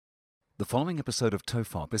The following episode of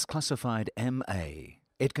TOFOP is classified MA.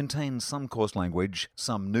 It contains some coarse language,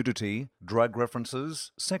 some nudity, drug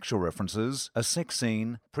references, sexual references, a sex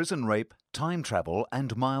scene, prison rape, time travel,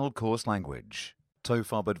 and mild coarse language.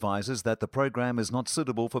 TOFOP advises that the program is not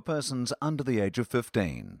suitable for persons under the age of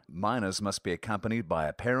 15. Minors must be accompanied by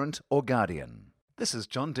a parent or guardian. This is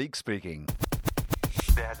John Deek speaking.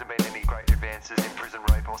 There hasn't been any great advances in prison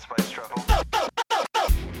rape or space travel.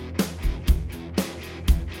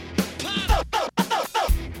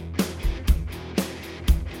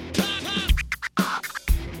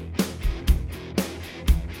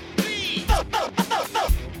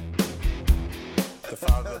 The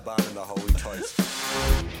Father, the Son, and the Holy Toast.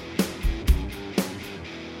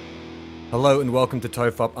 Hello and welcome to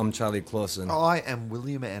TOFOP. I'm Charlie Clausen. I am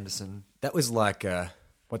William Anderson. That was like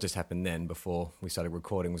what just happened then before we started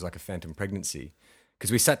recording was like a phantom pregnancy.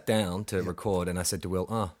 Because we sat down to record and I said to Will,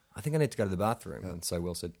 I think I need to go to the bathroom. And so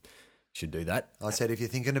Will said, you should do that. I said, if you're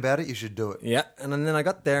thinking about it, you should do it. Yeah, and then I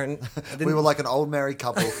got there and We were like an old married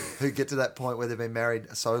couple who get to that point where they've been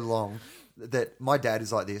married so long that my dad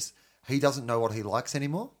is like this. He doesn't know what he likes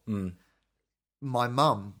anymore. My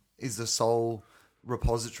mum is the sole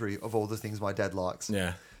repository of all the things my dad likes.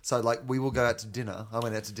 Yeah. So like we will go out to dinner. I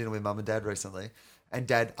went out to dinner with mum and dad recently and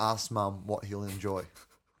dad asked mum what he'll enjoy.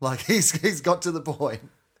 Like he's got to the point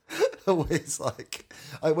where he's like,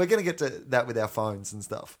 we're going to get to that with our phones and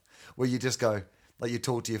stuff where you just go, like you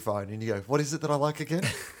talk to your phone and you go, what is it that I like again?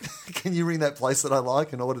 Can you ring that place that I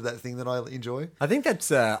like and order that thing that I enjoy? I think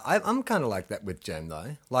that's, I'm kind of like that with Jem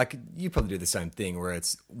though. Like you probably do the same thing where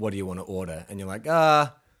it's, what do you want to order? And you're like,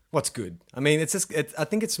 what's good? I mean, it's just, I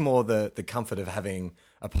think it's more the comfort of having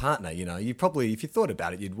a partner, you know. You probably, if you thought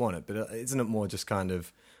about it, you'd want it. But isn't it more just kind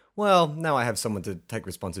of, well, now I have someone to take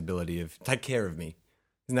responsibility of, take care of me.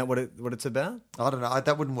 Isn't that what it's about? I don't know.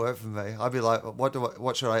 That wouldn't work for me. I'd be like,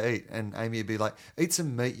 what should I eat? And Amy would be like, eat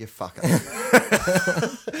some meat, you fucker.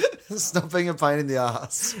 Stop being a pain in the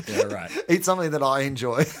ass. Yeah, right. Eat something that I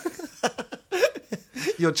enjoy.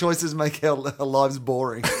 Your choices make our lives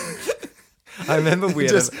boring. I remember we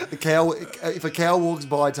had if a cow walks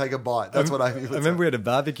by, take a bite. That's what Amy would I remember say. we had a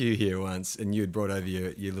barbecue here once and you had brought over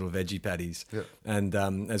your little veggie patties. Yeah. And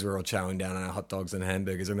as we were all chowing down on our hot dogs and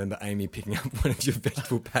hamburgers, I remember Amy picking up one of your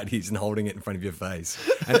vegetable patties and holding it in front of your face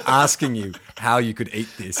and asking you how you could eat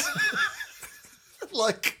this.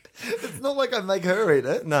 Like, it's not like I make her eat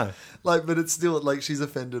it. No. Like, but it's still like she's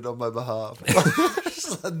offended on my behalf.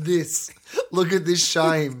 She's like, this. Look at this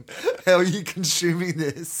shame. How are you consuming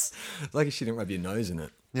this? Like she didn't rub your nose in it.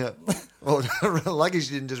 Yeah. Well, lucky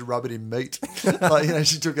she didn't just rub it in meat. Like, you know,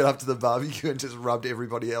 she took it up to the barbecue and just rubbed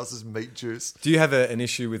everybody else's meat juice. Do you have an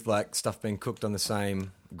issue with like stuff being cooked on the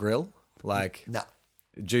same grill? Like No.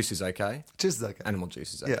 juice is okay? Juice is okay. Animal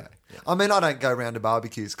juice is okay. Yeah. I mean, I don't go around to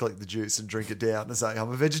barbecues, collect the juice and drink it down and say, I'm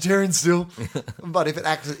a vegetarian still. But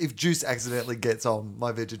if juice accidentally gets on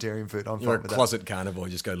my vegetarian food, I'm You're a fine with closet carnivore,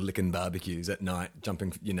 just go licking barbecues at night,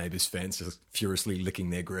 jumping your neighbour's fence, just furiously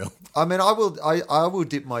licking their grill. I mean, I will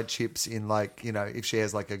dip my chips in, like, you know, if she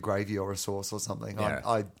has like a gravy or a sauce or something.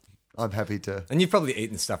 Yeah. I'm happy to. And you've probably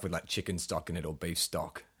eaten stuff with like chicken stock in it or beef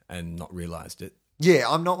stock and not realised it. Yeah,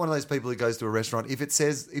 I'm not one of those people who goes to a restaurant. If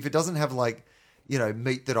it doesn't have like, you know,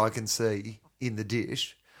 meat that I can see in the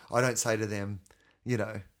dish, I don't say to them, you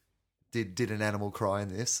know, did an animal cry in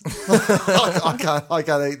this? I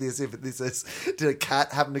can't eat this if this is. Did a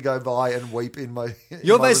cat happen to go by and weep in my?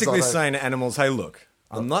 You're my basically risotto? saying to animals, hey, look,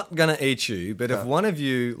 I'm not going to eat you, but if one of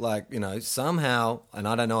you, like, you know, somehow, and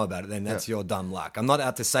I don't know about it, then that's your dumb luck. I'm not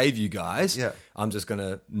out to save you guys. Yeah. I'm just going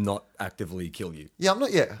to not actively kill you. Yeah, I'm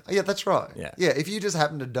not. Yeah, that's right. Yeah. If you just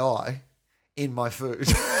happen to die in my food,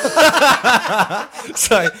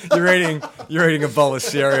 So you're eating a bowl of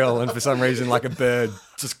cereal and for some reason, like a bird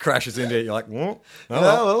just crashes into it. You're like, oh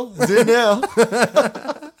well. it's in now.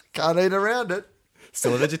 Can't eat around it.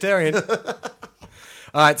 Still a vegetarian.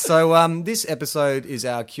 All right, so this episode is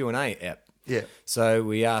our Q&A app. Yeah. So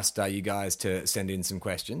we asked you guys to send in some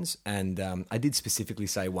questions, and I did specifically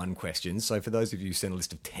say one question. So for those of you who sent a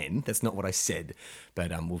list of 10, that's not what I said,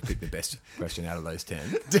 but we'll pick the best question out of those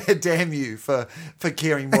 10. Damn you for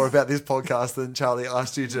caring more about this podcast than Charlie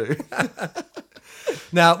asked you to.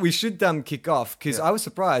 Now, we should kick off, because I was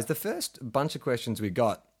surprised. The first bunch of questions we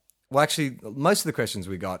got, well, actually, most of the questions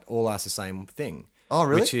we got all asked the same thing. Oh,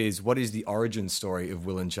 really? Which is, what is the origin story of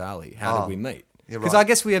Wil and Charlie? How did we meet? You're Because right. I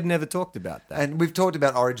guess we have never talked about that. And we've talked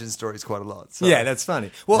about origin stories quite a lot. So. Yeah, that's funny.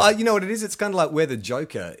 Well, you know what it is? It's kind of like we're the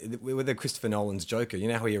Joker, we're the Christopher Nolan's Joker. You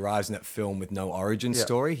know how he arrives in that film with no origin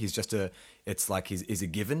story? He's just it's like he's a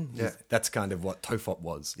given. Yeah. That's kind of what TOFOP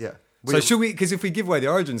was. Yeah. So should we? Because if we give away the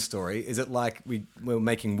origin story, is it like we're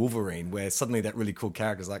making Wolverine, where suddenly that really cool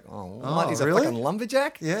character's like, he's really? a fucking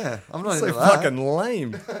lumberjack? Yeah, I'm not So into that. fucking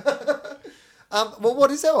lame. Well, what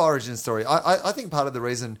is our origin story? I think part of the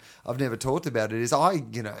reason I've never talked about it is I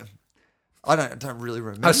don't really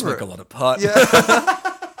remember. I smoke a lot of pot. Yeah.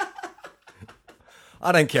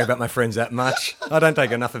 I don't care about my friends that much. I don't take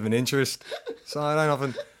enough of an interest, so I don't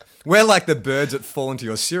often. We're like the birds that fall into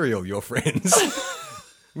your cereal, your friends.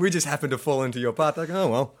 We just happen to fall into your path. Like, oh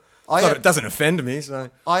well, it doesn't offend me. So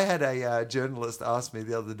I had a journalist ask me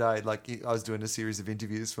the other day, like I was doing a series of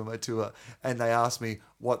interviews for my tour, and they asked me,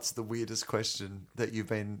 "What's the weirdest question that you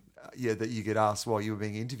get asked while you were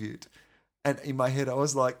being interviewed?" And in my head, I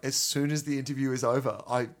was like, as soon as the interview is over,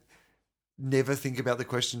 I never think about the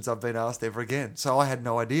questions I've been asked ever again. So I had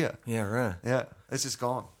no idea. yeah, right. Yeah, it's just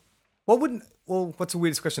gone. What's the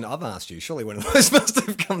weirdest question I've asked you? Surely one of those must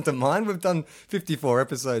have come to mind. We've done 54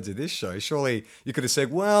 episodes of this show. Surely you could have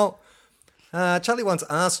said, well, Charlie once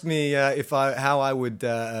asked me how I would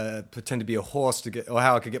pretend to be a horse or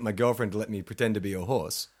how I could get my girlfriend to let me pretend to be a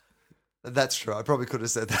horse. That's true. I probably could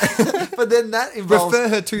have said that. But then that involves... Refer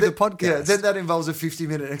her to the podcast. Yeah, then that involves a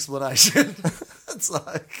 50-minute explanation. It's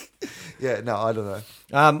like... Yeah, no, I don't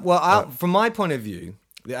know. From my point of view,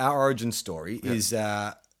 our origin story is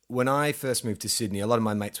when I first moved to Sydney, a lot of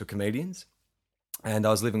my mates were comedians, and I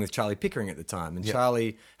was living with Charlie Pickering at the time, and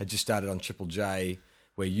Charlie had just started on Triple J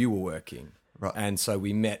where you were working. Right. And so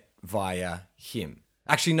we met via him.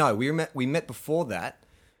 Actually, no, we met before that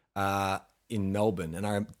in Melbourne, and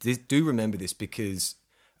I do remember this because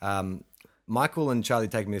Michael and Charlie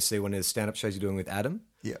take me to see one of the stand-up shows you're doing with Adam.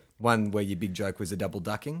 Yeah. One where your big joke was the double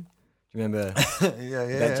ducking. Do you remember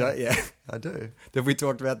that joke? Yeah. I do. Have we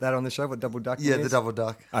talked about that on the show, what double ducking Yeah, is? the double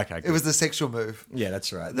duck. Okay, good. It was the sexual move. Yeah,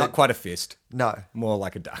 that's right. Not quite a fist. No. More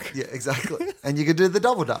like a duck. Yeah, exactly. And you could do the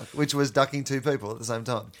double duck, which was ducking two people at the same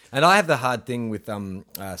time. And I have the hard thing with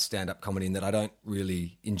stand-up comedy in that I don't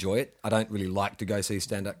really enjoy it. I don't really like to go see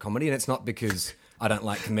stand-up comedy, and it's not because I don't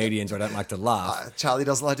like comedians or I don't like to laugh. Charlie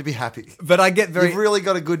doesn't like to be happy. But I get very... You've really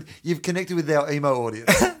got you've connected with our emo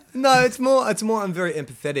audience. No, it's more I'm very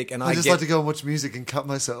empathetic, and I just like to go and watch music and cut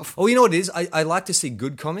myself. Oh, you know what it is? I like to see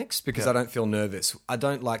good comics because I don't feel nervous. I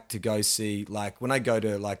don't like to go see, like, when I go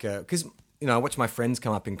to, like, because, I watch my friends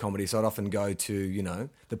come up in comedy, so I'd often go to,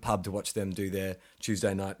 the pub to watch them do their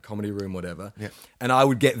Tuesday night comedy room, whatever. Yeah. And I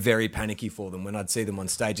would get very panicky for them when I'd see them on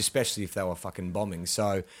stage, especially if they were fucking bombing.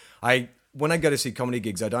 So when I go to see comedy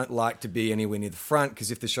gigs, I don't like to be anywhere near the front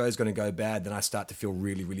because if the show's going to go bad, then I start to feel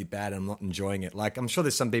really, really bad and I'm not enjoying it. Like, I'm sure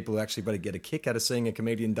there's some people who actually better get a kick out of seeing a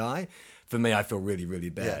comedian die. For me, I feel really, really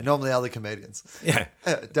bad. Yeah, normally other comedians. Yeah.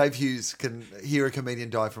 Dave Hughes can hear a comedian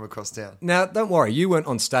die from across town. Now, don't worry, you weren't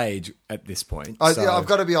on stage at this point. Yeah, I've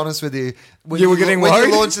got to be honest with you. You were getting worried? When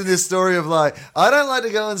you launched in this story of like, I don't like to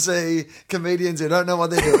go and see comedians who don't know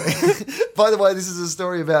what they're doing. By the way, this is a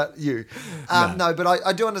story about you. No, but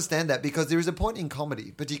I do understand that because there is a point in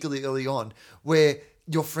comedy, particularly early on, where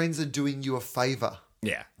your friends are doing you a favour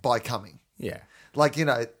by coming. Yeah. Like,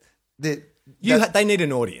 they need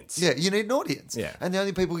an audience. Yeah, you need an audience. Yeah. And the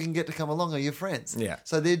only people who can get to come along are your friends. Yeah.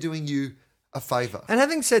 So they're doing you a favour. And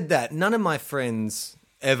having said that, none of my friends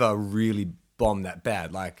ever really bomb that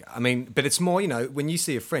bad. Like, I mean, but it's more, when you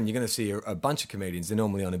see a friend, you're going to see a bunch of comedians. They're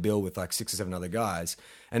normally on a bill with like 6 or 7 other guys.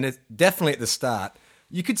 And it's definitely at the start,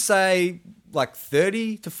 you could say like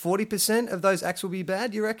 30 to 40% of those acts will be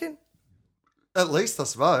bad, you reckon? At least, I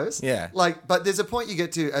suppose. Yeah. But there's a point you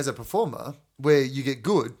get to as a performer where you get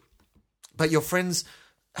good, but your friends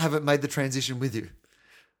haven't made the transition with you.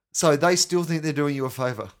 So they still think they're doing you a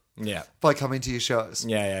favour. Yeah. By coming to your shows.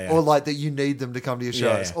 Yeah. Or like that you need them to come to your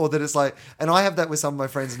shows. Yeah. Or that it's like, and I have that with some of my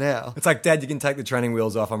friends now. It's like, Dad, you can take the training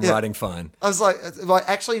wheels off. I'm riding fine. I was like,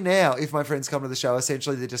 actually now, if my friends come to the show,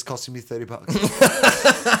 essentially they're just costing me $30.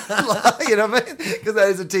 You know what I mean? Because that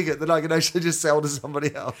is a ticket that I can actually just sell to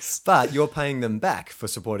somebody else. But you're paying them back for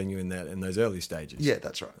supporting you in those early stages. Yeah,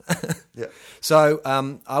 that's right. Yeah. So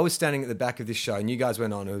I was standing at the back of this show and you guys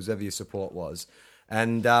went on, whoever your support was.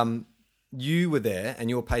 And you were there and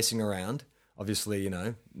you were pacing around, obviously,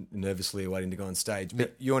 nervously waiting to go on stage.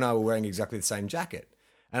 But you and I were wearing exactly the same jacket.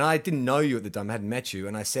 And I didn't know you at the time. I hadn't met you.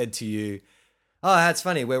 And I said to you, oh, that's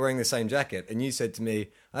funny. We're wearing the same jacket. And you said to me,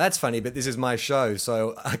 oh, that's funny, but this is my show,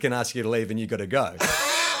 so I can ask you to leave and you got to go.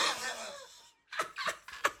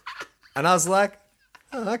 And I was like,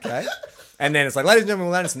 oh, okay. And then it's like, ladies and gentlemen,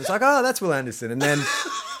 Wil Anderson. It's like, oh, that's Wil Anderson. And then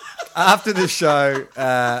after the show,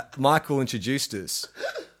 Michael introduced us.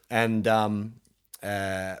 And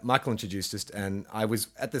Michael introduced us, and I was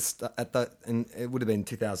and it would have been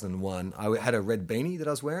 2001. I had a red beanie that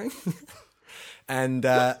I was wearing, And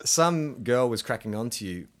some girl was cracking onto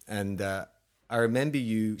you, and I remember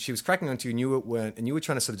she was cracking onto you, and you were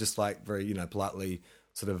trying to sort of just like very, politely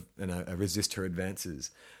sort of, resist her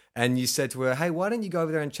advances. And you said to her, "Hey, why don't you go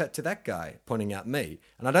over there and chat to that guy," pointing out me.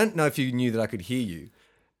 And I don't know if you knew that I could hear you.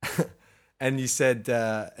 And you said,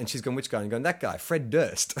 and she's gone, "Which guy?" And you're going, "That guy, Fred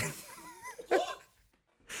Durst."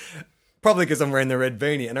 Probably because I'm wearing the red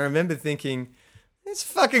beanie. And I remember thinking, this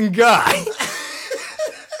fucking guy.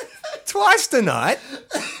 Twice tonight.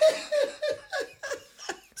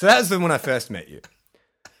 So that was when I first met you.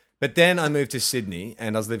 But then I moved to Sydney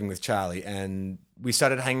and I was living with Charlie and we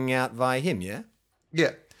started hanging out via him, yeah?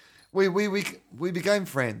 Yeah. We became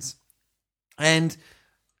friends. And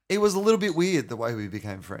it was a little bit weird the way we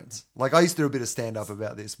became friends. Like, I used to do a bit of stand-up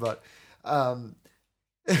about this, but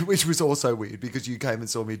which was also weird because you came and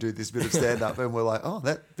saw me do this bit of stand-up and we're like, oh,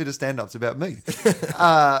 that bit of stand-up's about me.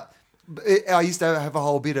 I used to have a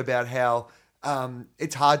whole bit about how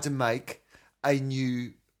it's hard to make a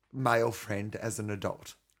new male friend as an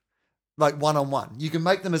adult. Like one-on-one. You can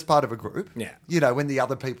make them as part of a group, when the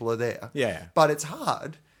other people are there. Yeah. But it's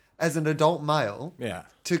hard as an adult male. Yeah.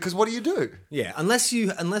 Because what do you do? Yeah.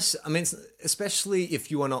 Especially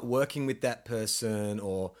if you are not working with that person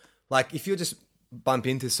or like if you're just bump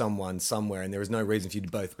into someone somewhere and there is no reason for you to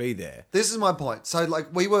both be there. This is my point. So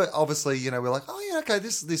like we were obviously, we're like, oh yeah, okay,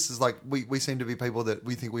 this is like, we seem to be people that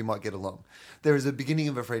we think we might get along. There is a beginning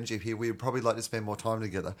of a friendship here. We would probably like to spend more time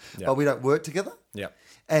together, but we don't work together. Yeah.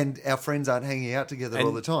 And our friends aren't hanging out together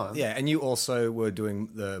all the time. Yeah, and you also were doing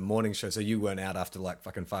the morning show, so you weren't out after like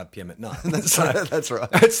fucking 5 p.m. at night. That's right. That's right.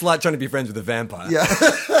 It's like trying to be friends with a vampire. Yeah.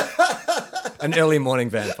 An early morning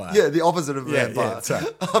vampire. Yeah, the opposite of a vampire. Yeah,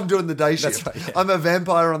 right. I'm doing the day shift. Right, yeah. I'm a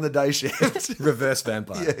vampire on the day shift. Reverse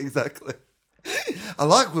vampire. Yeah, exactly. I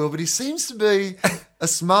like Will, but he seems to be a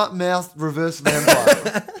smart-mouthed reverse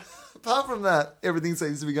vampire. Apart from that, everything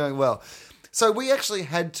seems to be going well. So we actually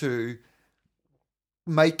had to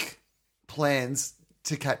make plans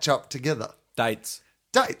to catch up together. Dates.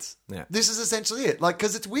 Yeah. This is essentially it. Like,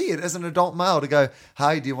 because it's weird as an adult male to go,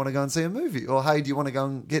 hey, do you want to go and see a movie? Or hey, do you want to go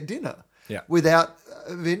and get dinner? Yeah. Without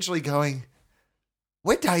eventually going,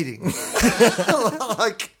 we're dating.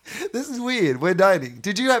 Like, this is weird. We're dating.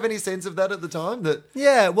 Did you have any sense of that at the time?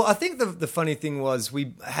 Yeah, well, I think the funny thing was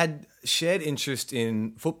we had shared interest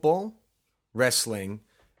in football, wrestling,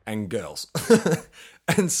 and girls.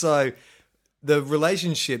 And so the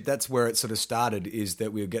relationship, that's where it sort of started, is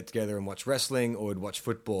that we would get together and watch wrestling or we'd watch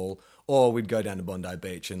football or we'd go down to Bondi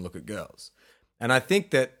Beach and look at girls. And I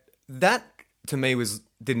think that to me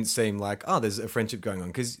didn't seem like, oh, there's a friendship going on,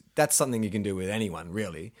 because that's something you can do with anyone,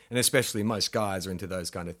 really. And especially most guys are into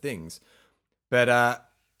those kind of things. But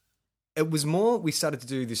it was more, we started to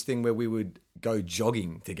do this thing where we would go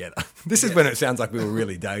jogging together. This is when it sounds like we were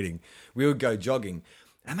really dating. We would go jogging.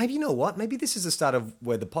 And maybe, you know what? Maybe this is the start of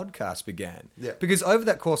where the podcast began. Yeah. Because over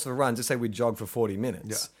that course of a run, just say we'd jog for 40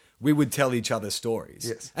 minutes, we would tell each other stories.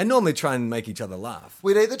 Yes. And normally try and make each other laugh.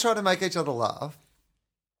 We'd either try to make each other laugh,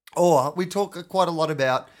 or we talk quite a lot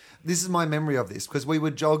about, this is my memory of this, because we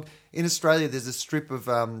would jog in Australia. There's a strip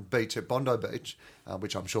of beach at Bondi Beach,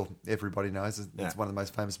 which I'm sure everybody knows. It's one of the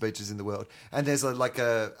most famous beaches in the world. And there's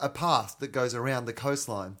a path that goes around the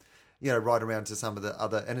coastline, right around to some of the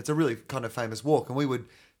other, and it's a really kind of famous walk. And we would,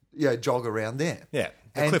 jog around there. Yeah,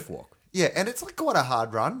 cliff walk. Yeah, and it's like quite a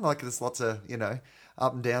hard run. Like there's lots of,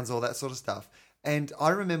 up and downs, all that sort of stuff. And I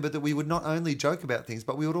remember that we would not only joke about things,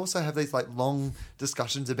 but we would also have these like long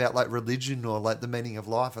discussions about like religion or like the meaning of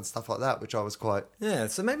life and stuff like that, which I was quite... Yeah,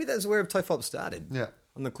 so maybe that's where TOFOP started. Yeah.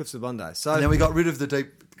 On the cliffs of Bondi. So and then we got rid of the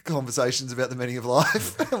deep conversations about the meaning of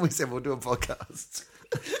life and we said we'll do a podcast.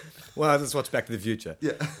 Well, let's watch Back to the Future.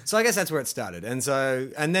 Yeah. So I guess that's where it started.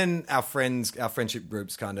 And then our friendship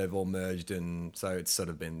groups kind of all merged, and so it's sort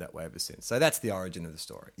of been that way ever since. So that's the origin of the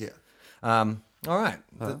story. Yeah. All right.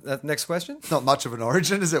 Next question? Not much of an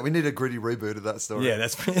origin, is it? We need a gritty reboot of that story. Yeah,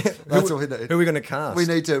 that's what we need. Who are we going to cast? We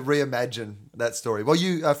need to reimagine that story. Well,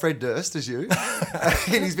 you, Fred Durst is you.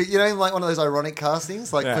 And he's, like one of those ironic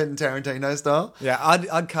castings, like Quentin Tarantino style. Yeah,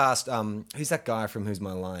 I'd cast, who's that guy from Who's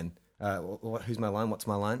My Line? Who's My Line? What's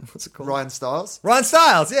My Line? What's it called? Ryan Stiles. Ryan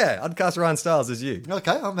Stiles, yeah. I'd cast Ryan Stiles as you.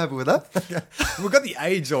 Okay, I'm happy with that. We've got the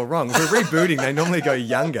age all wrong. If we're rebooting, they normally go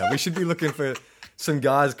younger. We should be looking for some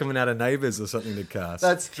guys coming out of Neighbours or something to cast.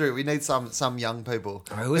 That's true. We need some young people.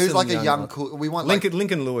 Who's like a young cool... We want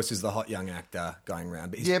Lincoln Lewis is the hot young actor going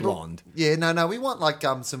around, but he's blonde. No. We want like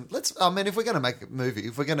some... if we're going to make a movie,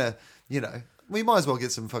 if we're going to, we might as well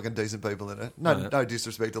get some fucking decent people in it. No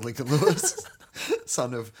disrespect to Lincoln Lewis,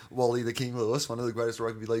 son of Wally the King Lewis, one of the greatest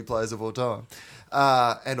rugby league players of all time,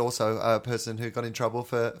 and also a person who got in trouble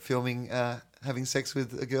for filming having sex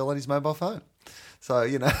with a girl on his mobile phone. So,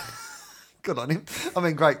 good on him. I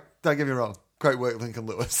mean, great. Don't get me wrong. Great work, Lincoln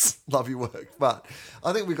Lewis. Love your work. But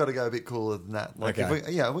I think we've got to go a bit cooler than that. Like, Okay. we're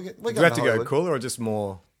Do you going have to go Hollywood. cooler or just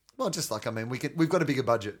more? Well, just like, we've got a bigger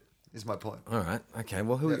budget, is my point. All right. Okay.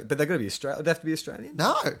 Well, but they've got to be Australian. They have to be Australian?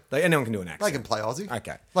 No. Anyone can do an accent. They can play Aussie.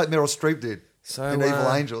 Okay. Like Meryl Streep did So, in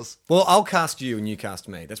Evil Angels. Well, I'll cast you and you cast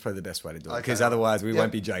me. That's probably the best way to do it. Okay. Because otherwise we Yeah.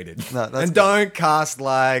 won't be jaded. No, that's and good. don't cast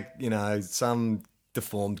some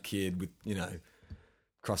deformed kid with,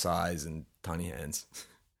 cross eyes and tiny hands.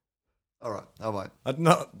 All right, I won't.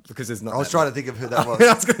 Not because there's not. I was trying to think of who that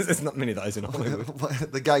was. There's not many of those in Hollywood.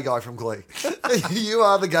 The gay guy from Glee. You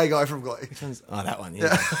are the gay guy from Glee. Oh, that one.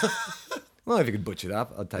 Yeah. Well, if you could butcher it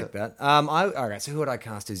up, I'd take that. All right. So who would I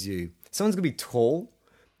cast as you? Someone's gonna be tall,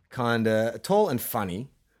 kind of tall and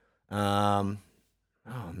funny. Oh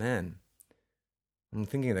man, I'm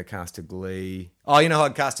thinking of the cast of Glee. Oh, you know who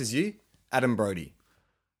I'd cast as you? Adam Brody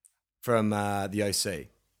from the OC.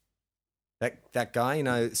 That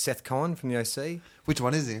guy, Seth Cohen from the OC. Which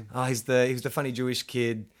one is he? Oh, he was the funny Jewish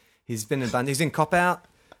kid. He's been in a bunch. He's in Cop Out.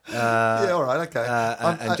 Yeah, all right, okay.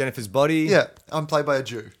 And Jennifer's Body. Yeah, I'm played by a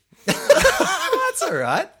Jew. That's all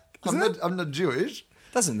right. I'm not Jewish.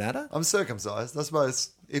 Doesn't matter. I'm circumcised. I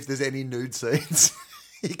suppose if there's any nude scenes,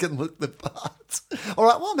 you can look the part. All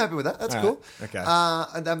right, well, I'm happy with that. That's All cool. right, okay.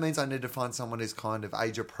 And that means I need to find someone who's kind of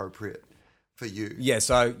age appropriate for you. Yeah,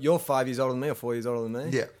 so you're 5 years older than me or 4 years older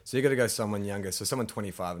than me? Yeah. So you got to go someone younger. So someone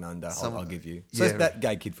 25 and under, I'll give you. So Yeah. it's that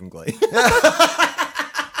gay kid from Glee.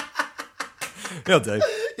 He'll do.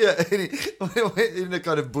 Yeah, in a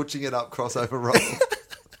kind of butching it up crossover role.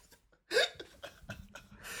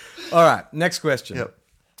 All right, next question.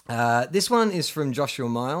 Yep. This one is from Joshua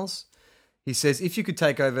Miles. He says, if you could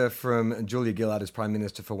take over from Julia Gillard as Prime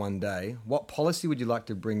Minister for one day, what policy would you like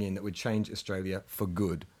to bring in that would change Australia for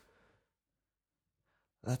good?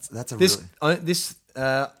 That's a This, really...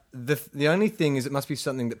 the only thing is it must be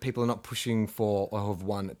something that people are not pushing for or have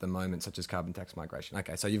won at the moment, such as carbon tax migration.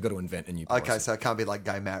 Okay, so you've got to invent a new policy. Okay, so it can't be like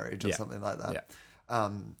gay marriage or Yeah. something like that.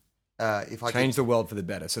 Yeah. If I Change the world for the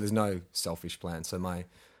better. So there's no selfish plan. So my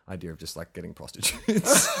idea of just like getting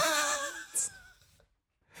prostitutes.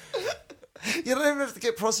 You don't even have to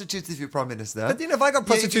get prostitutes if you're Prime Minister. But if I got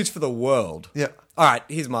prostitutes for the world. Yeah. All right,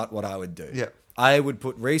 here's what I would do. Yeah. I would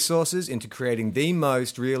put resources into creating the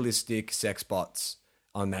most realistic sex bots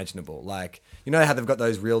imaginable. Like, you know how they've got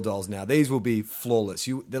those real dolls now? These will be flawless.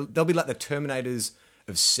 They'll be like the Terminators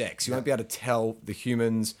of sex. You won't be able to tell the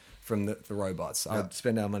humans from the robots. I'd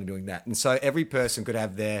spend our money doing that. And so every person could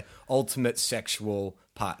have their ultimate sexual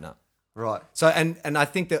partner. Right. So, and I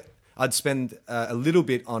think that I'd spend a little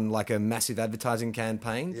bit on like a massive advertising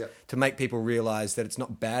campaign to make people realize that it's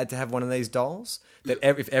not bad to have one of these dolls. That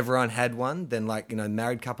if everyone had one, then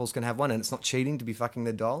married couples can have one, and it's not cheating to be fucking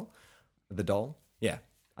the doll. The doll. Yeah,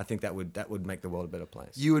 I think that would make the world a better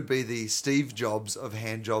place. You would be the Steve Jobs of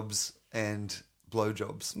hand jobs and blow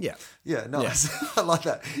jobs. Yeah. Yeah, nice. Yeah. I like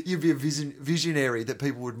that. You'd be a visionary that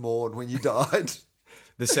people would mourn when you died.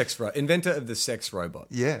 The inventor of the sex robot.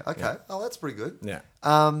 Yeah, okay. Oh, that's pretty good. Yeah.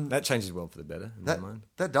 That changes the world for the better, in my mind.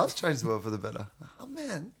 That does change the world for the better. Oh,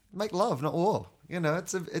 man. Make love, not war.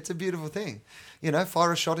 It's a beautiful thing.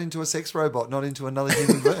 Fire a shot into a sex robot, not into another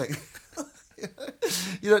human being.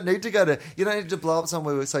 You don't need to blow up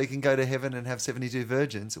somewhere so you can go to heaven and have 72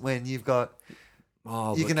 virgins when you've got...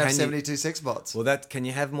 you can have 72 sex bots. Well, can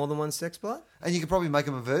you have more than one sex bot? And you can probably make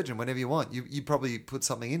them a virgin whenever you want. You probably put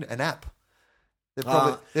something in, an app.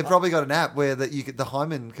 They've probably got an app where the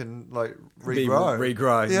hymen can regrow.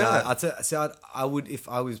 Regrow. Yeah. No, I would, if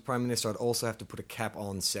I was Prime Minister, I'd also have to put a cap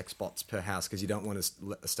on sex bots per house because you don't want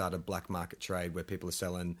to start a black market trade where people are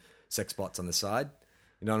selling sex bots on the side.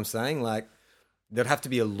 You know what I'm saying? Like, there'd have to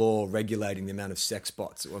be a law regulating the amount of sex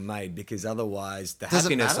bots that were made because otherwise the Does it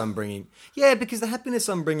happiness matter? I'm bringing... Yeah, because the happiness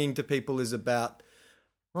I'm bringing to people is about...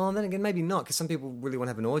 Well, then again, maybe not, because some people really want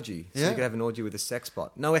to have an orgy. So you could have an orgy with a sex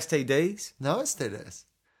bot. No STDs? No STDs.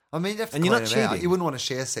 I mean, you have to And you're clean not them out. cheating. You wouldn't want to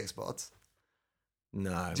share sex bots.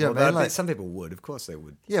 No. Do you know what I mean? Some people would. Of course they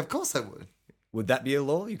would. Yeah, of course they would. Would that be a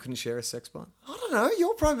law? You couldn't share a sex bot? I don't know.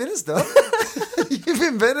 You're Prime Minister. You've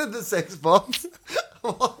invented the sex bots.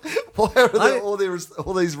 Why are there all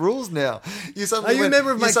these rules now? You suddenly you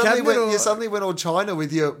member of my cabinet or- you suddenly went all China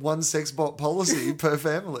with your one sex bot policy per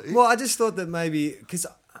family. Well, I just thought that maybe... Because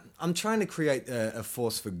I'm trying to create a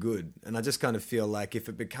force for good, and I just kind of feel like if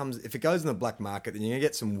it goes in the black market, then you're going to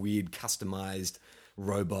get some weird customized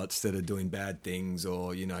robots that are doing bad things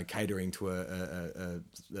or, catering to a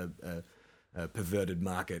perverted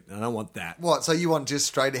market. And I don't want that. What? So you want just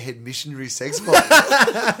straight ahead missionary sex bot?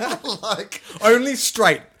 Only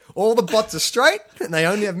straight. All the bots are straight and they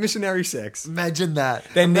only have missionary sex. Imagine that.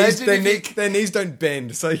 Their Imagine knees don't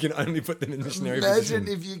bend, so you can only put them in missionary Imagine position.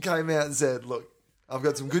 if you came out and said, look, I've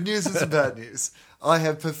got some good news and some bad news. I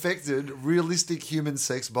have perfected realistic human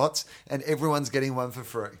sex bots and everyone's getting one for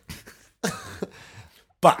free.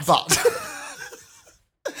 But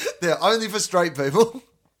They're only for straight people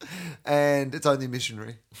and it's only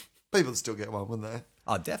missionary. People still get one, wouldn't they?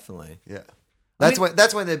 oh, definitely. Yeah. That's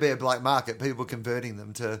when there'd be a black market, people converting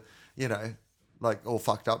them to, like all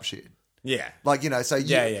fucked up shit. Yeah. Like, so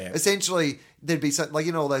Yeah. essentially there'd be some,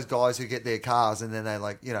 like, all those guys who get their cars and then they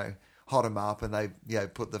hot them up and they,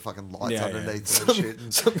 put the fucking lights underneath them and shit.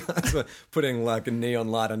 And, Some guys were putting like a neon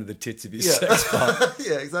light under the tits of your sex bot.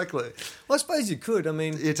 yeah, exactly. Well, I suppose you could. I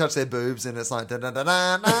mean, You touch their boobs and it's like da da da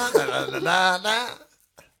da da da da da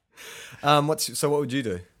da. what would you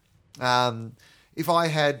do? If I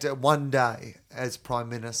had one day as Prime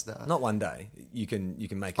Minister, Not one day. You can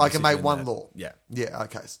make. I can make one law. Yeah. Yeah,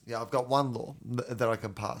 okay. Yeah, I've got one law that I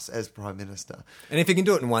can pass as Prime Minister. And if you can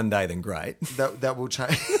do it in one day, then great. That will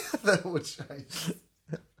change. That will change.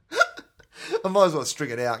 I might as well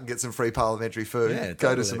string it out and get some free parliamentary food. Yeah, Go to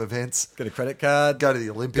totally. some events. Get a credit card. Go to the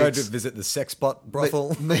Olympics. Go to visit the sex bot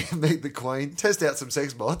brothel. Meet the Queen. Test out some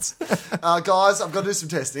sex bots. Guys, I've got to do some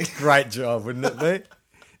testing. Great job, wouldn't it be?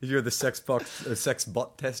 If you're the sex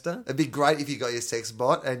bot tester. It'd be great if you got your sex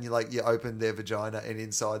bot and you opened their vagina and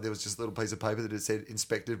inside there was just a little piece of paper that had said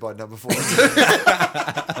inspected by number 42.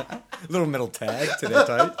 Little metal tag to their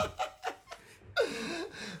toe.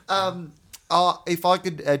 If I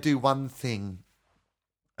could do one thing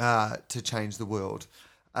to change the world,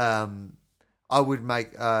 I would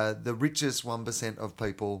make the richest 1% of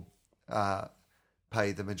people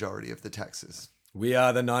pay the majority of the taxes. We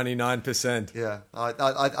are the 99%. Yeah,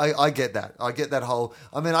 I get that. I get that whole.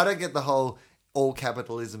 I mean, I don't get the whole all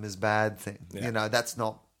capitalism is bad thing. Yeah. That's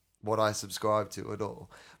not what I subscribe to at all.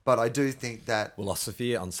 But I do think that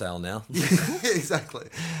Philosophy on sale now. exactly.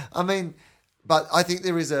 I mean, but I think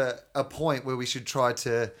there is a point where we should try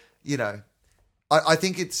to, I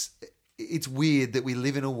think it's weird that we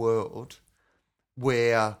live in a world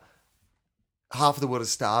where half of the world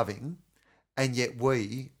is starving, and yet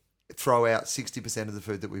we throw out 60% of the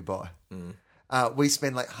food that we buy. We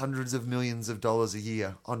spend like hundreds of millions of dollars a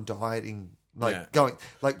year on dieting,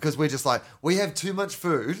 because we're just like, we have too much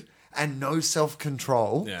food and no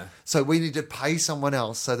self-control. Yeah. So we need to pay someone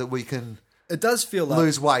else so that we can It does feel like...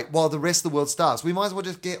 lose weight while the rest of the world starves. We might as well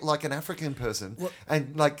just get like an African person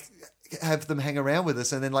and like have them hang around with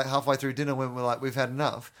us, and then like halfway through dinner when we're like, we've had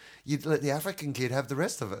enough, you'd let the African kid have the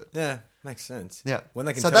rest of it. Yeah, makes sense. Yeah. When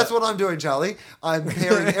they can So tell- that's what I'm doing, Charlie. I'm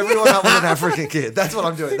pairing everyone up with an African kid. That's what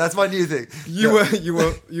I'm doing. That's my new thing.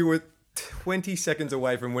 You were 20 seconds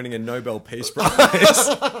away from winning a Nobel Peace Prize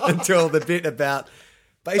until the bit about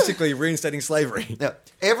basically reinstating slavery. Yeah.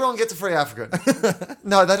 Everyone gets a free African.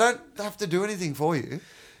 No, they don't have to do anything for you.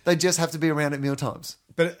 They just have to be around at mealtimes.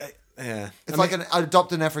 But yeah, It's like an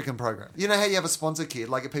adopt an African program. You know how you have a sponsor kid,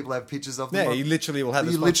 like if people have pictures of them. yeah, you literally will have.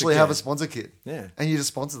 You literally have a sponsor kid. Yeah. And you just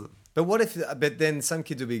sponsor them. But what if? But then some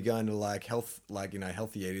kids will be going to like health,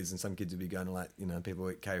 healthy eaters, and some kids will be going to people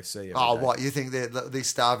at KFC. Every Oh, day. what? You think these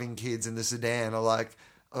starving kids in the Sudan are like...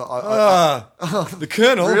 The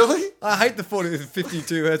Colonel. Really? I hate the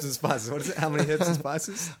 52 herbs and spices. What is it? How many herbs and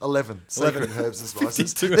spices? 11 secret herbs and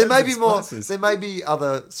spices. 52 There may herbs be and more. spices. There may be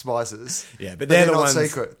other spices. Yeah, but they're they're the not ones-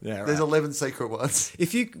 secret. Yeah, right. There's 11 secret ones.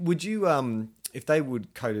 If they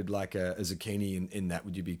would coated like a zucchini in that,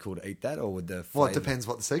 would you be cool to eat that, or would the Well, it flavour- depends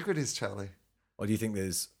what the secret is, Charlie. Or do you think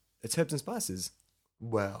it's herbs and spices?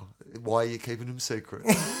 Well, why are you keeping them secret?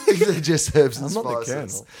 They're just herbs and I'm not the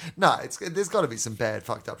spices. Colonel. No, there's got to be some bad,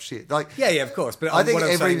 fucked up shit. Like, Yeah, of course. But I think what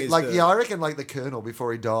I'm saying is I reckon like the Colonel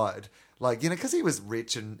before he died, because he was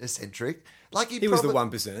rich and eccentric. Like he was the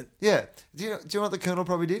 1%. Yeah. Do you know what the Colonel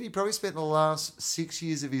probably did? He probably spent the last 6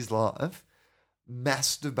 years of his life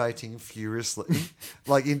masturbating furiously,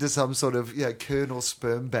 like into some sort of Colonel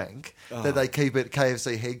sperm bank that they keep at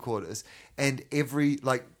KFC headquarters. And every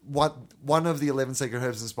one of the 11 secret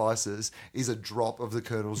herbs and spices is a drop of the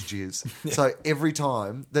Colonel's jizz. So every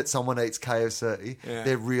time that someone eats KFC,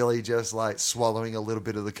 they're really just like swallowing a little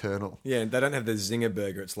bit of the Colonel. Yeah, they don't have the Zinger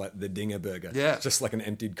burger. It's like the Dinger burger. Yeah. It's just like an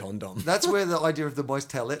emptied condom. That's where the idea of the moist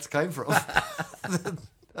towelettes came from.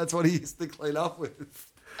 That's what he used to clean up with.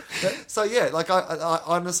 So yeah, I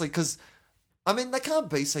honestly, because I mean they can't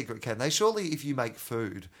be secret, can they? Surely, if you make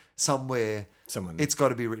food somewhere, it's got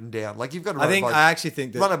to be written down. Like you've got to. I actually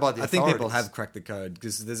think that run it by the I think people authorities. have cracked the code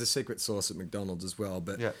because there's a secret source at McDonald's as well.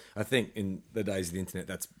 But Yeah. I think in the days of the internet,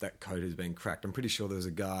 that code has been cracked. I'm pretty sure there was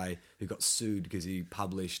a guy who got sued because he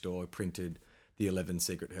published or printed the 11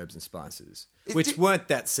 secret herbs and spices, which weren't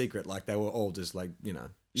that secret. Like they were all just like, you know.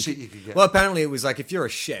 Shit you could get. Well, apparently it was like if you're a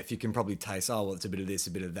chef, you can probably taste, oh, well, it's a bit of this,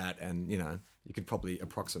 a bit of that, and, you know, you could probably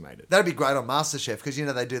approximate it. That'd be great on MasterChef because, you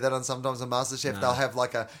know, they do that on sometimes on MasterChef. They'll have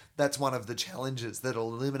like that's one of the challenges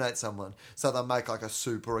that'll eliminate someone. So they'll make like a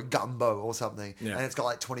soup or a gumbo or something. Yeah. And it's got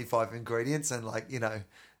like 25 ingredients and like, you know,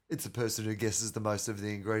 it's the person who guesses the most of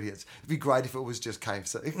the ingredients. It'd be great if it was just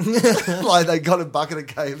KFC. Like they got a bucket of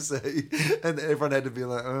KFC and everyone had to be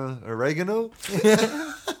like, oregano?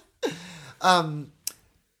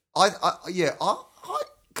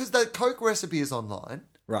 Because the Coke recipe is online.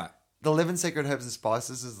 Right. The 11 Secret Herbs and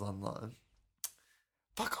Spices is online.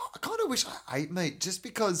 Fuck, I kind of wish I ate meat just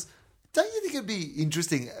because don't you think it'd be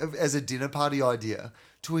interesting as a dinner party idea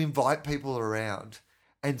to invite people around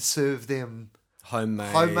and serve them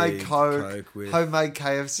homemade Coke with homemade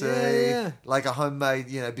KFC, Yeah. like a homemade,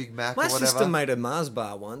 you know, Big Mac My or whatever. sister made a Mars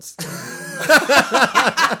bar once. I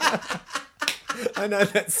know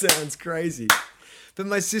that sounds crazy. But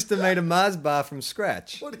my sister made a Mars bar from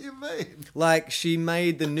scratch. What do you mean? Like, she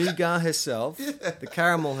made the nougat herself, the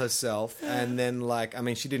caramel herself, and then, like, I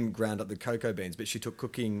mean, she didn't ground up the cocoa beans, but she took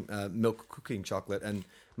milk cooking chocolate and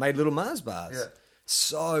made little Mars bars. Yeah.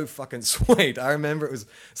 So fucking sweet. I remember it's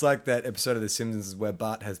like that episode of The Simpsons where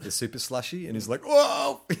Bart has the super slushy and he's like,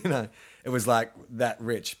 whoa! You know, it was like that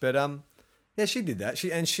rich. But, yeah, she did that. She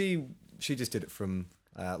just did it from,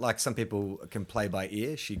 like some people can play by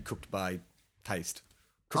ear. She cooked by taste.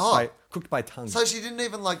 Cooked by tongue. So she didn't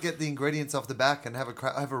even like get the ingredients off the back and have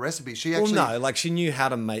a recipe. She actually Well, no, like she knew how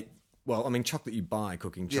to make. Well, I mean, chocolate you buy,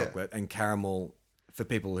 cooking chocolate, and caramel. For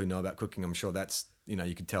people who know about cooking, I'm sure that's you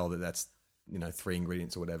could tell that's 3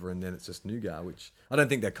 ingredients or whatever, and then it's just nougat, which I don't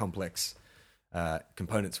think they're complex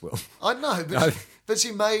components. Will I know, but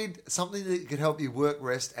she made something that could help you work,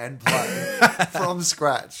 rest, and play from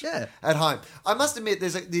scratch at home. I must admit, there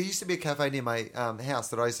used to be a cafe near my house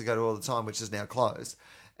that I used to go to all the time, which is now closed.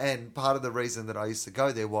 And part of the reason that I used to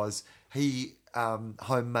go there was he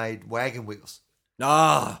homemade wagon wheels.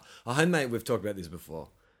 A homemade. We've talked about this before.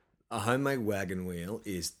 A homemade wagon wheel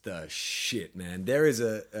is the shit, man. There is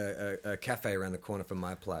a cafe around the corner from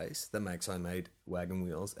my place that makes homemade wagon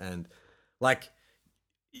wheels, and like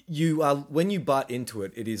you are when you bite into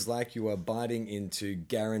it, it is like you are biting into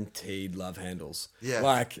guaranteed love handles. Yeah,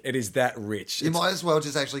 like it is that rich. You might as well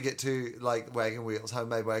just actually get 2 like wagon wheels,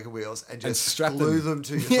 homemade wagon wheels, and just strap glue them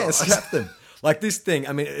to your thighs. Strap them. Like this thing,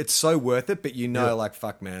 I mean, it's so worth it, but like,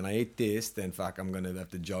 fuck, man, I eat this, then fuck, I'm going to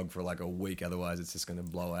have to jog for like a week, otherwise it's just going to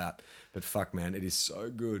blow out. But fuck, man, it is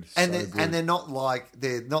so good. And they're not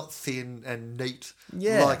thin and neat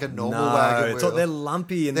like a normal wagon wheel. They're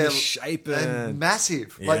lumpy and they're shapen. And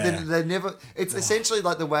massive. Like they're never, it's essentially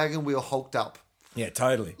like the wagon wheel hulked up. Yeah,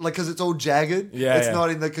 totally. Like, because it's all jagged. Yeah, it's not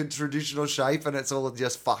in the traditional shape, and it's all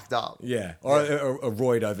just fucked up. Yeah, or a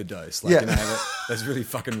roid overdose. Like, those really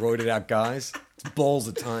fucking roided out guys. Its balls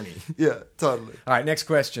are tiny. Yeah, totally. All right, next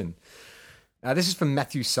question. This is from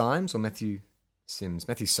Matthew Symes or Matthew Sims.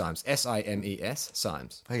 Matthew Symes, Simes,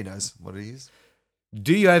 Symes. He knows what it is.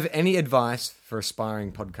 Do you have any advice for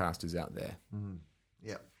aspiring podcasters out there?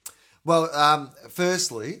 Yeah. Well,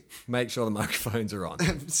 firstly, make sure the microphones are on.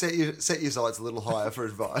 set your sights a little higher for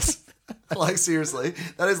advice. Like, seriously,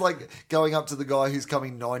 that is like going up to the guy who's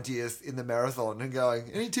coming 90th in the marathon and going,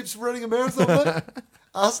 "Any tips for running a marathon, mate?"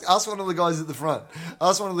 Ask one of the guys at the front.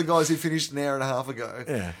 Ask one of the guys who finished an hour and a half ago.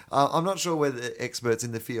 Yeah. I'm not sure we're the experts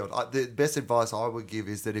in the field. The best advice I would give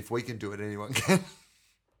is that if we can do it, anyone can.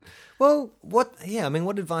 Well, what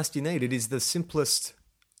advice do you need? It is the simplest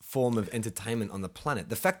form of entertainment on the planet.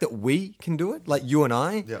 The fact that we can do it, like you and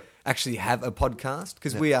I, actually have a podcast,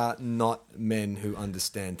 because we are not men who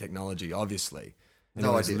understand technology, obviously.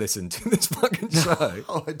 No idea. Listen to this fucking show.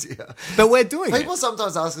 No idea. But we're doing it. People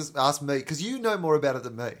sometimes ask me, because you know more about it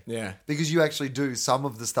than me. Yeah. Because you actually do some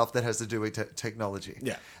of the stuff that has to do with technology.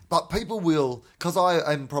 Yeah. But people will, because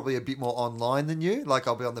I am probably a bit more online than you, like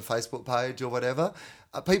I'll be on the Facebook page or whatever.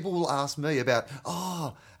 People will ask me about,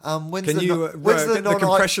 when's the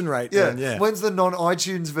compression rate? Yeah, then? Yeah. When's the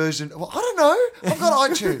non-iTunes version? Well, I don't know. I've got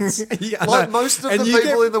iTunes. Like most of the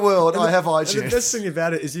people in the world, I have iTunes. And the best thing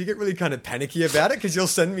about it is you get really kind of panicky about it, because you'll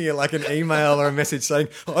send me like an email or a message saying,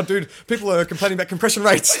 "Oh, dude, people are complaining about compression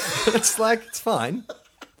rates." It's like, it's fine.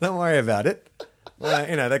 Don't worry about it.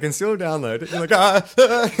 They can still download it. You're like,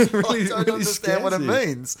 really, I don't understand what it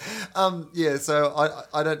means. So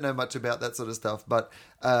I don't know much about that sort of stuff, but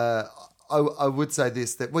I would say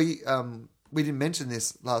this, that we didn't mention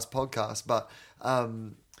this last podcast, but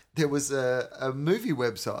there was a movie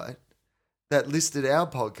website that listed our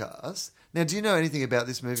podcast. Now, do you know anything about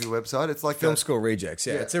this movie website? It's like Film School Rejects.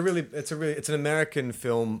 Yeah, it's an American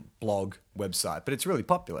film blog website, but it's really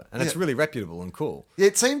popular and it's really reputable and cool. Yeah,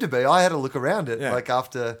 it seemed to be. I had a look around it, Yeah. like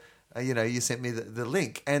after you sent me the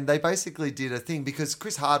link, and they basically did a thing because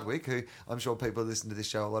Chris Hardwick, who I'm sure people who listen to this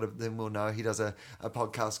show, a lot of them will know, he does a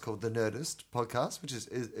podcast called The Nerdist Podcast, which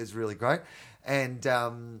is really great, and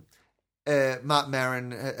Mark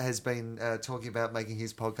Maron has been talking about making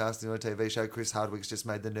his podcast into a TV show. Chris Hardwick's just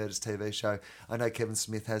made the Nerdist TV show. I know Kevin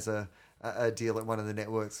Smith has a deal at one of the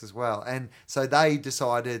networks as well. And so they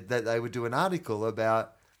decided that they would do an article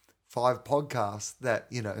about 5 podcasts that,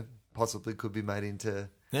 possibly could be made into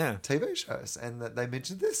TV shows. And that they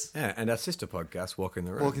mentioned this. Yeah, and our sister podcast, Walk in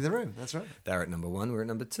the Room. Walk in the Room, that's right. They're at number 1, we're at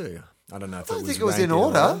number 2. I don't know if I it don't was think it was in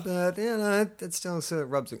ranked order. But, it still sort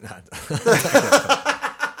of rubs it. No.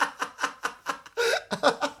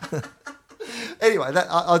 Anyway,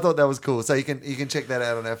 I thought that was cool. So you can check that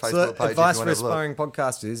out on our Facebook page. Advice if for you want to look. aspiring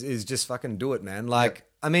podcasters is just fucking do it, man.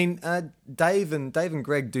 I mean, Dave and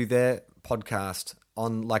Greg do their podcast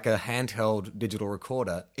on like a handheld digital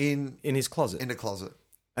recorder in his closet. In a closet.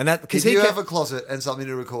 And that because If you have a closet and something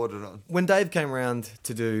to record it on. When Dave came around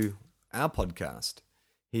to do our podcast,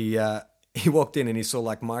 he walked in and he saw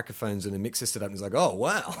like microphones and a mixer set up and he's like, "Oh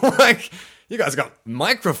wow, like you guys got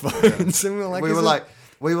microphones." And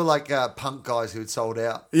we were like punk guys who'd sold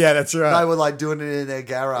out. Yeah, that's right. They were like doing it in their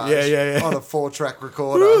garage. Yeah. On a 4-track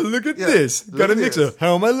recorder. Ooh, look at this. Look Got a at mixer. this.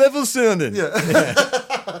 How are my levels sounding? Yeah.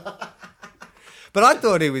 But I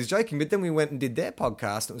thought he was joking. But then we went and did their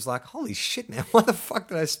podcast. And it was like, holy shit, man, why the fuck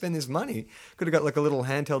did I spend this money? Could have got like a little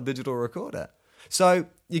handheld digital recorder. So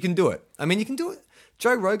you can do it. I mean, you can do it.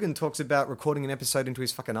 Joe Rogan talks about recording an episode into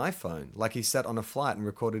his fucking iPhone. Like he sat on a flight and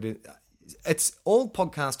recorded it. It's all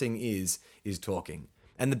podcasting is talking.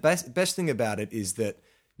 And the best thing about it is that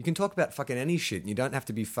you can talk about fucking any shit. And you don't have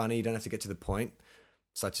to be funny. You don't have to get to the point,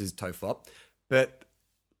 such as TOFOP. But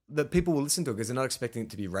that people will listen to it because they're not expecting it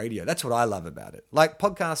to be radio. That's what I love about it. Like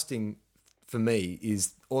podcasting for me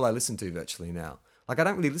is all I listen to virtually now. Like I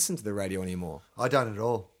don't really listen to the radio anymore. I don't at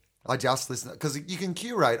all. I just listen because you can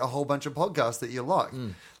curate a whole bunch of podcasts that you like.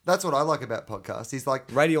 That's what I like about podcasts. Is like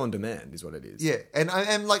Radio on demand is what it is. yeah,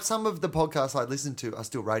 and like some of the podcasts I listen to are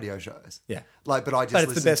still radio shows. Yeah. like but I But just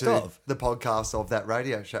it's the listen best to of. the podcast of that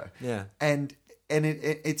radio show. Yeah. and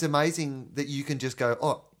it's amazing that you can just go,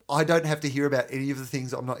 oh, I don't have to hear about any of the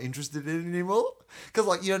things I'm not interested in anymore. Because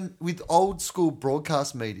like with old school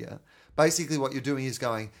broadcast media, basically what you're doing is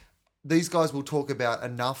going, these guys will talk about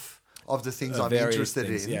enough of the things I'm various interested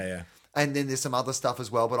things. in. Yeah. And then there's some other stuff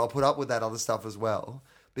as well, but I'll put up with that other stuff as well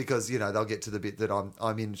because, they'll get to the bit that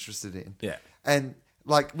I'm interested in. Yeah. And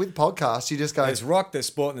like with podcasts, you just go... There's rock, there's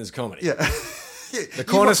sport, and there's comedy. Yeah. The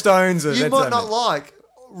cornerstones of You might not entertainment. like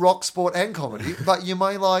rock, sport and comedy, but you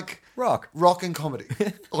may like... Rock. Rock and comedy.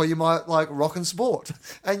 Or you might like rock and sport.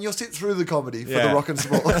 And you'll sit through the comedy for the Yeah. rock and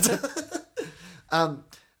sport.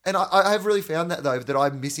 And I have really found that, though, that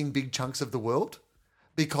I'm missing big chunks of the world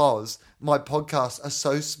because my podcasts are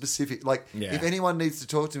so specific. Like, Yeah. if anyone needs to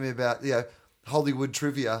talk to me about, Hollywood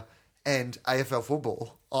trivia and AFL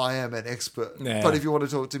football, I am an expert. Yeah. But if you want to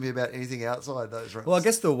talk to me about anything outside those realms... Well, I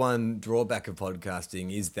guess the one drawback of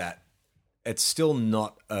podcasting is that it's still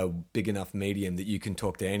not a big enough medium that you can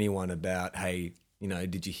talk to anyone about, hey,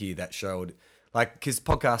 did you hear that show? Like, because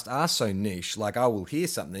podcasts are so niche. Like, I will hear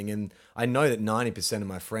something and I know that 90% of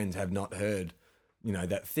my friends have not heard,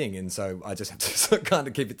 that thing. And so I just have to kind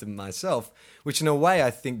of keep it to myself, which in a way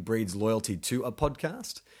I think breeds loyalty to a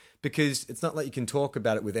podcast because it's not like you can talk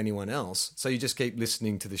about it with anyone else. So you just keep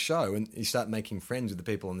listening to the show and you start making friends with the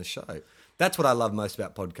people on the show. That's what I love most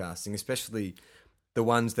about podcasting, especially the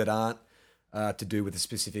ones that aren't to do with a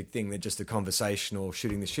specific thing. They're just a conversational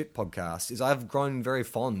shooting the shit podcast. Is I've grown very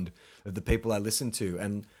fond of the people I listen to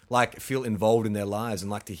and like feel involved in their lives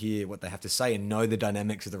and like to hear what they have to say and know the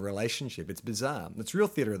dynamics of the relationship. It's bizarre. It's real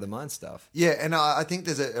theatre of the mind stuff. Yeah, and I think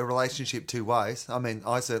there's a relationship two ways. I mean,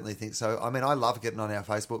 I certainly think so. I mean, I love getting on our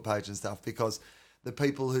Facebook page and stuff because the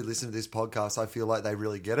people who listen to this podcast, I feel like they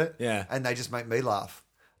really get it. Yeah. And they just make me laugh.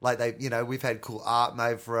 Like we've had cool art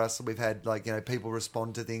made for us. We've had people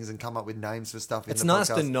respond to things and come up with names for stuff in It's the nice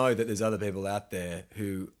podcast. to know that there's other people out there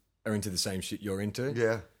who are into the same shit you're into.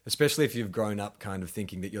 Yeah. Especially if you've grown up kind of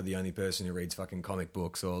thinking that you're the only person who reads fucking comic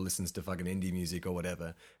books or listens to fucking indie music or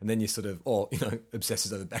whatever. And then you sort of,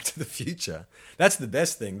 obsesses over Back to the Future. That's the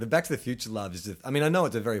best thing. The Back to the Future love is just, I mean, I know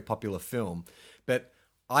it's a very popular film, but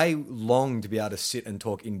I long to be able to sit and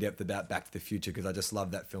talk in depth about Back to the Future because I just love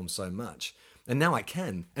that film so much. And now I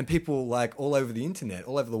can. And people like all over the internet,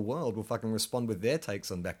 all over the world will fucking respond with their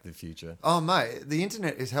takes on Back to the Future. Oh, mate, the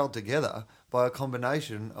internet is held together by a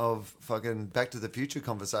combination of fucking Back to the Future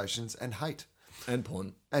conversations and hate. And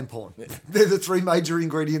porn. And porn. They're the three major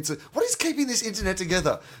ingredients. What is keeping this internet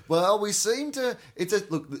together? Well, we seem to...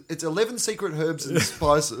 It's 11 secret herbs and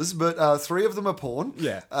spices, but 3 of them are porn.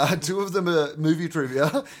 Yeah. 2 of them are movie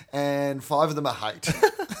trivia, and 5 of them are hate.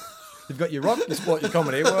 You've got your rock, your sport, your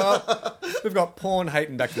comedy. Well, we've got porn, hate,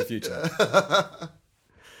 and Back to the Future.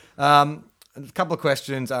 A couple of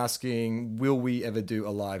questions asking, will we ever do a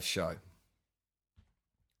live show?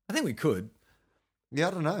 I think we could. Yeah,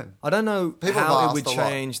 I don't know. I don't know People how have it would asked a lot.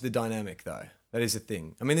 change the dynamic, though. That is a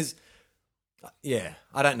thing. I mean,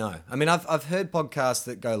 I don't know. I mean, I've heard podcasts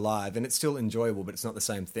that go live, and it's still enjoyable, but it's not the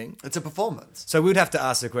same thing. It's a performance. So we'd have to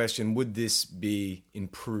ask the question, would this be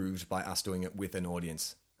improved by us doing it with an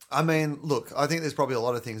audience? I mean, look, I think there's probably a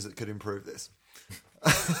lot of things that could improve this.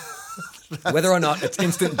 Whether or not it's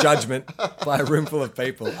instant judgment by a room full of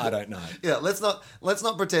people, I don't know. Yeah, let's not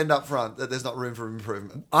pretend up front that there's not room for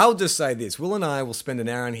improvement. I'll just say this. Will and I will spend an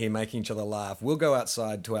hour in here making each other laugh. We'll go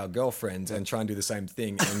outside to our girlfriends and try and do the same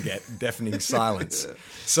thing and get deafening silence.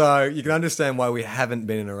 So you can understand why we haven't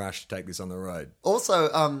been in a rush to take this on the road. Also,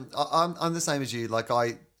 I'm the same as you. Like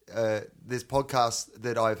there's podcasts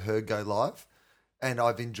that I've heard go live, and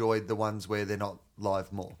I've enjoyed the ones where they're not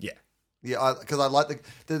live more. Yeah. Yeah, because I like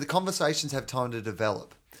the conversations have time to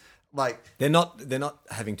develop. Like They're not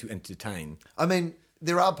having to entertain. I mean,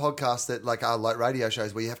 there are podcasts that are like radio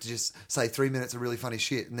shows where you have to just say 3 minutes of really funny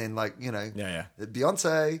shit, and then Yeah.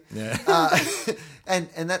 Beyonce,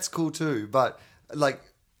 and that's cool too. But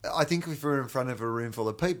I think if we're in front of a room full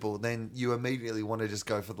of people, then you immediately want to just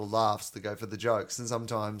go for the laughs, to go for the jokes, and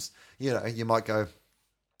sometimes you might go,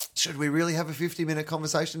 should we really have a 50-minute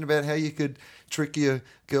conversation about how you could trick your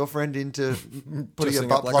girlfriend into putting a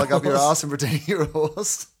butt plug up your ass and pretending you're a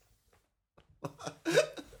horse?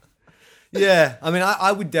 Yeah. I mean,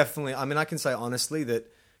 I would definitely... I mean, I can say honestly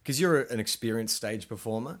that... Because you're an experienced stage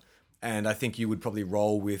performer, and I think you would probably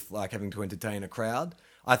roll with having to entertain a crowd.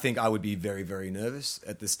 I think I would be very, very nervous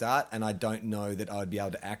at the start, and I don't know that I would be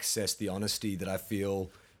able to access the honesty that I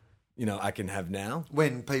feel... I can have now.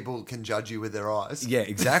 When people can judge you with their eyes. Yeah,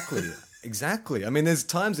 exactly. Exactly. I mean, there's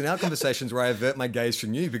times in our conversations where I avert my gaze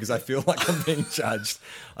from you because I feel like I'm being judged.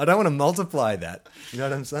 I don't want to multiply that. You know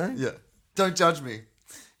what I'm saying? Yeah. Don't judge me.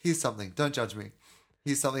 Here's something. Don't judge me.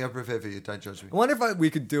 Here's something I prefer for you. Don't judge me. I wonder if we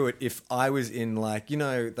could do it if I was in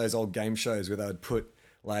those old game shows where they would put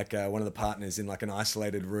one of the partners in an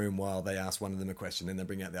isolated room while they ask one of them a question and then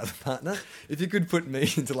bring out the other partner. If you could put me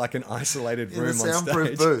into an isolated room in a on soundproof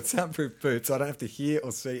stage, booth. soundproof booth, so I don't have to hear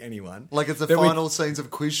or see anyone. Like it's the final scenes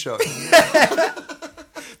of quiz show.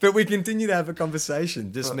 But we continue to have a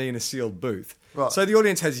conversation, just me in a sealed booth. Right. So the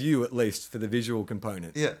audience has you at least for the visual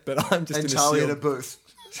component. Yeah. But I'm just and in Charlie a sealed in a booth.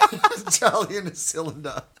 Charlie in a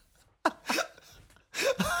cylinder.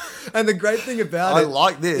 And the great thing about I it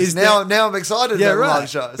like this. is Now I'm excited about live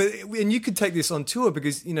shows. And you could take this on tour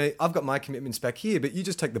because, I've got my commitments back here, but you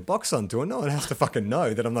just take the box on tour. No one has to fucking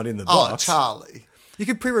know that I'm not in the box. Charlie. You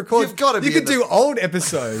could pre-record. You've got to be You could in do old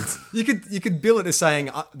episodes. You could bill it as saying,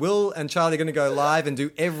 Will and Charlie are going to go live and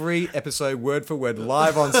do every episode word for word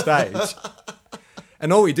live on stage.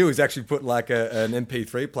 And all we do is actually put an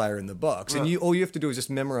MP3 player in the box. And all you have to do is just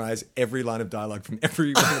memorize every line of dialogue from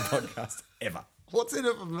every one of the podcasts ever. What's in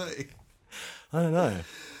it for me? I don't know.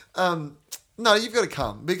 No, you've got to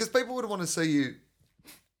come because people would want to see you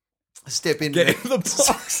step in. Get in the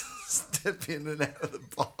box. Step in and out of the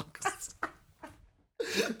box.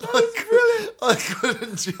 Brilliant. I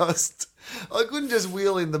couldn't just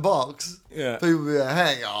wheel in the box. Yeah. People would be like,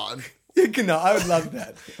 hang on. I would love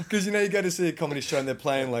that. Because, you go to see a comedy show and they're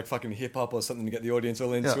playing fucking hip hop or something to get the audience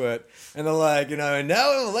all into it. And they're like, and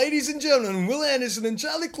now, ladies and gentlemen, Wil Anderson and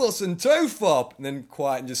Charlie Clausen, TOFOP. And then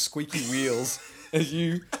quiet and just squeaky wheels as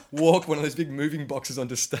you walk one of those big moving boxes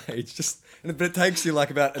onto stage. But it takes you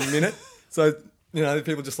about a minute. So,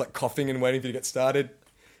 people just coughing and waiting for you to get started.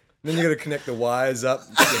 And then you got to connect the wires up,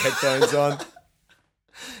 put your headphones on.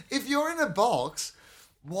 If you're in a box,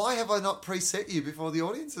 why have I not preset you before the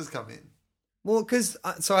audience has come in? Well, because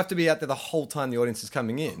I have to be out there the whole time the audience is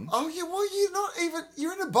coming in. Oh, yeah, well,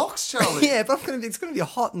 you're in a box, Charlie. Yeah, but it's going to be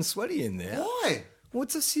hot and sweaty in there. Why? Well,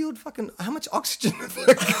 it's a sealed how much oxygen have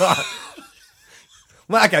I got?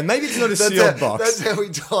 Well, okay, maybe it's not a sealed box. That's how we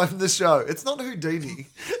time the show. It's not Houdini.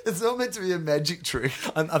 It's not meant to be a magic trick.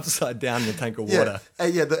 I'm upside down in a tank of water.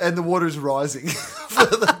 And the water's rising for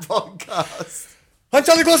the podcast. I'm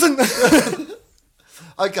Charlie Clausen!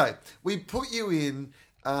 Okay, we put you in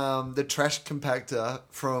the trash compactor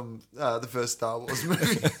from the first Star Wars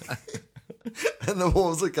movie. And the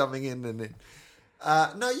walls are coming in and in.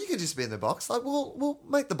 No, you can just be in the box. Like, we'll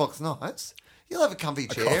make the box nice. You'll have a comfy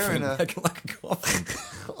chair Coffin. and a... Make it like a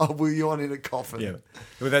coffin. Oh, will you on in a coffin? Yeah.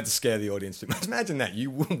 Without to scare the audience too much. Imagine that. You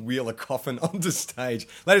wheel a coffin onto stage.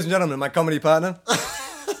 Ladies and gentlemen, my comedy partner.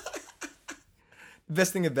 The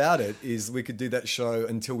best thing about it is we could do that show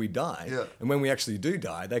until we die. Yeah. And when we actually do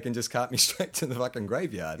die, they can just cart me straight to the fucking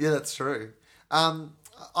graveyard. Yeah, that's true.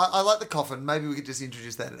 I like the coffin. Maybe we could just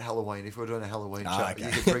introduce that at Halloween if we're doing a Halloween show. Okay.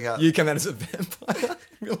 You could bring up... You come out as a vampire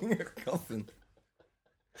wheeling a coffin.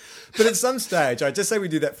 But at some stage, I just say we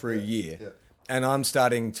do that for a year. Yeah. And I'm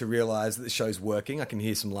starting to realise that the show's working. I can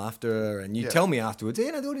hear some laughter. And you tell me afterwards, the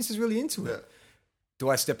audience is really into it. Yeah. Do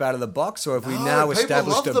I step out of the box, or have we No, now people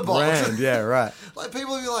established love a the box. brand? Yeah, right. Like,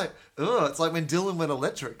 people will be like, oh, it's like when Dylan went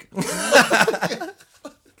electric.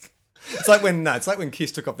 It's like when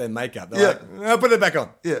Kiss took off their makeup. They're Yeah. like, oh, put it back on.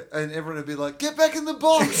 Yeah, and everyone would be like, get back in the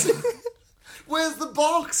box. Where's the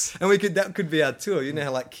box? And that could be our tour. You know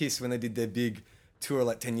how like Kiss, when they did their big tour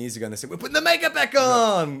like 10 years ago, and they said, we're putting the makeup back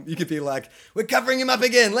on. You could be like, we're covering him up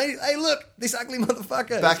again. Hey, look, this ugly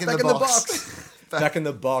motherfucker. Back in He's the box. Back in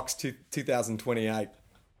the box, 2028.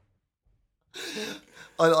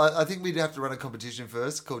 I think we'd have to run a competition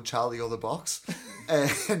first called Charlie or the Box,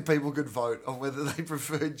 and people could vote on whether they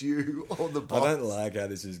preferred you or the I box. don't like how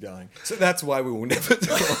this is going. So that's why we will never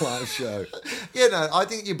do a live show. Yeah, no, I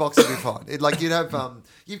think your box would be fine. You'd have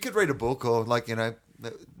you could read a book or the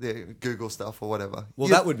Google stuff or whatever. Well,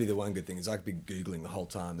 that would be the one good thing, is I could be Googling the whole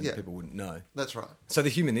time and Yeah. people wouldn't know. That's right. So the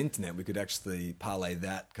human internet, we could actually parlay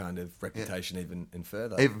that kind of reputation even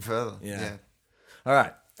further. Even further. Yeah. All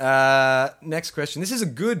right. Next question. This is a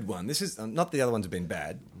good one. This is not the other ones have been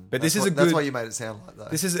bad, but this is a good. That's why you made it sound like that.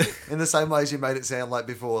 This is in the same way as you made it sound like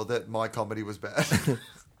before that my comedy was bad.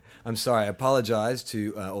 I'm sorry. I apologise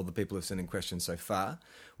to all the people who've sent in questions so far.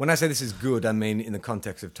 When I say this is good, I mean in the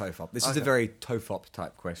context of TOFOP. This is a very TOFOP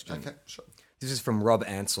type question. Okay, sure. This is from Rob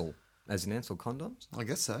Ansell. As in Ansell Condoms? I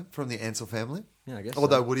guess so. From the Ansell family. Yeah, I guess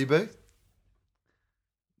Although so. would he be?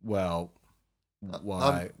 Well,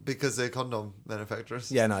 why? Because they're condom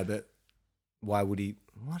manufacturers. Yeah, no, but why would he?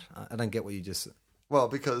 What? I don't get what you just. Well,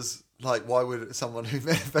 because why would someone who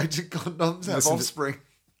manufactured condoms have Listen to- offspring?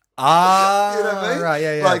 Ah, You know what I mean? right,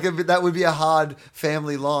 yeah. That would be a hard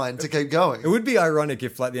family line to keep going. It would be ironic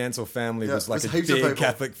if, like, the Ansell family was like a heaps of big people.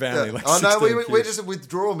 Catholic family. Yeah. Like Oh no, 16 we're kids. just a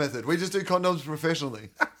withdrawal method. We just do condoms professionally,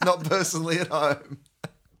 not personally at home.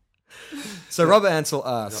 So Rob Ansell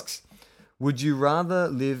asks, would you rather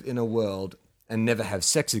live in a world and never have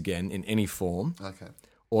sex again in any form, Okay.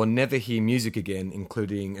 or never hear music again,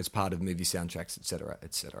 including as part of movie soundtracks, etc.,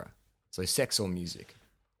 etc.? So sex or music?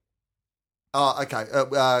 Oh, okay.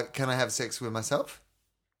 Can I have sex with myself?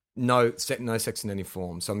 No sex in any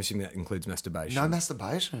form. So I'm assuming that includes masturbation. No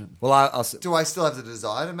masturbation. Well, I'll Do I still have the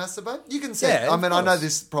desire to masturbate? You can say. Yeah, I of mean, I know course.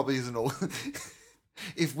 this probably isn't all.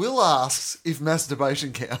 If Will asks if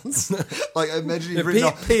masturbation counts, like imagine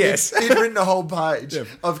Yeah, he'd P.S. he'd written a whole page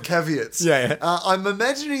of caveats. Yeah. I'm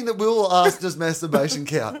imagining that Will will ask, does masturbation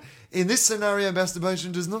count? In this scenario,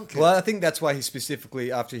 masturbation does not count. Well, I think that's why he specifically,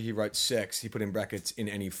 after he wrote sex, he put in brackets in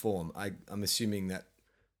any form. I'm assuming that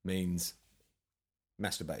means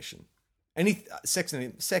masturbation.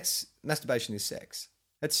 Masturbation is sex.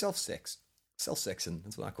 It's self-sex. Self-sexing,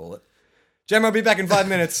 that's what I call it. Jem, I'll be back in 5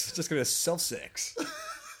 minutes. Just gonna self-sex.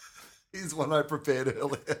 Here's one I prepared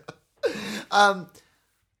earlier.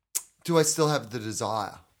 Do I still have the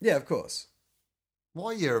desire? Yeah, of course.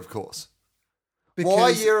 Why, yeah, of course. Because Why,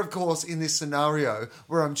 yeah, of course, in this scenario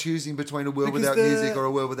where I'm choosing between a world Because without music or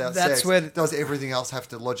a world without that's sex, where- does everything else have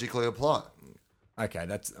to logically apply? Okay,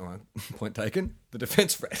 that's point taken. The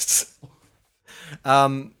defense rests.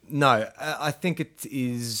 No, I think it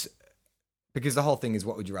is because the whole thing is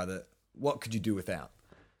what could you do without?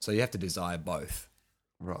 So you have to desire both.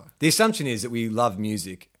 Right. The assumption is that we love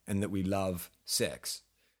music and that we love sex.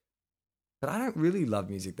 But I don't really love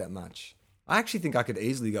music that much. I actually think I could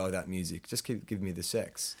easily go without music. Just give me the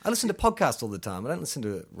sex. I listen to podcasts all the time. I don't listen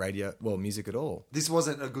to music at all. This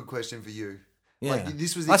wasn't a good question for you. Yeah. Like,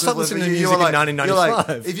 this was the I stopped equivalent listening for to you. You music were in like, 1995.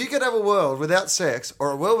 you're like, if you could have a world without sex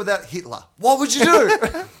or a world without Hitler, what would you do?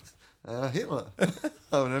 Hitler.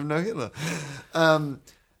 I would have no Hitler.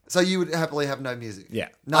 So you would happily have no music? Yeah.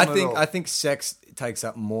 None at all? I think sex takes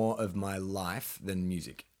up more of my life than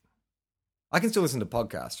music. I can still listen to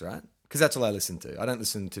podcasts, right? Because that's all I listen to. I don't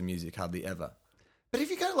listen to music hardly ever. But if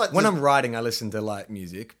you go like... When I'm writing, I listen to light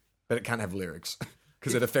music, but it can't have lyrics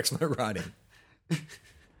because it affects my writing.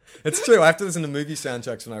 It's true. I have to listen to movie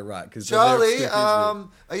soundtracks when I write. Because Charlie, are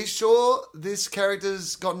you sure this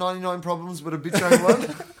character's got 99 problems but a bitch ain't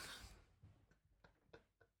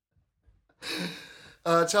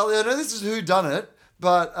one? Charlie, I know this is who done it,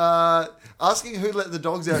 but asking who let the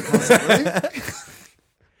dogs out constantly.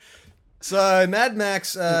 So Mad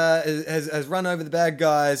Max has run over the bad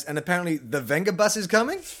guys, and apparently the Venga bus is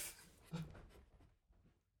coming.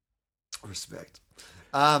 Respect.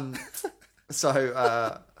 I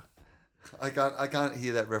can't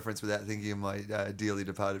hear that reference without thinking of my dearly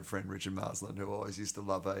departed friend Richard Marsland, who always used to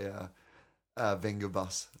love a Venga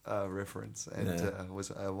bus reference, and was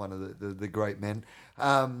one of the great men.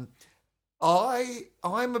 I'm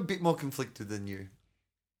a bit more conflicted than you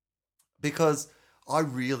because I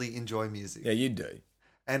really enjoy music. Yeah, you do.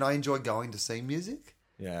 And I enjoy going to see music.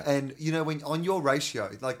 Yeah. And, you know, when on your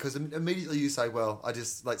ratio, like, because immediately you say, well, I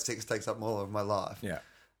just, like, sex takes up more of my life. Yeah.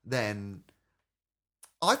 Then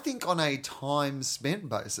I think on a time spent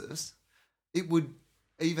basis, it would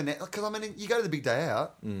even, because, I mean, you go to the big day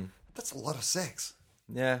out, that's a lot of sex.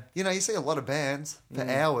 Yeah. You know, you see a lot of bands for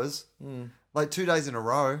hours, like 2 days in a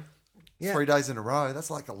row, 3 days in a row,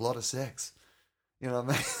 that's like a lot of sex. You know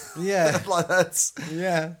what I mean? Yeah. Like that's...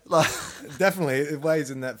 Yeah. Like, definitely. It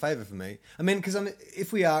weighs in that favour for me. I mean, because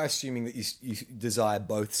if we are assuming that you desire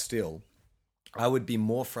both still, I would be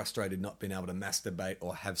more frustrated not being able to masturbate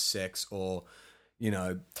or have sex or, you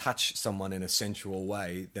know, touch someone in a sensual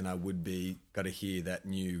way than I would be got to hear that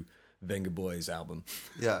new Venga Boys album.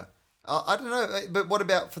 Yeah. I don't know. But what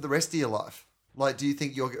about for the rest of your life? Like, do you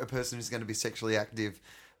think you're a person who's going to be sexually active?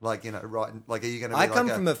 Like, you know, right? Like, are you going to be I come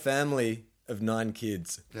from a family of 9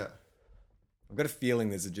 kids. Yeah. I've got a feeling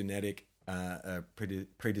there's a genetic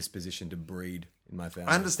predisposition to breed in my family.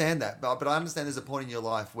 I understand that, but I understand there's a point in your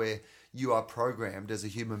life where you are programmed as a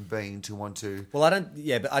human being to want to... Well, I don't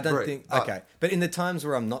breed. think... Okay. But in the times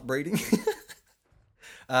where I'm not breeding,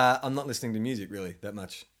 I'm not listening to music really that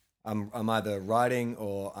much. I'm either writing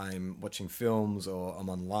or I'm watching films or I'm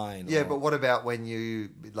online. Yeah, but what about when you,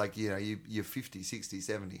 like, you know, you're 50, 60,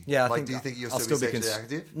 70? Yeah, like, do you think you'll still be sexually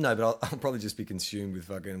active? No, but I'll probably just be consumed with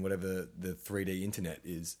fucking whatever the 3D internet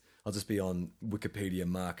is. I'll just be on Wikipedia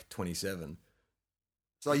Mark 27.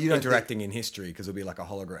 So you don't interacting in history because it'll be like a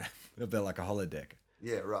hologram. It'll be like a holodeck.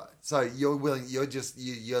 Yeah, right. So you're willing. You're just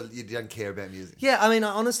you don't care about music. Yeah, I mean, I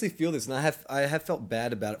honestly feel this, and I have felt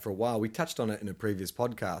bad about it for a while. We touched on it in a previous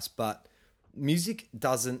podcast, but music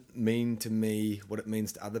doesn't mean to me what it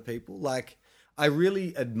means to other people. Like, I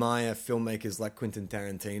really admire filmmakers like Quentin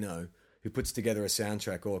Tarantino, who puts together a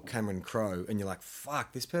soundtrack, or Cameron Crowe, and you're like,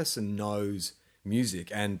 fuck, this person knows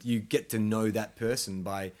music, and you get to know that person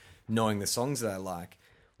by knowing the songs that I like.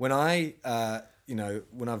 When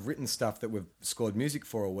when I've written stuff that we've scored music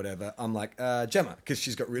for or whatever, I'm like, Gemma, because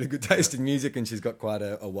she's got really good taste in music and she's got quite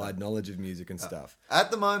a wide knowledge of music and stuff.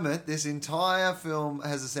 At the moment, this entire film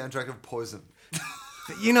has a soundtrack of Poison.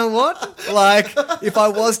 You know what? Like, if I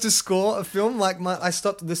was to score a film, like I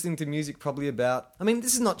stopped listening to music probably about... I mean,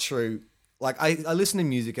 this is not true. Like, I listen to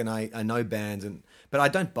music and I know bands, but I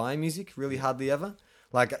don't buy music really hardly ever.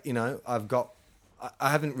 Like, you know, I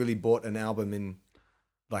haven't really bought an album in...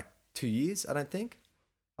 2 years, I don't think.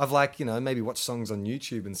 I've maybe watched songs on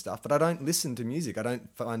YouTube and stuff, but I don't listen to music. I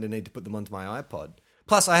don't find a need to put them onto my iPod.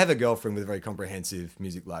 Plus, I have a girlfriend with a very comprehensive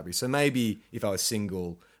music library, so maybe if I was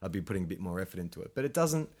single, I'd be putting a bit more effort into it. But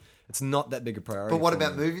it's not that big a priority. But what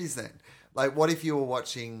about movies then? Like, what if you were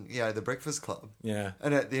watching, you know, The Breakfast Club? Yeah.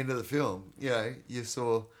 And at the end of the film, you know, you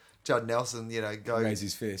saw Judd Nelson, you know, go... Raise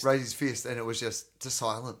his fist, and it was just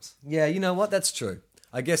silence. Yeah, you know what? That's true.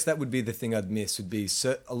 I guess that would be the thing I'd miss. Would be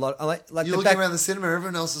a lot. Like you're looking around the cinema,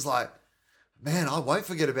 everyone else is like, "Man, I won't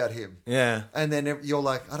forget about him." Yeah, and then you're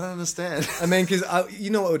like, "I don't understand." I mean, because you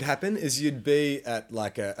know what would happen is you'd be at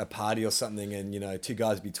like a party or something, and you know, 2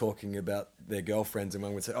 guys would be talking about their girlfriends, and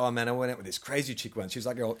one would say, "Oh man, I went out with this crazy chick once." She was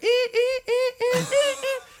like, "Girl,"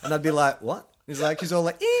 and I'd be like, "What?" He's like, "She's all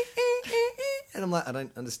like," and I'm like, "I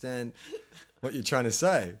don't understand what you're trying to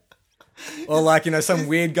say." Or like, you know, some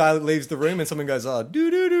weird guy leaves the room and someone goes, "Oh,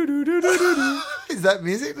 do do do do do do do." Is that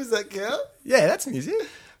music? Does that count? Yeah, that's music.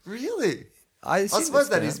 Really? I suppose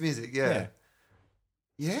that is music. Yeah.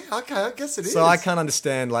 Yeah. Okay. I guess it is. So I can't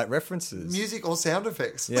understand like references, music or sound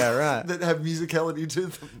effects. Yeah, right. that have musicality to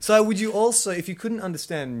them. So would you also, if you couldn't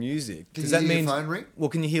understand music, does that mean? Your phone ring? Well,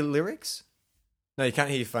 can you hear lyrics? No, you can't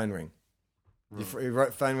hear your phone ring.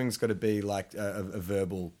 Your phone ring's got to be like a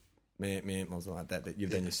verbal. Or something like that you've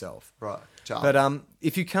done yourself. Right. But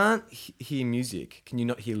if you can't hear music, can you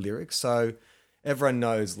not hear lyrics? So everyone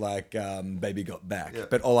knows like Baby Got Back,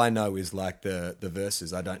 but all I know is like the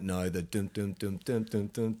verses. I don't know the dum dum dum dum dum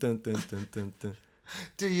dum dum dum dum dum dum.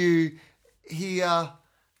 Do you hear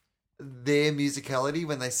their musicality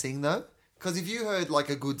when they sing though? Because if you heard like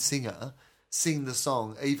a good singer sing the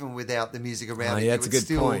song even without the music around it, yeah, you that's a would good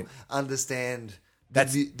still point. understand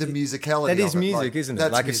That's- the musicality. That is of it. music, Like, isn't it?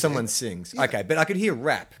 that's Like if music. someone sings. Yeah. Okay, but I could hear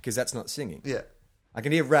rap because that's not singing. Yeah. I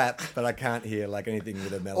can hear rap, but I can't hear like anything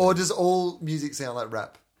with a melody. Or does all music sound like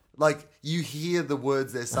rap? Like you hear the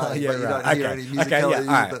words they're saying, but you don't hear any musicality. Okay,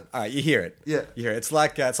 yeah. with it. All right, you hear it. Yeah. You hear it. It's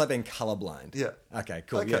like being colorblind. Yeah. Okay,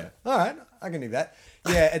 cool. Okay. Yeah. All right, I can do that.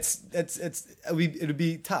 Yeah, it'd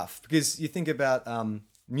be tough because you think about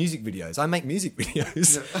music videos. I make music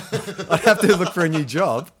videos. I'd have to look for a new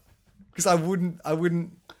job because I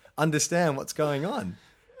wouldn't understand what's going on.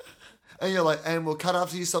 And you're like, and we'll cut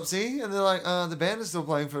after you stop singing. And they're like, the band is still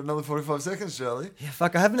playing for another 45 seconds, Charlie. Yeah,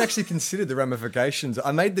 fuck. I haven't actually considered the ramifications.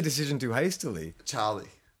 I made the decision too hastily. Charlie,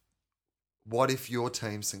 what if your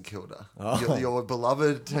team St Kilda, Oh. your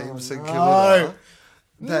beloved team St no. Kilda,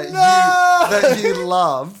 that you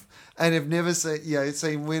love and have never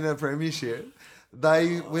seen win a premiership,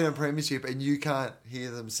 they win a premiership and you can't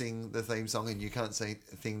hear them sing the theme song and you can't sing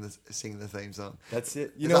the theme song. That's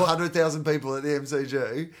it. You know, 100,000 people at the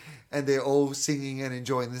MCG and they're all singing and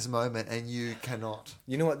enjoying this moment and you cannot.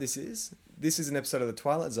 You know what this is? This is an episode of The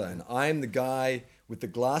Twilight Zone. I am the guy with the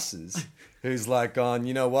glasses who's like gone,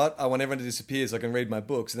 you know what? I want everyone to disappear so I can read my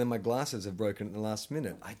books. And then my glasses have broken at the last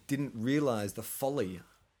minute. I didn't realise the folly.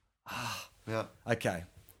 Yeah. Okay.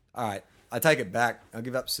 All right. I take it back. I'll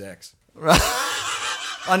give up sex.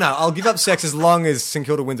 I know. I'll give up sex as long as St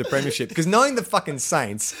Kilda wins a premiership. Because knowing the fucking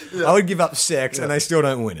Saints, I would give up sex and they still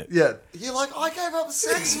don't win it. Yeah. You're like, I gave up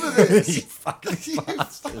sex for this. You fucking You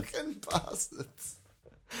bastard. fucking bastards.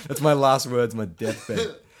 That's my last words, my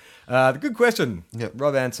deathbed. Good question, Yep.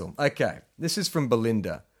 Rob Ansell. Okay, this is from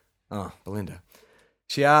Belinda. Oh, Belinda.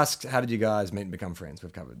 She asks, how did you guys meet and become friends?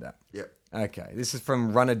 We've covered that. Yep. Okay, this is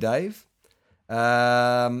from Runner Dave. You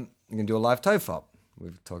can do a live TOFOP.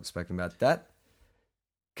 We've spoken about that.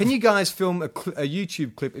 Can you guys film a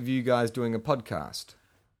YouTube clip of you guys doing a podcast?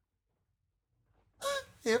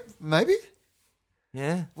 Yep. Maybe.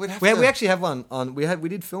 Yeah, We'd have we to- actually have one on. We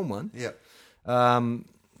did film one. Yep.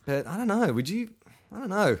 But I don't know. Would you? I don't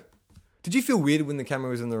know. Did you feel weird when the camera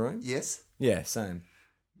was in the room? Yes, Yeah, same.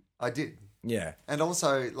 I did. Yeah. And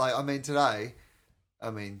also, today,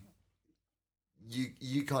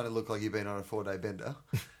 you kind of look like you've been on a 4-day bender.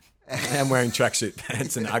 I'm wearing tracksuit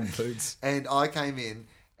pants and Ugg boots. And I came in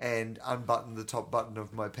and unbuttoned the top button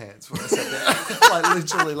of my pants when I sat down,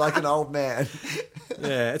 literally like an old man.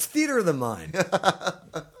 Yeah, it's theatre of the mind.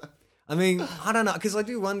 I mean, I don't know, because I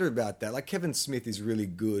do wonder about that. Like, Kevin Smith is really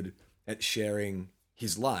good at sharing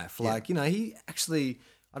his life. Like, he actually,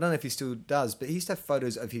 I don't know if he still does, but he used to have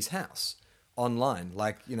photos of his house online.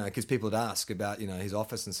 Like, because people would ask about, his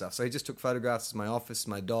office and stuff. So he just took photographs of my office,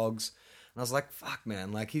 my dogs. And I was like, fuck,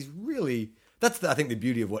 man. Like, he's really... I think the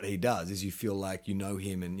beauty of what he does is you feel like you know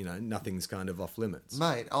him and, nothing's kind of off limits.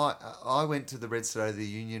 Mate, I went to the Red State of the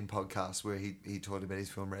Union podcast where he talked about his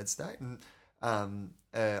film Red State. And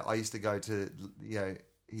I used to go to,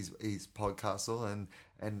 his podcast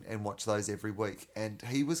and watch those every week. And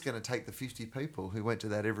he was going to take the 50 people who went to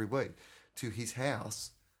that every week to his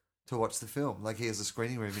house to watch the film. Like, he has a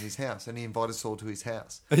screening room in his house and he invited us all to his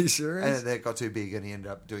house. Are you serious? And that got too big and he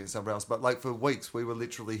ended up doing it somewhere else. But like for weeks, we were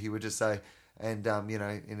literally, he would just say, and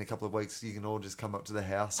in a couple of weeks, you can all just come up to the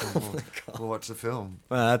house and we'll watch the film.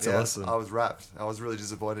 Wow, that's awesome. I was wrapped. I was really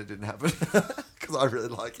disappointed it didn't happen because I really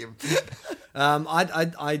like him.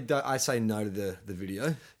 I say no to the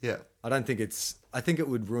video. Yeah. I think it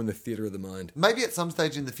would ruin the theatre of the mind. Maybe at some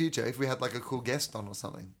stage in the future, if we had like a cool guest on or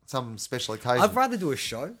something, some special occasion. I'd rather do a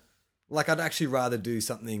show. Like, I'd actually rather do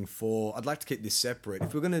something I'd like to keep this separate.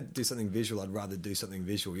 If we're going to do something visual, I'd rather do something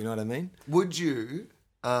visual. You know what I mean? Would you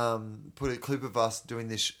put a clip of us doing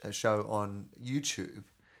this show on YouTube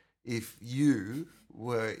if you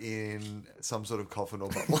were in some sort of coffin or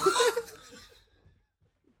bubble?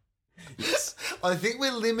 Yes. I think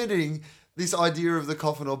we're limiting this idea of the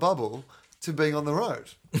coffin or bubble to being on the road.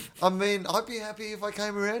 I mean, I'd be happy if I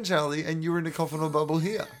came around, Charlie, and you were in a coffin or bubble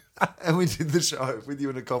here. And we did the show with you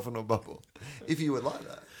in a coffin or bubble. If you would like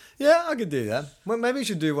that. Yeah, I could do that. Well, maybe we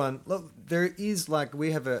should do one. Look, there is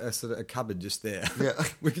we have a sort of a cupboard just there. Yeah.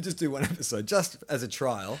 We could just do one episode just as a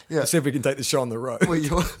trial. Yeah. See if we can take the show on the road. Where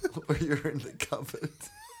you're in the cupboard.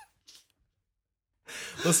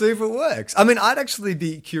 We'll see if it works. I mean, I'd actually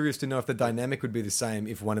be curious to know if the dynamic would be the same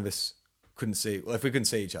if one of us if we couldn't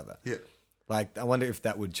see each other. Yeah. Like, I wonder if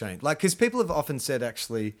that would change. Like, because people have often said,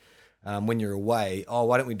 actually, when you're away,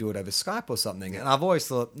 why don't we do it over Skype or something? And I've always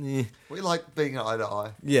thought, We like being eye to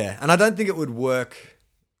eye. yeah. And I don't think it would work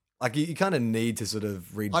Like you kind of need to sort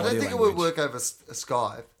of read. I body don't think language. it would work over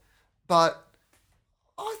Skype, but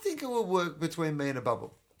I think it would work between me and a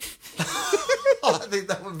bubble. I think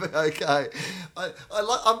that would be okay.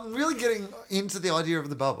 I'm really getting into the idea of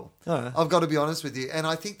the bubble. Oh. I've got to be honest with you, and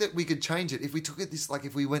I think that we could change it if we took it this, like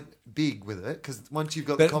if we went big with it. Because once you've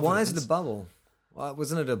got the But confidence, why is it a bubble? Why,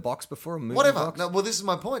 wasn't it a box before? A moving whatever? box? No, well, this is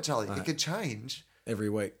my point, Charlie. It could change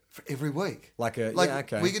Every week. for every week.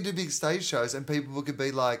 Okay. We could do big stage shows, and people could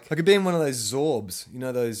be like, I could be in one of those Zorbs, you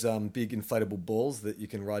know, those big inflatable balls that you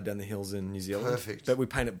can ride down the hills in New Zealand. Perfect. But we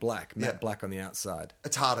paint it black, matte Yeah. black on the outside. a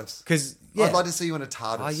TARDIS. Because I'd like to see you in a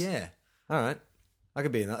TARDIS. Oh yeah. All right. I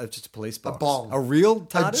could be in that. Just a police box. bong. A real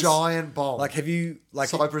TARDIS. A giant bomb. Like, have you like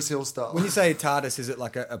Cypress Hill style. when you say TARDIS, is it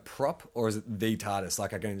like a prop or is it the TARDIS?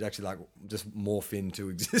 Like I can actually like just morph into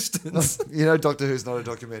existence. You know, Doctor Who's not a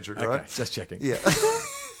documentary, Okay, right? just checking. Yeah.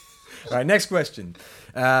 All right, next question.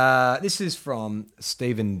 This is from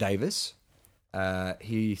Stephen Davis.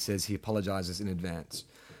 He says he apologizes in advance.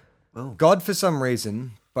 Oh. God, for some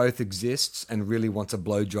reason, both exists and really wants a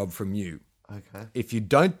blowjob from you. Okay. If you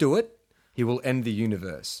don't do it, he will end the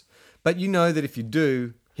universe. But you know that if you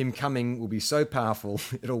do, him coming will be so powerful,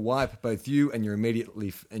 it'll wipe both you and your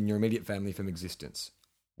immediate family from existence.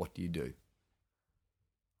 What do you do?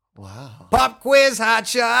 Wow. Pop quiz,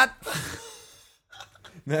 hotshot!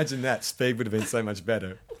 Imagine that. Speed would have been so much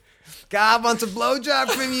better. God wants a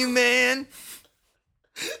blowjob from you, man.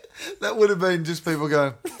 That would have been just people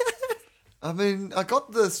going, I mean, I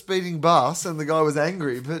got the speeding bus and the guy was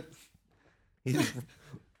angry, but it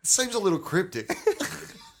seems a little cryptic.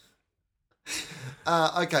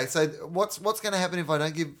 Okay, so what's going to happen if I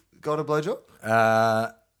don't give God a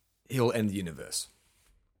blowjob? He'll end the universe.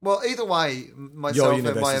 Well, either way, myself and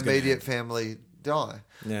universe my is gonna immediate end. family die.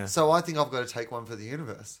 Yeah. So I think I've got to take one for the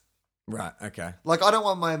universe. Right, okay. Like, I don't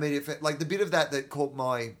want my immediate like, the bit of that caught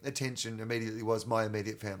my attention immediately was my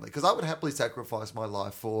immediate family. Because I would happily sacrifice my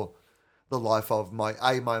life for the life of my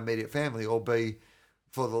immediate family, or B,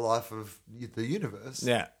 for the life of the universe.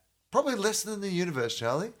 Yeah. Probably less than the universe,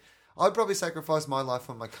 Charlie. I'd probably sacrifice my life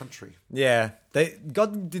for my country. Yeah.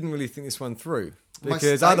 God didn't really think this one through. My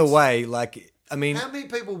Because state- either way, like, I mean... How many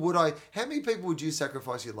people would you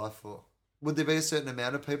sacrifice your life for? Would there be a certain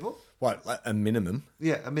amount of people? What, like a minimum?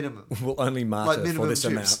 Yeah, a minimum. We'll only martyr for minimum this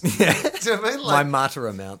chips. amount. Yeah. Do you know what I mean? My martyr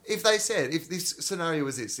amount. If they said, if this scenario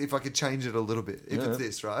was this, if I could change it a little bit, if it's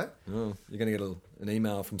this, right? Oh, you're going to get an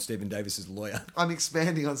email from Stephen Davis's lawyer. I'm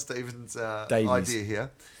expanding on Stephen's Davies. idea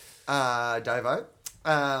here. Davo,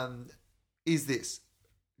 is this.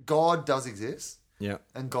 God does exist, Yeah.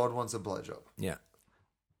 and God wants a blowjob. Yeah.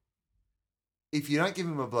 If you don't give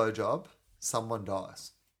him a blowjob, someone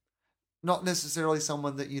dies. Not necessarily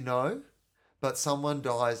someone that you know, but someone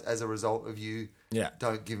dies as a result of you Yeah.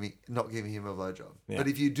 not giving him a blowjob. Yeah. But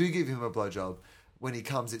if you do give him a blowjob, when he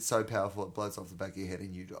comes, it's so powerful it blows off the back of your head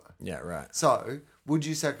and you die. Yeah, right. So, would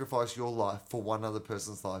you sacrifice your life for one other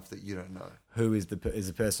person's life that you don't know? Who is the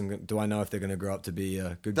person? Do I know if they're going to grow up to be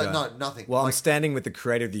a good guy? No, nothing. Well, I'm Like- standing with the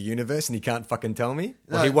creator of the universe, and he can't fucking tell me.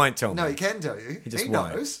 Well, he won't tell me. No, he can tell you. He just He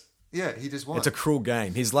won't. knows. Yeah, he just won't. It's a cruel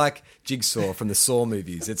game. He's like Jigsaw from the Saw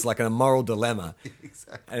movies. It's like a moral dilemma,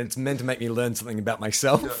 Exactly. and it's meant to make me learn something about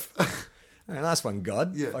myself. All right, nice one,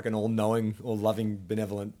 God. Yeah. Fucking all-knowing, all-loving,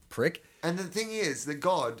 benevolent prick. And the thing is that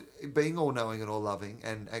God, being all-knowing and all-loving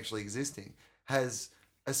and actually existing, has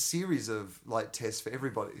a series of like tests for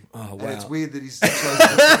everybody. Oh, And it's wow. weird that he's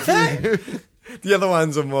chosen you. The other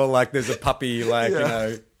ones are more like there's a puppy, like,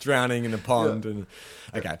 Yeah. drowning in a pond. Yeah. And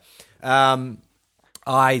okay.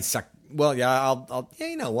 I suck. Well, yeah, I'll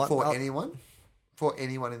you know what? For I'll-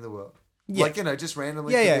 anyone in the world. Yeah. Like, just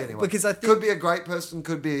randomly. Yeah, could yeah, be anyone. because I think- could be a great person,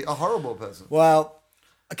 could be a horrible person. Well,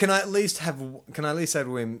 can I at least say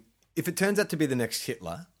to him, if it turns out to be the next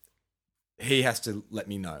Hitler, he has to let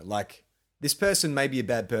me know. Like, this person may be a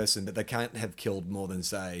bad person, but they can't have killed more than,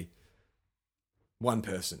 say, one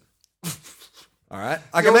person. All right?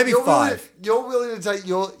 Okay, maybe five. You're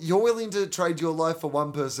willing to trade your life for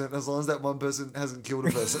one person as long as that one person hasn't killed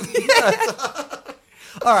a person.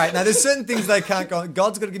 All right, now there's certain things they can't go.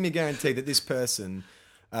 God's got to give me a guarantee that this person,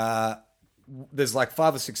 there's like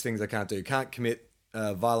 5 or 6 things they can't do. Can't commit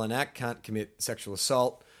a violent act, can't commit sexual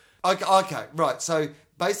assault. Okay, right. So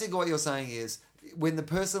basically what you're saying is when the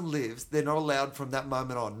person lives, they're not allowed from that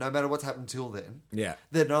moment on, no matter what's happened till then, Yeah.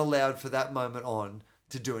 they're not allowed for that moment on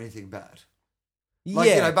to do anything bad.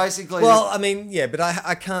 Yeah, basically. Well, I mean, yeah, but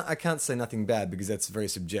I can't say nothing bad because that's very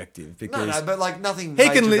subjective. Because No, but like nothing. he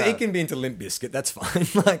major bad. he can be into Limp Bizkit. That's fine.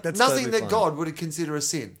 Like that's nothing totally that fine. God would consider a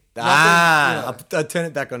sin. Ah, Nothing, I'll turn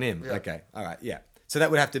it back on him. Yeah. Okay, all right, yeah. So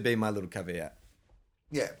that would have to be my little caveat.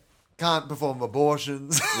 yeah. can't perform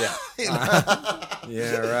abortions. Yeah.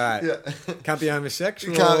 Yeah, right. Yeah. Can't be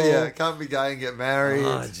homosexual. Can't be gay and get married.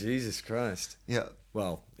 Oh, Jesus Christ. Yeah.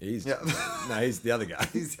 Well, he's... Yeah. No, he's the other guy.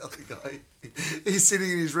 He's the other guy. He's sitting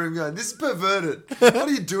in his room going, "This is perverted. What are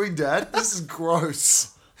you doing, Dad? This is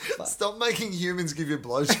gross. Stop making humans give you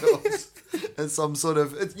blowjobs." And some sort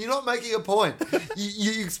of... You're not making a point.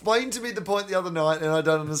 You explained to me the point the other night, and I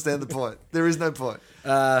don't understand the point. There is no point.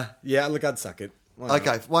 Yeah, look, I'd suck it. Why not?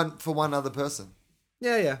 Okay, for one other person.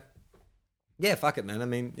 Yeah. Yeah, fuck it, man. I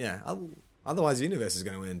mean, yeah. Otherwise, the universe is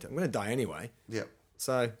going to end. I'm going to die anyway. Yeah.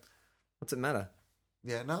 So, what's it matter?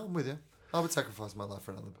 Yeah, no, I'm with you. I would sacrifice my life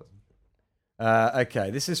for another person.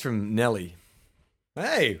 Okay, this is from Nelly.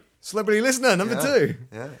 Hey, celebrity listener, number 2.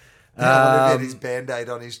 Yeah. I wonder if he had his Band-Aid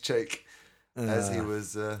on his cheek as he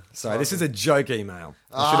was... Sorry, this is a joke email.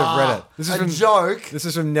 I should have read it. This is joke? This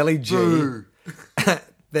is from Nelly G. Boo.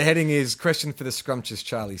 The heading is Question for the Scrumptious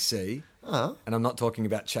Charlie C. Oh. And I'm not talking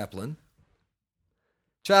about Chaplin.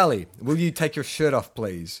 Charlie, will you take your shirt off,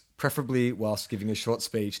 please? Preferably whilst giving a short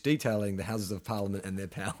speech detailing the Houses of Parliament and their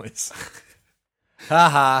powers.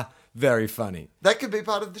 Haha, very funny. That could be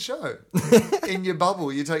part of the show. In your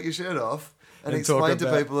bubble, you take your shirt off and And talk explain to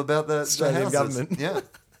about people about the Australian houses. government. Yeah.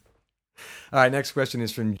 All right, next question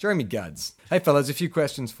is from Jeremy Guds. Hey, fellas, a few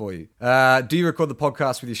questions for you. Do you record the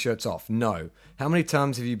podcast with your shirts off? No. How many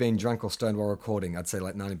times have you been drunk or stoned while recording? I'd say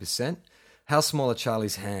like 90%. How small are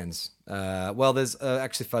Charlie's hands? Well, there's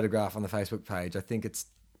actually a photograph on the Facebook page. I think it's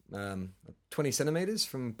 20 centimetres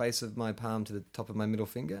from base of my palm to the top of my middle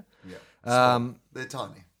finger. Yeah. They're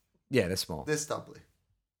tiny. Yeah, they're small. They're stubbly.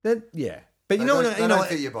 Yeah. But They don't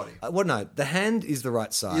fit your body. Well, no, the hand is the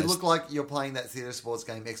right size. You look like you're playing that theatre sports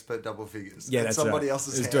game, expert double figures. Yeah, and that's somebody right.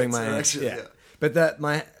 else's is hands doing my are hand. actually- Yeah. But that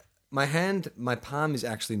my hand, my palm is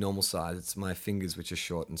actually normal size. It's my fingers which are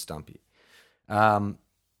short and stumpy.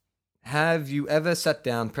 Have you ever sat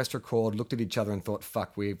down, pressed record, looked at each other, and thought,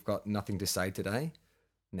 "Fuck, we've got nothing to say today"?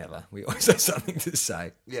 Never. We always have something to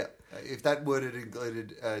say. Yeah. If that word had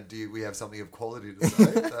included, we have something of quality to say,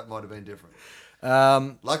 that might have been different.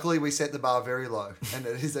 Luckily, we set the bar very low, and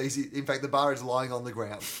it is easy. In fact, the bar is lying on the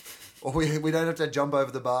ground. Or we don't have to jump over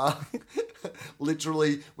the bar.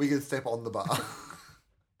 Literally, we can step on the bar.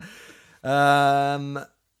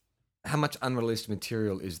 How much unreleased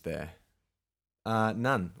material is there?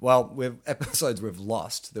 None. Well, episodes we've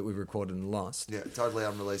lost that we've recorded and lost. Yeah, totally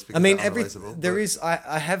unreleased. I mean, Because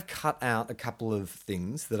I have cut out a couple of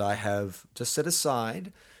things that I have just set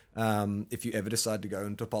aside. If you ever decide to go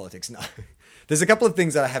into politics, no. There's a couple of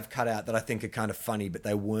things that I have cut out that I think are kind of funny, but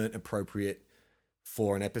they weren't appropriate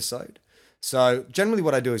for an episode. So generally,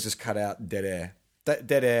 what I do is just cut out dead air.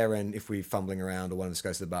 Dead air, and if we're fumbling around or one of us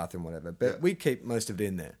goes to the bathroom, whatever. But we keep most of it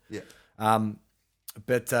in there. Yeah.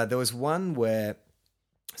 But there was one where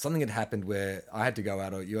something had happened where I had to go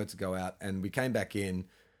out or you had to go out, and we came back in,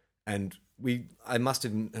 and I must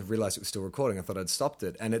have realized it was still recording. I thought I'd stopped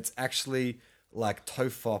it, and it's actually like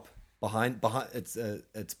TOFOP behind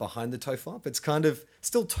it's behind the TOFOP. It's kind of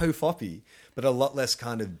still TOFOP-y, but a lot less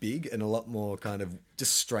kind of big and a lot more kind of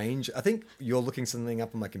just strange. I think you're looking something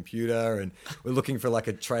up on my computer, and we're looking for like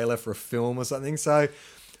a trailer for a film or something. So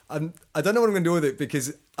I don't know what I'm going to do with it,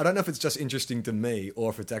 because I don't know if it's just interesting to me or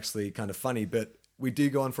if it's actually kind of funny, but we do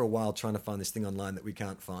go on for a while trying to find this thing online that we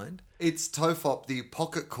can't find. It's TOFOP, the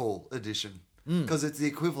pocket call edition, because it's the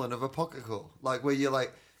equivalent of a pocket call. Like where you're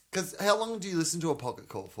like, because how long do you listen to a pocket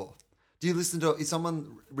call for? Do you listen to, if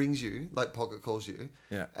someone rings you, like pocket calls you,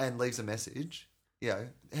 and leaves a message,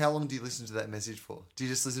 how long do you listen to that message for? Do you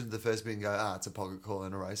just listen to the first bit and go, it's a pocket call,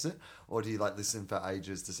 and erase it? Or do you like listen for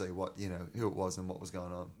ages to see what, who it was and what was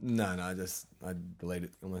going on? No, I delete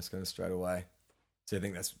it almost kind of straight away. So I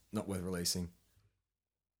think that's not worth releasing.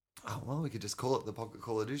 Oh, well, we could just call it the pocket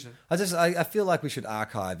call edition. I feel like we should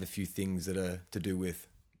archive a few things that are to do with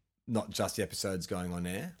not just the episodes going on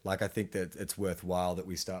air. Like, I think that it's worthwhile that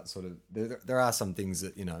we start sort of... There are some things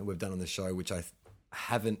that, we've done on the show which I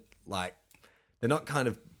haven't, like... They're not kind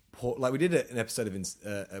of... Like, we did an episode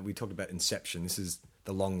of... we talked about Inception. This is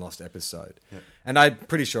the long-lost episode. Yeah. And I'm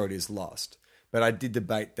pretty sure it is lost. But I did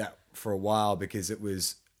debate that for a while because it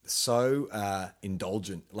was so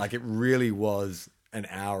indulgent. Like, it really was an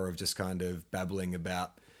hour of just kind of babbling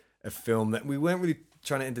about a film that we weren't really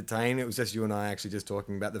trying to entertain. It was just you and I actually just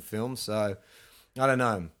talking about the film. So I don't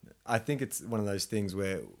know. I think it's one of those things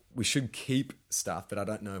where we should keep stuff, but I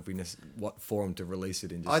don't know if we what forum to release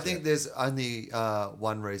it in. I think there's only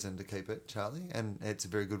one reason to keep it, Charlie, and it's a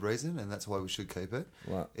very good reason, and that's why we should keep it.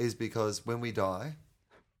 What? Is because when we die,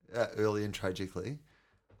 early and tragically,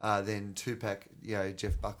 then Tupac,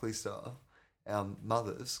 Jeff Buckley style, our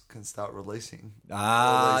mothers can start releasing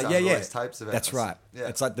Ah, all these yeah. unreleased tapes of That's ours. right. Yeah.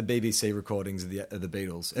 It's like the BBC recordings of the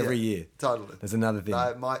Beatles every year. Totally. There's another thing.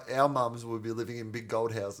 Our mums will be living in big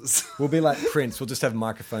gold houses. We'll be like Prince. We'll just have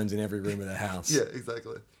microphones in every room of the house. Yeah,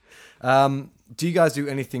 exactly. Do you guys do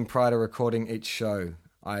anything prior to recording each show?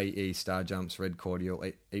 I.e. star jumps, red cordial,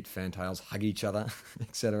 eat fantails, hug each other,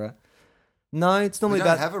 etc. No, it's We normally don't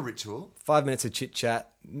about have a ritual. 5 minutes of chit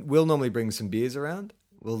chat. We'll normally bring some beers around.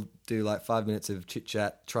 We'll do like 5 minutes of chit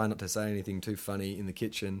chat. Try not to say anything too funny in the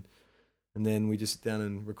kitchen, and then we just sit down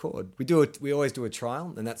and record. We always do a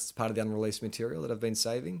trial, and that's part of the unreleased material that I've been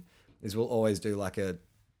saving. Is we'll always do like a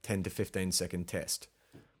 10 to 15 second test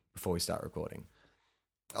before we start recording.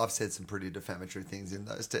 I've said some pretty defamatory things in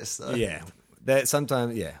those tests, though. Yeah.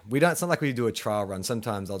 Sometimes, yeah. It's not like we do a trial run.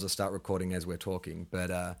 Sometimes I'll just start recording as we're talking.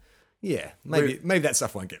 But, yeah, maybe that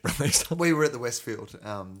stuff won't get released. We were at the Westfield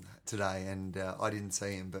today, and I didn't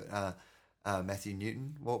see him, but Matthew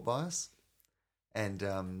Newton walked by us. And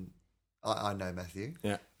I know Matthew.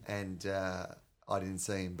 Yeah. And I didn't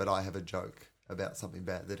see him, but I have a joke about something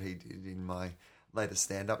bad that he did in my latest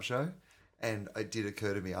stand-up show. And it did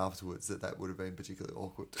occur to me afterwards that would have been particularly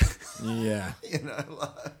awkward. Yeah.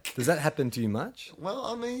 Like... Does that happen to you much? Well,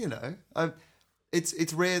 I mean,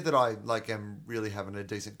 it's rare that I am really having a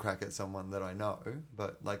decent crack at someone that I know,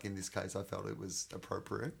 but like in this case, I felt it was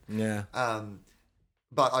appropriate. Yeah.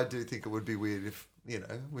 But I do think it would be weird if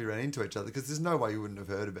we ran into each other because there's no way you wouldn't have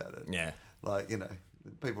heard about it. Yeah. Like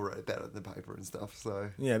people wrote about it in the paper and stuff. So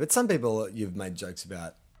yeah, but some people you've made jokes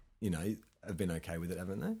about, have been okay with it,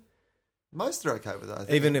 haven't they? Most are okay with it. I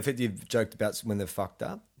think. Even if you've joked about when they've fucked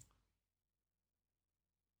up.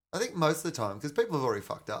 I think most of the time, because people have already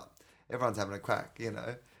fucked up. Everyone's having a crack,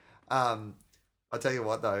 I'll tell you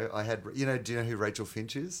what, though. I had, do you know who Rachel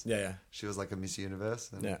Finch is? Yeah. She was like a Miss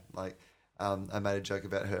Universe. And Yeah. I made a joke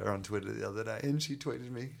about her on Twitter the other day, and she tweeted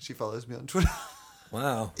me. She follows me on Twitter.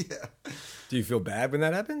 Wow. Yeah. Do you feel bad when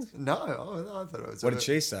that happens? No, I thought it was. What did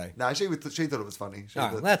she say? No, she thought it was funny. She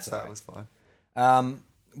thought that's that all right. was fine.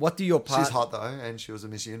 What do your She's hot though, and she was a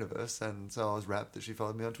Miss Universe, and so I was rapt that she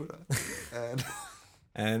followed me on Twitter.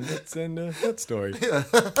 And that's in that story. Yeah.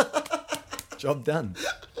 Job done.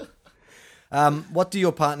 What do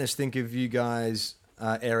your partners think of you guys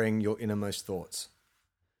airing your innermost thoughts?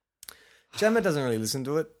 Gemma doesn't really listen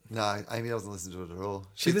to it. No, Amy doesn't listen to it at all.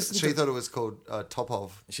 She thought it was called Top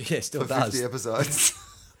Of. She still for does. 50 episodes.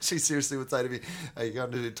 She seriously would say to me, "Are you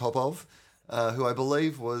going to do Top Of?" Who I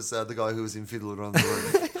believe was the guy who was in Fiddler on the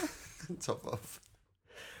Roof. Top Of.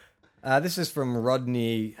 This is from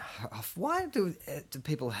Rodney. Why do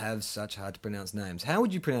people have such hard to pronounce names? How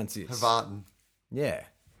would you pronounce this? Havarton. Yeah.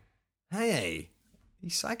 Hey, you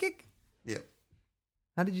psychic? Yep.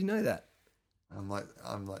 How did you know that? I'm like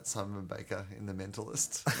Simon Baker in The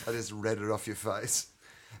Mentalist. I just read it off your face.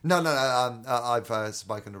 No. I've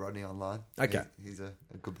spoken to Rodney online. Okay. He's a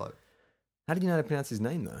good bloke. How did you know how to pronounce his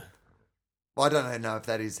name, though? Well, I don't know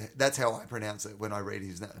if that's how I pronounce it when I read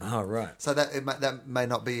his name. Oh, right. So that may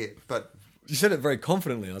not be it, but You said it very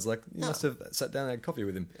confidently. I was like, you must have sat down and had coffee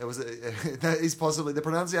with him. it was. That is possibly the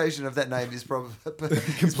pronunciation of that name is probably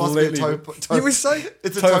Completely. You were so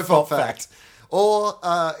it's a TOFOP TOFOP fact, or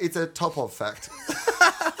it's a top of fact.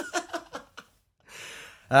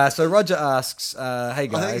 So Roger asks, hey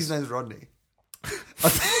guys. I think his name's Rodney. I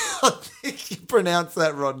think you pronounce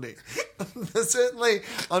that Rodney. Certainly,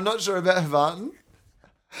 I'm not sure about Havarton,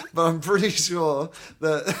 but I'm pretty sure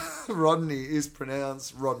that Rodney is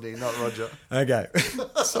pronounced Rodney, not Roger. Okay.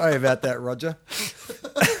 Sorry about that, Roger.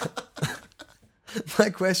 My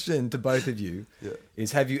question to both of you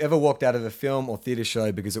is, have you ever walked out of a film or theatre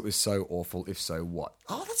show because it was so awful? If so, what?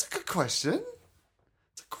 Oh, that's a good question.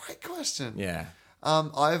 It's a great question. Yeah.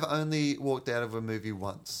 I've only walked out of a movie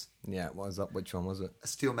once. Yeah, what was up? Which one was it?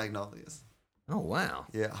 Steel Magnolias. Oh, wow.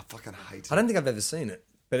 Yeah, I fucking hate it. I don't think I've ever seen it,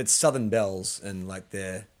 but it's Southern Belles and like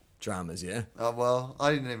their dramas, yeah? Oh, well,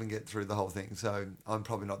 I didn't even get through the whole thing, so I'm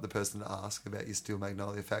probably not the person to ask about your Steel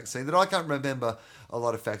Magnolia facts. Seeing that I can't remember a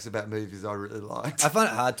lot of facts about movies I really liked. I find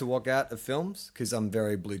it hard to walk out of films because I'm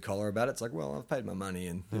very blue collar about it. It's like, well, I've paid my money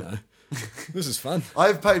and, you know, this is fun.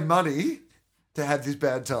 I've paid money to have this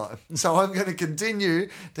bad time, so I'm going to continue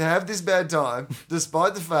to have this bad time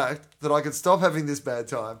despite the fact that I can stop having this bad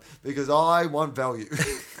time because I want value.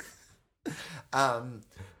 I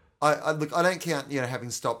don't count,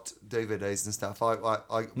 having stopped DVDs and stuff.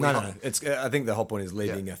 No. It's. I think the whole point is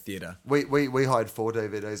leaving a theatre. We hired 4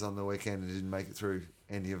 DVDs on the weekend and didn't make it through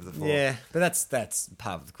any of the 4. Yeah, but that's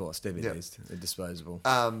part of the course. DVDs are disposable.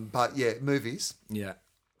 But yeah, movies. Yeah.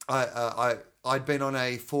 I'd been on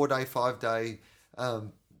a 4-day, 5-day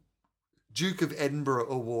Duke of Edinburgh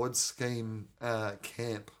Awards scheme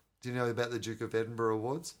camp. Do you know about the Duke of Edinburgh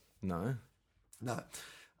Awards? No. No.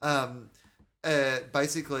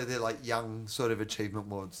 Basically, they're like young sort of achievement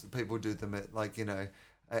awards. People do them at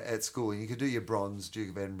at school. And you could do your bronze, Duke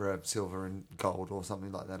of Edinburgh, silver and gold or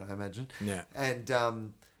something like that, I imagine. Yeah.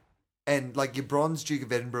 And like your bronze Duke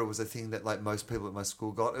of Edinburgh was a thing that like most people at my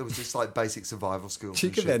school got. It was just like basic survival skills.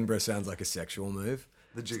 Duke of Edinburgh sounds like a sexual move.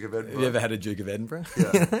 The Duke of Edinburgh. Have you ever had a Duke of Edinburgh?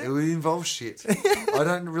 Yeah. It would involve shit. I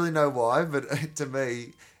don't really know why, but to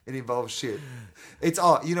me, it involves shit. It's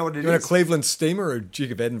you know what it You want is? a Cleveland steamer or a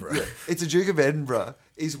Duke of Edinburgh? Yeah. It's a Duke of Edinburgh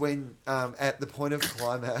is when at the point of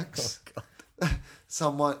climax,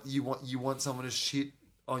 you want someone to shit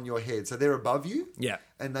on your head. So they're above you, Yeah.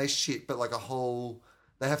 and they shit, but like a whole.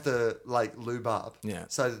 They have to like lube up, Yeah.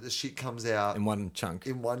 so that the shit comes out In one chunk.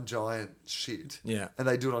 in one giant shit, Yeah. and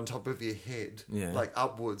they do it on top of your head, Yeah. like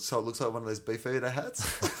upwards, so it looks like one of those beefeater hats.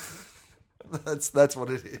 That's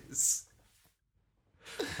what it is.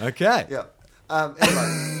 Okay. Yeah.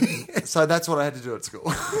 Anyway, so that's what I had to do at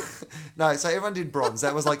school. No, so everyone did bronze.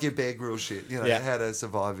 That was like your Bear Grylls shit, Yeah. how to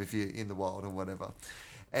survive if you're in the wild or whatever.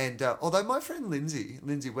 And although my friend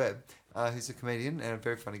Lindsay Webb, who's a comedian and a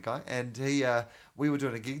very funny guy, and we were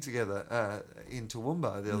doing a gig together in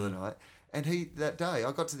Toowoomba the other night, and that day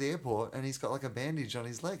I got to the airport and he's got like a bandage on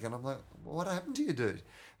his leg, and I'm like, what happened to you, dude? And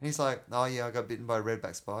he's like, oh yeah, I got bitten by a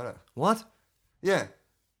redback spider. What? Yeah.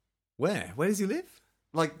 Where? Where does he live?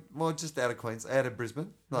 Like, well, just out of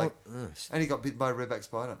Brisbane. Like, and he got bitten by a redback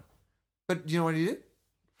spider. But you know what he did?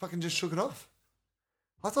 Fucking just shook it off.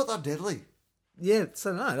 I thought they're deadly. Yeah,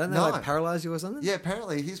 so no, don't they like paralyze you or something? Yeah,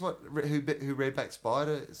 apparently here's who redback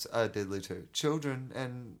spiders are deadly to: children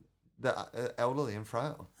and the elderly and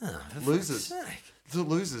frail. Oh, losers, the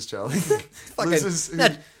losers, Charlie. Fucking Losers.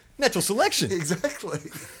 natural selection. Exactly.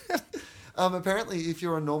 Apparently, if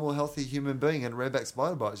you're a normal, healthy human being and a redback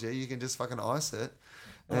spider bites you, you can just fucking ice it.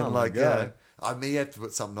 And Oh my God. I mean, you have to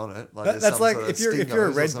put something on it. Like That's there's some like sort of if you're a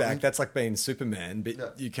stingos or something. redback, that's like being Superman, but Yeah.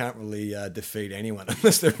 you can't really defeat anyone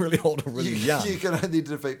unless they're really old or really young. You can only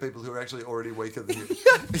defeat people who are actually already weaker than you.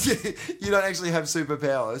 You don't actually have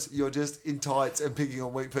superpowers. You're just in tights and picking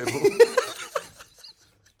on weak people.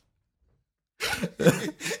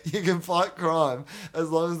 You can fight crime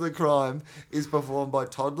as long as the crime is performed by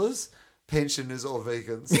toddlers, pensioners, or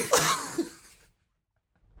vegans.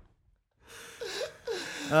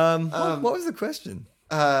 What was the question?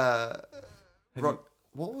 What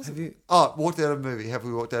was it? Oh, walked out of a movie. Have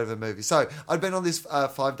we walked out of a movie? So I'd been on this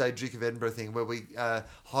 5-day Duke of Edinburgh thing where we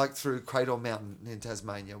hiked through Cradle Mountain in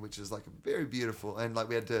Tasmania, which is like very beautiful, and like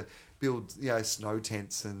we had to build snow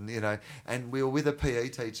tents and and we were with a PE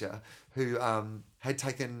teacher who had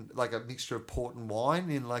taken like a mixture of port and wine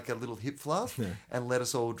in like a little hip flask and let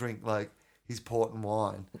us all drink like his port and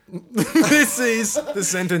wine. This is the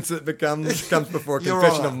sentence that comes before a You're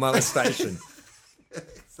confession right. of molestation.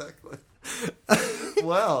 Exactly.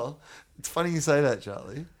 Well, it's funny you say that,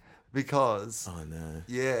 Charlie, because Oh no.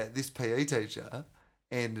 yeah, this PE teacher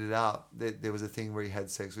ended up that there was a thing where he had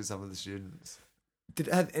sex with some of the students. Did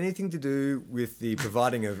it have anything to do with the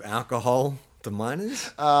providing of alcohol to minors?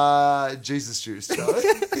 Jesus juice, Charlie.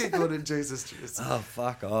 He called it Jesus juice. Oh,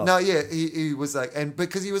 fuck off. No, yeah, he was like, and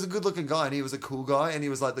because he was a good-looking guy and he was a cool guy and he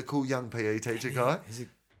was like the cool young PE teacher guy.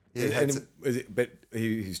 But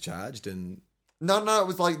he's charged and... No, it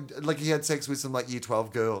was like he had sex with some like year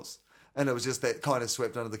 12 girls, and it was just that kind of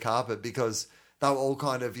swept under the carpet because they were all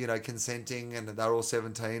kind of consenting and they were all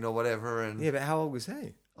 17 or whatever. And Yeah, but how old was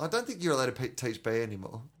he? I don't think you're allowed to teach B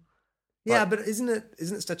anymore. Yeah, but isn't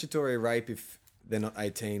it statutory rape if they're not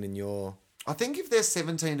 18 and you're... I think if they're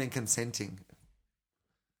 17 and consenting.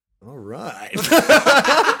 All right.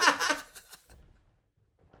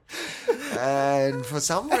 And for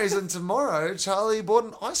some reason tomorrow, Charlie bought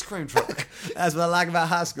an ice cream truck. That's what I like about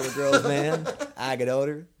high school girls, man. I get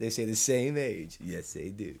older, they say the same age. Yes, they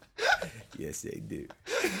do. Yes, they do.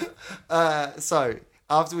 So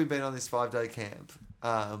after we'd been on this 5-day camp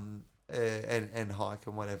and hike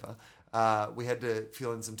and whatever, we had to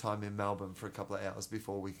fill in some time in Melbourne for a couple of hours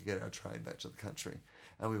before we could get our train back to the country.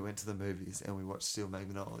 And we went to the movies and we watched Steel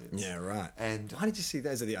Magnolias. Yeah, right. And Why did you see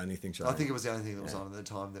those are the only things? I think it was the only thing that was on at the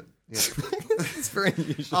time that... Yeah. It's very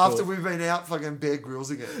unusual. After we've been out fucking Bear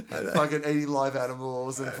Grylls again, fucking eating live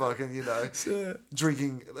animals and fucking,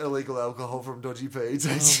 drinking illegal alcohol from dodgy PE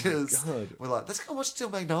teachers. God. We're like, let's go watch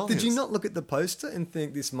Steel Magnolias. Did you not look at the poster and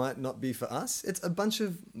think this might not be for us? It's a bunch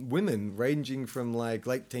of women ranging from like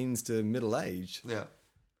late teens to middle age. Yeah.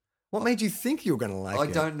 What made you think you were going to like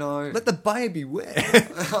it? I don't know. Let the buyer beware.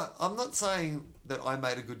 I'm not saying that I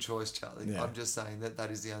made a good choice, Charlie. Yeah. I'm just saying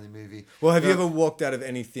that is the only movie. Well, have you ever walked out of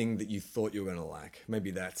anything that you thought you were going to like?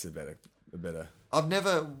 Maybe that's a better. I've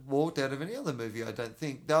never walked out of any other movie, I don't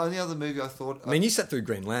think. The only other movie I thought... I mean, you sat through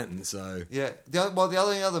Green Lantern, so... Yeah. The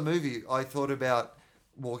only other movie I thought about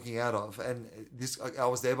walking out of, and I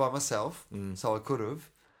was there by myself, so I could have,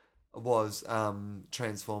 was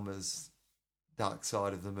Transformers Dark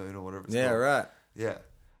Side of the Moon or whatever it's called. Yeah, right. Yeah.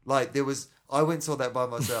 Like, I went and saw that by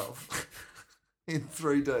myself in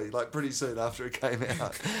 3D, like pretty soon after it came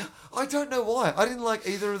out. I don't know why. I didn't like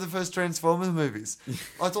either of the first Transformers movies.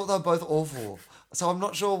 I thought they were both awful. So I'm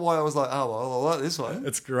not sure why I was like, oh, well, I like this one.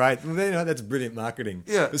 That's great. Well, that's brilliant marketing.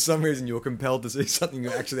 Yeah. For some reason, you were compelled to see something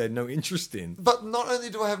you actually had no interest in. But not only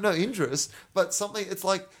do I have no interest, but something, it's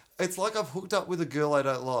like I've hooked up with a girl I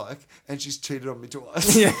don't like and she's cheated on me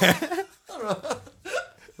twice. Yeah. Well,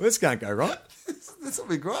 this can't go wrong. This will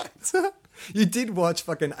be great. You did watch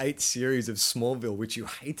fucking 8 series of Smallville, which you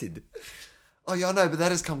hated. Oh, yeah, I know, but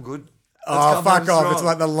that has come good. Oh, fuck off. It's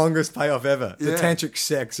like the longest payoff ever. Yeah. The tantric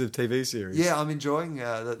sex of TV series. Yeah, I'm enjoying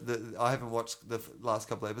I haven't watched the last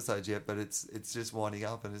couple of episodes yet, but it's just winding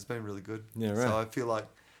up and it's been really good. Yeah, right. So I feel like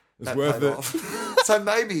It's that worth paid it. off. So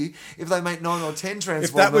maybe if they make 9 or 10 Transformers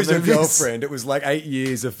If that was your movies- girlfriend, it was like 8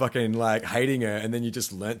 years of fucking like hating her and then you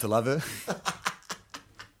just learnt to love her.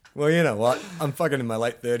 Well, you know what? I'm fucking in my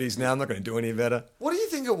late 30s now. I'm not going to do any better. What do you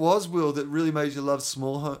think it was, Will, that really made you love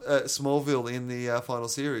Smallville in the final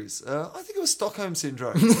series? I think it was Stockholm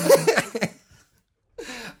Syndrome.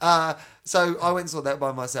 So I went and saw that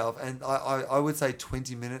by myself, and I would say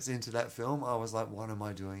 20 minutes into that film, I was like, "What am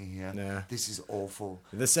I doing here? Yeah. This is awful."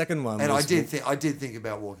 The second one And was... I did think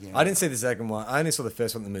about walking out. I didn't see the second one. I only saw the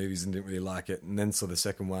first one in the movies and didn't really like it, and then saw the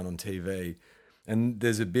second one on TV. And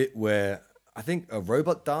there's a bit where I think a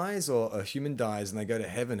robot dies or a human dies and they go to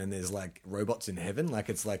heaven and there's like robots in heaven. Like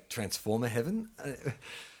it's like Transformer heaven.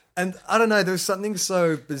 And I don't know, there's something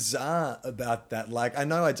so bizarre about that. Like I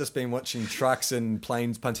know I'd just been watching trucks and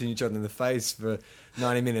planes punching each other in the face for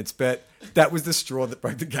 90 minutes, but that was the straw that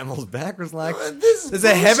broke the camel's back. It was like, This is there's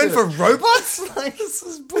a heaven for bullshit. robots? Like, This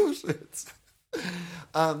is bullshit.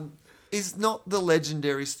 Is not the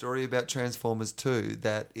legendary story about Transformers 2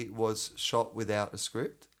 that it was shot without a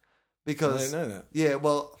script? Because I didn't know that. Yeah,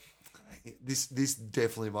 well, this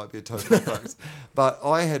definitely might be a total hoax, but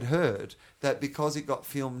I had heard that because it got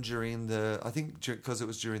filmed during because it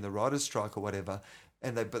was during the writers' strike or whatever,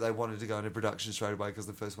 but they wanted to go into production straight away because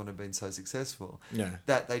the first one had been so successful. Yeah.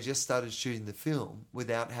 That they just started shooting the film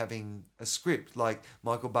without having a script. Like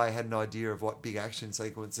Michael Bay had an idea of what big action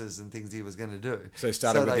sequences and things he was going to do. So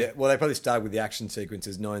they probably started with the action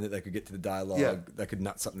sequences, knowing that they could get to the dialogue, Yeah. they could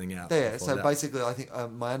nut something out. Yeah, before so that. basically, I think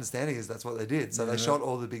my understanding is that's what they did. So they shot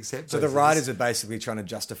all the big set pieces. So the writers are basically trying to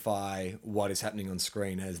justify what is happening on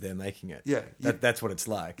screen as they're making it. Yeah, That's what it's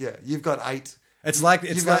like. Yeah, you've got 8. It's like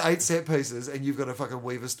You've got 8 set pieces, and you've got to fucking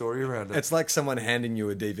weave a story around it. It's like someone handing you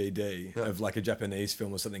a DVD of like a Japanese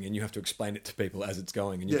film or something, and you have to explain it to people as it's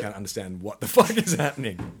going, and you can't understand what the fuck is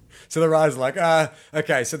happening. So the writer's like,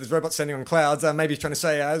 okay, so there's robots standing on clouds. Maybe he's trying to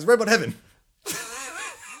say, it's robot heaven.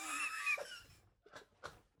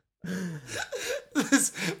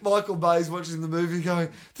 Michael Bay's watching the movie going,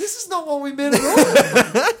 this is not what we meant at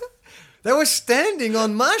all. They were standing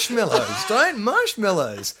on marshmallows, giant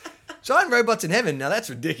marshmallows. Giant robots in heaven, now that's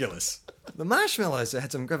ridiculous. The marshmallows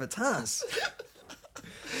had some gravitas.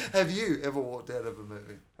 Have you ever walked out of a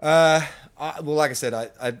movie? Well, like I said,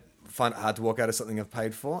 I find it hard to walk out of something I've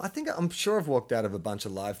paid for. I'm sure I've walked out of a bunch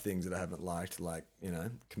of live things that I haven't liked, like,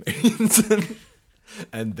 comedians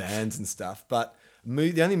and bands and stuff. But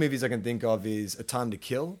the only movies I can think of is A Time to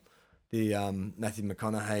Kill, the Matthew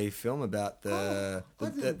McConaughey film about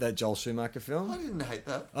that Joel Schumacher film. I didn't hate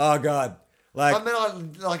that. Oh, God. Like,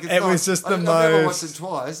 It was just the I've never watched most- it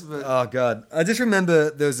twice, but Oh God! I just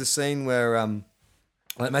remember there was a scene where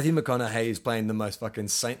Matthew McConaughey is playing the most fucking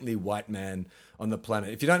saintly white man on the planet.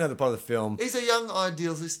 If you don't know the plot of the film, he's a young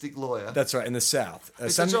idealistic lawyer. that's right, in the South.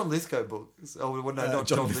 It's a John Lithgow book. Oh, well, no, not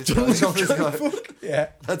John Lithgow. John John Lithgow. Yeah,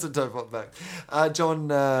 That's a TOFOP back. John,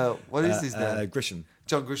 what is his name? Grisham.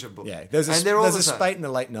 John Grisham book. Yeah, there's and they're all a the same. spate in the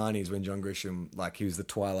late '90s when John Grisham, like, he was the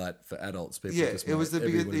Twilight for adults. People Yeah, just it was made the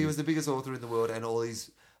biggest. everybody- He was the biggest author in the world, and all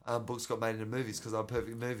these books got made into movies because they were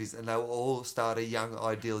perfect movies, and they were all starred a young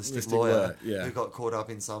idealistic lawyer yeah. who got caught up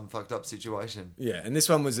in some fucked up situation. Yeah, and this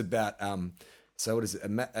one was about so what is it?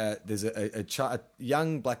 There's a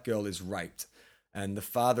young black girl is raped, and the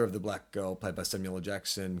father of the black girl, played by Samuel L.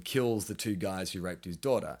 Jackson, kills the 2 guys who raped his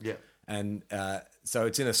daughter. Yeah. And so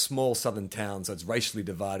it's in a small southern town, so it's racially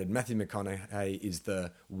divided. Matthew McConaughey is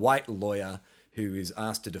the white lawyer who is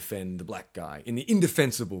asked to defend the black guy in the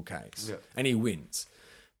indefensible case, Yeah. and he wins.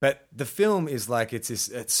 But the film is like it's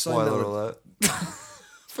so Spoiler alert.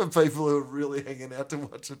 For people who are really hanging out to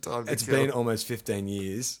watch a Time to It's Kill. been almost 15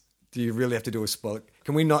 years. Do you really have to do a spoiler?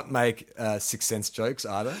 Can we not make Sixth Sense jokes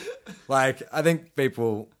either? Like, I think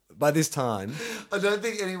people, by this time... I don't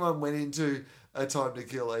think anyone went into a Time to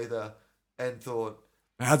Kill either and thought...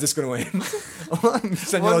 How's this going to end?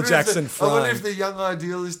 Samuel L. Jackson I flying. wonder if the young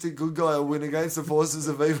idealistic good guy will win against the forces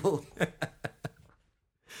of evil.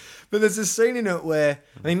 But there's a scene in it where,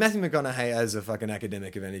 I mean, Matthew McConaughey as a fucking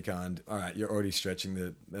academic of any kind, all right, you're already stretching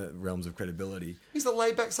the realms of credibility. He's a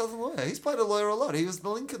laid-back Southern lawyer. He's played a lawyer a lot. He was the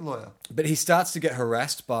Lincoln lawyer. But he starts to get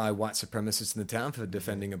harassed by white supremacists in the town for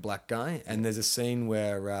defending a black guy. And there's a scene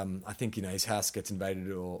where I think, his house gets invaded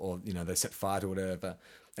or they set fire to whatever.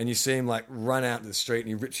 And you see him like run out to the street and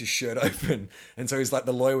he rips his shirt open. And so he's like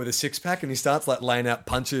the lawyer with a six-pack and he starts like laying out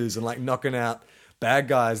punches and like knocking out bad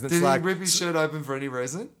guys. And it's Did like, he rip his shirt open for any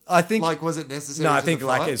reason? I think... Like, was it necessary? No, I to think the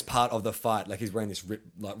like fight? as part of the fight, like he's wearing this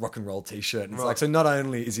like rock and roll t-shirt. And it's Right. like, so not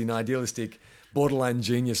only is he an idealistic, borderline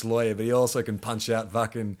genius lawyer, but he also can punch out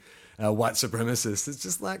fucking white supremacists. It's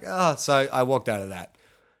just like, so I walked out of that.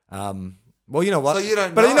 Well, you know what? So you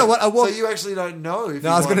don't but know. you know what? I walked... So you actually don't know if No,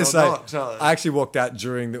 you I was won going to or say, not, Charlie. I actually walked out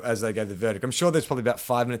as they gave the verdict. I'm sure there's probably about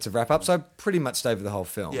 5 minutes of wrap-up, so I pretty much stayed for the whole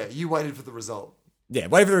film. Yeah, you waited for the result. Yeah,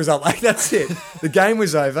 wait for the result. Like, that's it. The game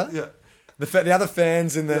was over. Yeah. The other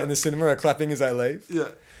fans in the cinema are clapping as they leave. Yeah.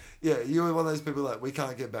 Yeah, you were one of those people like, we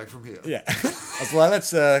can't get back from here. Yeah. I was like,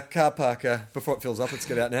 let's car park before it fills up. Let's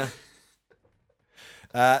get out now.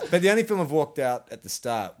 But the only film I've walked out at the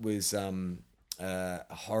start was a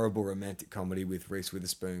horrible romantic comedy with Reese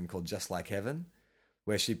Witherspoon called Just Like Heaven,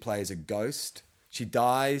 where she plays a ghost. She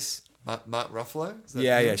dies. Mark Ruffalo? Is that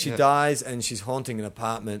Yeah, him? yeah. She dies and she's haunting an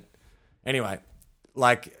apartment. Anyway,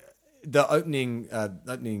 like the opening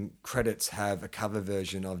credits have a cover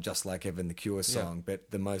version of Just Like Heaven, the Cure song, but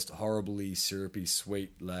the most horribly syrupy,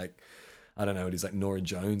 sweet, like, I don't know, it is like Norah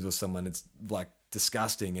Jones or someone. It's like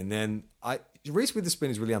disgusting. And then Reese Witherspoon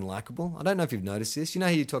is really unlikable. I don't know if you've noticed this. You know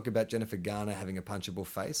how you talk about Jennifer Garner having a punchable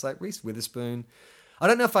face? Like Reese Witherspoon, I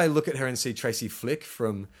don't know if I look at her and see Tracy Flick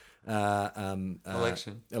from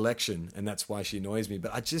Election, and that's why she annoys me.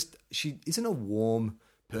 But she isn't a warm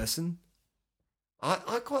person.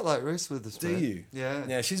 I quite like Reese Witherspoon. Do you? Yeah.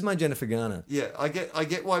 Yeah, she's my Jennifer Garner. Yeah, I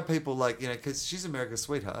get why people like, because she's America's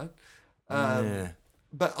sweetheart. Yeah.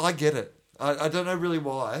 But I get it. I don't know really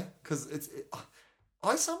why, because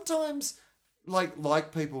I sometimes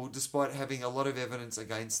like people despite having a lot of evidence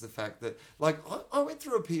against the fact that, like, I went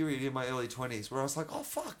through a period in my early 20s where I was like, oh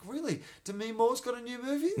fuck, really? Demi Moore's got a new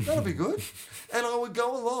movie? That'll be good. And I would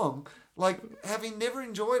go along, like, having never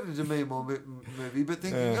enjoyed a Demi Moore movie, but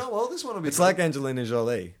thinking, oh well, this one will be It's good. like Angelina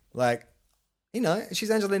Jolie. Like, she's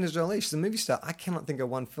Angelina Jolie. She's a movie star. I cannot think of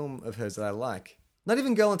one film of hers that I like. Not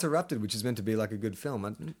even Girl Interrupted, which is meant to be like a good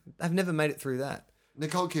film. I've never made it through that.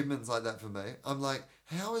 Nicole Kidman's like that for me. I'm like,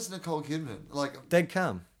 how is Nicole Kidman? Like, Dead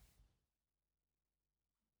Calm.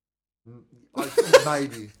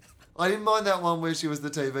 maybe. I didn't mind that one where she was the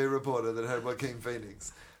TV reporter that had Joaquin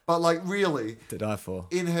Phoenix. But, like, really, To Die For.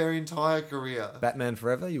 in her entire career, Batman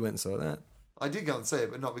Forever, you went and saw that. I did go and see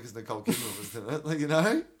it, but not because Nicole Kidman was in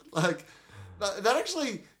it. Like, that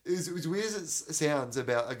actually is as weird as it sounds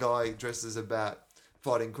about a guy dressed as a bat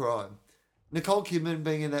fighting crime. Nicole Kidman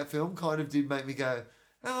being in that film kind of did make me go,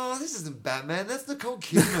 oh, this isn't Batman, that's Nicole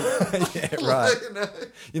Kidman. Yeah, right.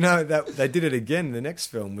 You know, that they did it again in the next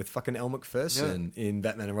film with fucking Elle Macpherson in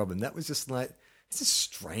Batman and Robin. That was just like, this is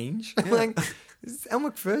strange. Like, this is Elle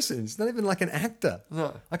Macpherson. She's not even like an actor.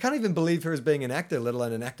 No. I can't even believe her as being an actor, let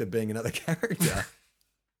alone an actor being another character.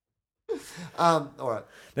 All right.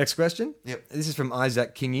 Next question. Yep. This is from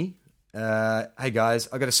Isaac Kingy. Hey guys,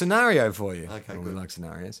 I got a scenario for you. Okay, We good. like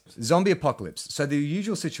scenarios. Zombie apocalypse. So the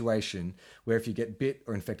usual situation where if you get bit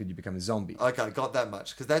or infected, you become a zombie. Okay, got that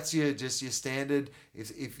much. Because that's your standard.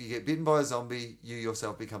 If you get bitten by a zombie, you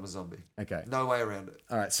yourself become a zombie. Okay. No way around it.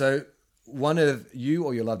 All right. So one of you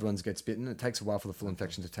or your loved ones gets bitten. It takes a while for the full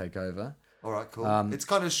infection to take over. All right, cool. It's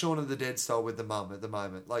kind of Shaun of the Dead style with the mum at the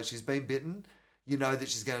moment. Like, she's been bitten. You know that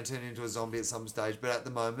she's going to turn into a zombie at some stage, but at the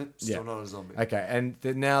moment, still not a zombie. Okay, and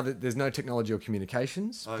now that there's no technology or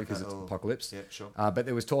communications Okay, because it's apocalypse. Yeah, sure. But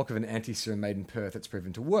there was talk of an anti-serum made in Perth that's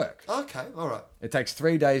proven to work. Okay, all right. It takes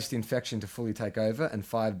 3 days for the infection to fully take over and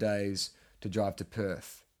 5 days to drive to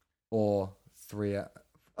Perth, or 3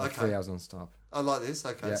 hours on stop. I like this.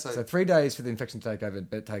 Okay, Yeah. so So 3 days for the infection to take over,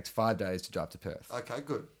 but it takes 5 days to drive to Perth. okay,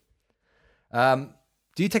 good.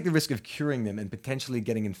 Do you take the risk of curing them and potentially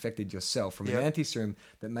getting infected yourself from an Yeah. anti-serum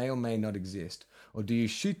that may or may not exist? Or do you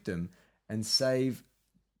shoot them and save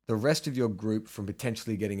the rest of your group from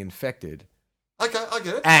potentially getting infected. Okay, I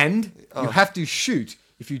get it. And you have to shoot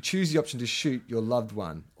if you choose the option to shoot your loved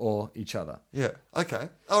one or each other. Yeah, okay.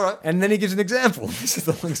 All right. And then he gives an example. This is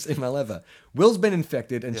the longest email ever. Will's been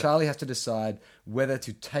infected, and Charlie has to decide whether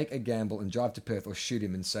to take a gamble and drive to Perth or shoot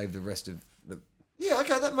him and save the rest of the... Yeah,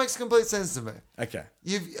 okay, that makes complete sense to me. Okay.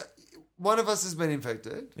 One of us has been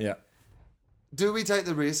infected. Yeah. Do we take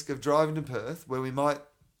the risk of driving to Perth where we might,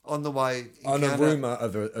 on the way... On a rumour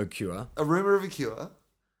of a cure. A rumour of a cure.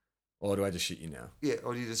 Or do I just shoot you now? Yeah,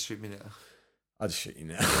 or do you just shoot me now? I'll just shoot you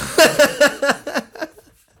now.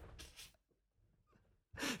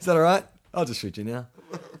 Is that all right? I'll just shoot you now.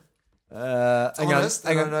 Honest,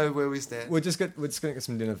 I don't know where we stand. We're just going to get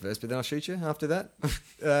some dinner first, but then I'll shoot you after that.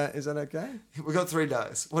 Is that okay? We've got 3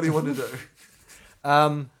 days. What do you want to do?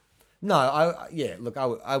 No,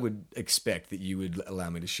 I would expect that you would allow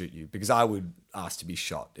me to shoot you because I would ask to be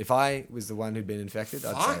shot. If I was the one who'd been infected,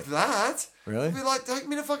 I'd Fuck say... that. Really? I'd be like, take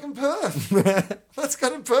me to fucking Perth. Let's go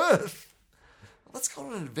to Perth. Let's go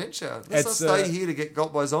on an adventure. Let's not stay here to get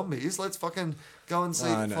got by zombies. Let's fucking go and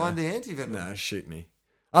find the antivenom. No, shoot me.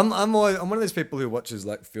 I'm one of those people who watches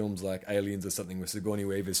like films like Aliens or something where Sigourney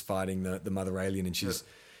Weaver's fighting the mother alien and she's,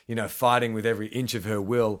 fighting with every inch of her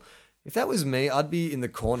will. If that was me, I'd be in the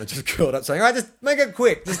corner just curled up saying, all right, just make it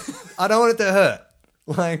quick. I don't want it to hurt.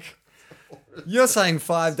 Like, you're saying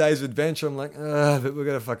 5 days of adventure. I'm like, but we're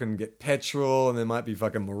going to fucking get petrol and there might be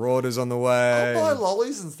fucking marauders on the way. I'll buy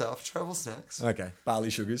lollies and stuff, travel snacks. Okay, barley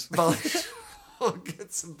sugars. I'll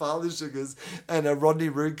get some barley sugars and a Rodney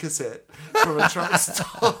Rood cassette from a truck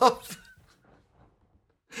stop.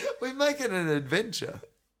 We make it an adventure.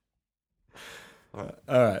 All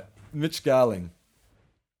right. Mitch Garling.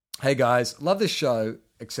 Hey guys, love this show,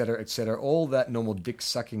 etc., etc. All that normal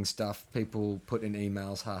dick-sucking stuff people put in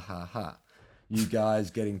emails, ha ha ha. You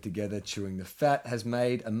guys getting together, chewing the fat has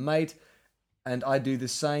made a mate, and I do the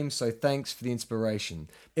same, so thanks for the inspiration.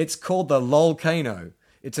 It's called the Lolcano.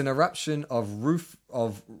 It's an eruption of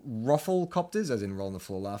ruffle copters, as in roll on the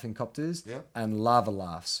floor laughing copters, and lava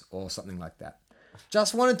laughs, or something like that.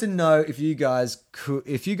 Just wanted to know if you guys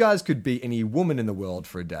could be any woman in the world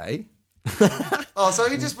for a day. So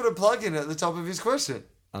he just put a plug in at the top of his question.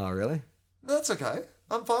 Oh, really? That's okay.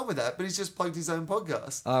 I'm fine with that, but he's just plugged his own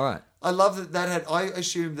podcast. All right. I love that I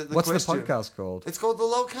assumed that the What's question... the podcast called? It's called The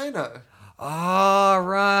Lolcano. Oh,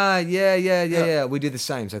 right. Yeah. We do the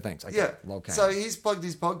same, so thanks. Okay. Yeah. Lolcano. So he's plugged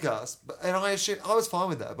his podcast, and I was fine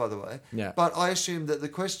with that, by the way. Yeah. But I assumed that the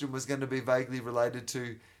question was going to be vaguely related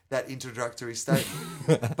to that introductory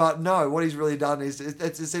statement. But no, what he's really done is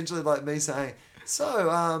it's essentially like me saying,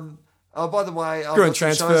 oh, by the way, I've got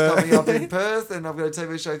some shows coming up in Perth, and I've got a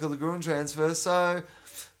TV show called The Gruen Transfer. So,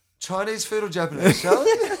 Chinese food or Japanese,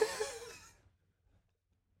 Charlie?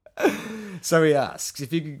 So he asks,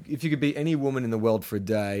 if you could be any woman in the world for a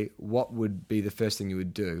day, what would be the first thing you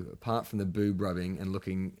would do, apart from the boob rubbing and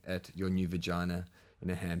looking at your new vagina in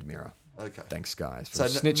a hand mirror? Okay. Thanks, guys. So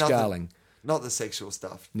Snitch nothing, Garling. Not the sexual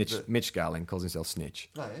stuff. Mitch Garling calls himself Snitch.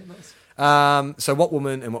 Oh, yeah, nice. So what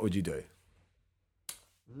woman and what would you do?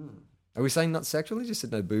 Are we saying not sexual? He just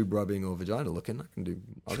said no boob rubbing or vagina looking. I can do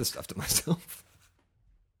other stuff to myself.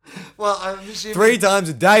 Well, I'm assuming... 3 times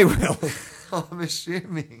a day, Will. I'm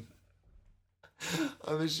assuming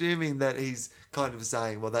that he's kind of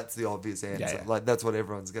saying, well, that's the obvious answer. Yeah. Like, that's what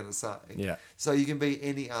everyone's going to say. Yeah. So you can be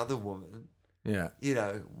any other woman. Yeah.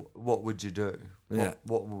 What would you do? Yeah.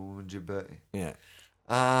 What woman would you be? Yeah.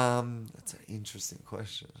 That's an interesting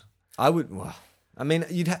question. I would... Well... I mean,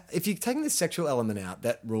 if you're taking the sexual element out,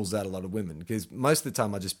 that rules out a lot of women because most of the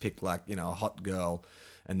time I just pick like, a hot girl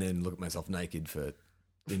and then look at myself naked for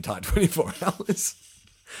the entire 24 hours.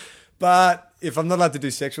 But if I'm not allowed to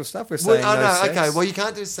do sexual stuff, we're saying sex. Okay. Well, you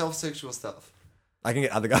can't do self-sexual stuff. I can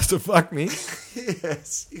get other guys to fuck me.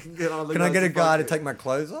 Yes, you can get other guys. Can I get a guy to you. take my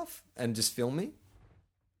clothes off and just film me?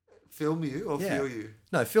 Film you or feel you?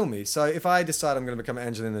 No, film me. So if I decide I'm going to become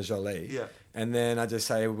Angelina Jolie, and then I just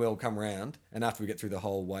say, "We'll come round," and after we get through the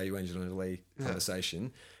whole "Why are you Angelina Jolie"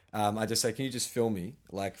 conversation, I just say, "Can you just film me,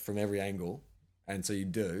 like from every angle?" And so you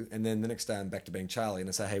do, and then the next day I'm back to being Charlie, and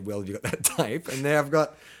I say, "Hey, Will, have you got that tape?" And there I've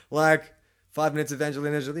got like 5 minutes of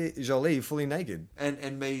Angelina Jolie fully naked,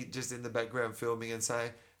 and me just in the background filming and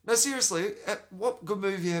saying, "No, seriously, what good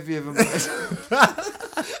movie have you ever made?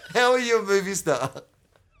 How are you a movie star?"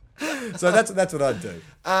 So that's what I'd do.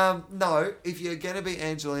 No, if you're going to be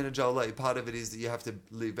Angelina Jolie, part of it is that you have to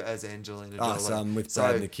live as Angelina Jolie. So I'm with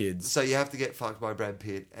Brad and the kids. So you have to get fucked by Brad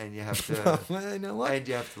Pitt, and you have to. Well, you know what? And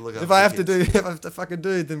you have to look up. If I have to fucking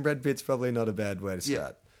do it, then Brad Pitt's probably not a bad way to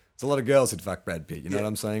start. There's a lot of girls who'd fuck Brad Pitt. You know what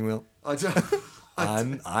I'm saying, Will? I don't.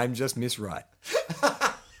 I'm just Miss Right.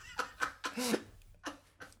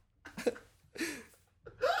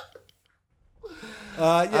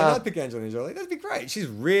 I'd pick Angelina Jolie. That'd be great. She's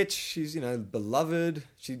rich. She's, beloved.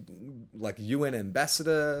 She's like UN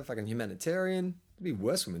ambassador, fucking humanitarian. It'd be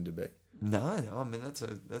worse woman to be. No, I mean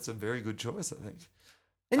that's a very good choice, I think.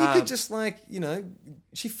 And you could just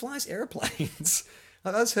she flies airplanes.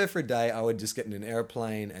 If I was her for a day, I would just get in an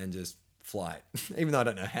airplane and just fly it, even though I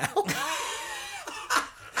don't know how.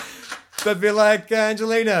 But be like,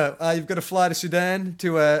 Angelina, you've got to fly to Sudan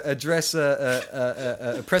to address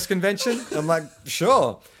a press convention. I'm like,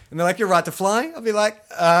 sure. And they're like, you're right to fly? I'll be like,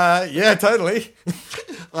 yeah, totally.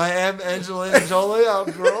 I am Angelina Jolie,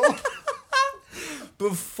 after all.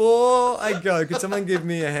 Before I go, could someone give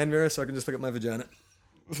me a hand mirror so I can just look at my vagina?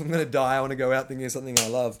 If I'm going to die, I want to go out thinking of something I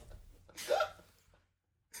love.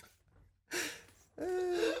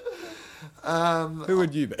 Who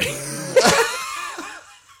would you be?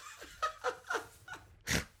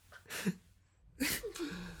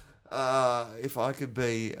 If I could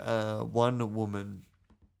be Wonder Woman,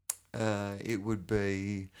 it would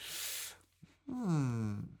be.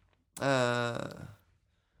 I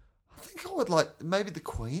think I would like maybe the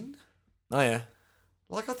Queen. Oh, yeah.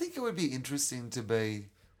 Like, I think it would be interesting to be.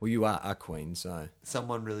 Well, you are a queen, so.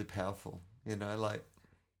 Someone really powerful, And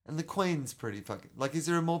the Queen's pretty fucking. Like, is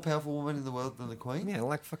there a more powerful woman in the world than the Queen? Yeah,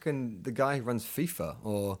 like fucking the guy who runs FIFA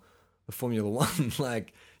or the Formula One.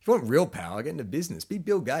 Like, if you want real power, get into business. Be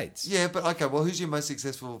Bill Gates. Yeah, but okay, well, who's your most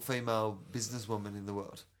successful female businesswoman in the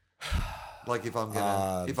world? Like, if I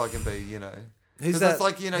can be, Who's 'Cause that? that's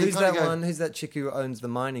like, Who's that one? Who's that chick who owns the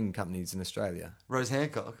mining companies in Australia? Rose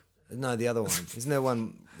Hancock. No, the other one. Isn't there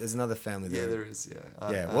one? There's another family there. Yeah, there is. Yeah.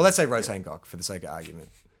 Yeah. Well, let's say Rose Hancock for the sake of argument.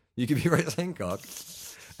 You could be Rose Hancock,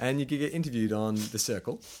 and you could get interviewed on The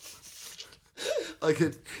Circle. I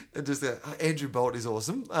could just Andrew Bolt is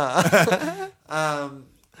awesome. No,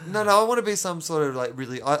 I want to be some sort of like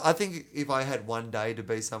really. I think if I had one day to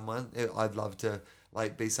be someone, I'd love to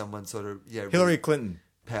like be someone sort of Hillary really Clinton,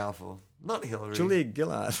 powerful. Not Hillary. Julia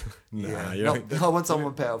Gillard. I want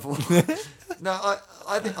someone powerful. No,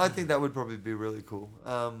 I think that would probably be really cool.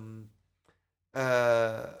 I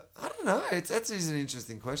don't know. That's an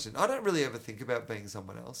interesting question. I don't really ever think about being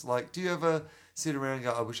someone else. Like, do you ever sit around and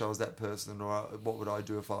go, "I wish I was that person," or "What would I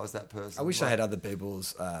do if I was that person?" I wish I had other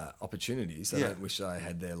people's opportunities. I don't wish I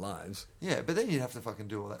had their lives. Yeah, but then you'd have to fucking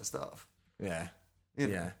do all that stuff. Yeah,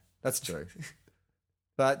 yeah, that's true.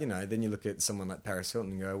 But then you look at someone like Paris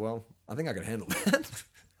Hilton and go, "Well, I think I could handle that.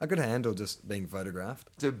 I could handle just being photographed,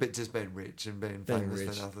 just being rich and being famous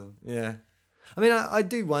for nothing." Yeah. I mean, I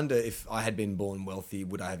do wonder if I had been born wealthy,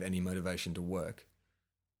 would I have any motivation to work?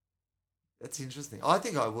 That's interesting. I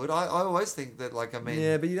think I would. I always think that,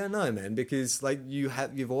 Yeah, but you don't know, man, because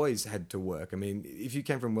you've always had to work. I mean, if you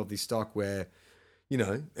came from wealthy stock where,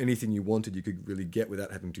 anything you wanted you could really get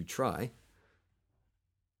without having to try.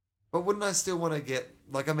 But wouldn't I still want to get,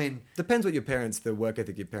 depends what the work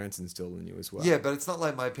ethic your parents instilled in you as well. Yeah, but it's not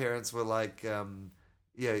like my parents were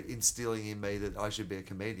instilling in me that I should be a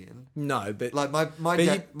comedian. No, but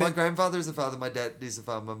my grandfather is a father, my dad is a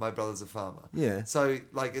farmer, my brother's a farmer. Yeah. So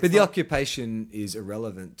the occupation is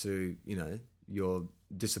irrelevant to your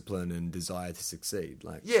discipline and desire to succeed.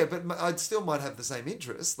 Yeah, but I still might have the same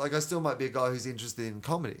interests. I still might be a guy who's interested in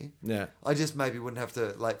comedy. Yeah. I just maybe wouldn't have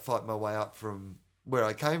to fight my way up from where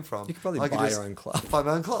I came from. You could probably buy your own club. Buy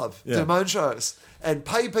my own club, do my own shows, and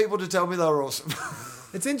pay people to tell me they were awesome.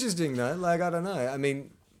 It's interesting though. I don't know. I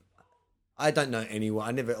mean, I don't know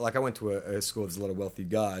anyone. I went to a school with a lot of wealthy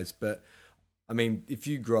guys, but I mean, if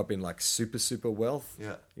you grew up in super wealth,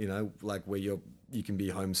 where you can be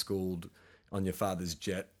homeschooled on your father's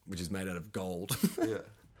jet, which is made out of gold. Yeah,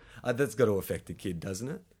 that's got to affect a kid, doesn't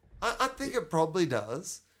it? I think it probably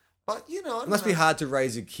does. But, it must be hard to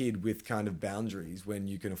raise a kid with kind of boundaries when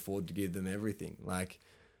you can afford to give them everything.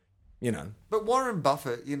 But Warren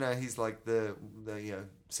Buffett, he's like the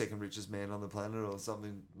second richest man on the planet or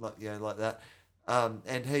something like that.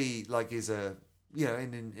 And he is an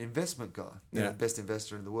investment guy, best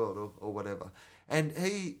investor in the world or whatever. And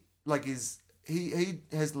he he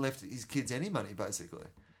has left his kids any money basically.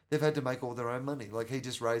 They've had to make all their own money. He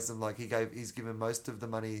just raised them. He's given most of the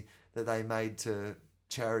money that they made to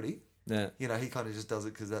charity. Yeah. He kind of just does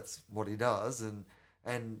it because that's what he does, and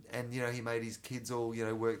he made his kids all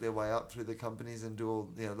work their way up through the companies and do all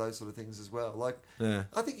those sort of things as well.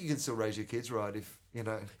 I think you can still raise your kids right if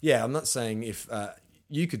Yeah, I'm not saying if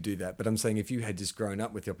you could do that, but I'm saying if you had just grown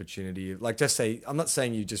up with the opportunity of, I'm not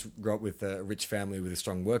saying you just grew up with a rich family with a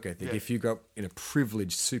strong work ethic. Yeah. If you grew up in a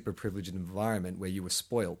super privileged environment where you were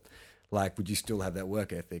spoiled, would you still have that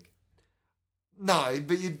work ethic? No,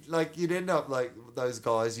 but you'd end up like those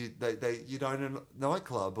guys. You'd own a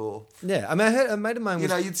nightclub, or Yeah, I mean, I heard a mate of mine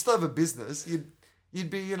was... you'd still have a business. You'd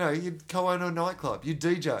be, you'd co-own a nightclub. You'd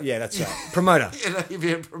DJ. Yeah, that's right. Promoter. You'd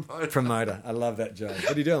be a promoter. Promoter. I love that joke.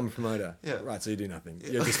 What do you do? I'm a promoter. Yeah. Right, so you do nothing.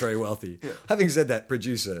 You're just very wealthy. Yeah. Having said that,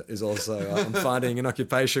 producer is also I'm finding an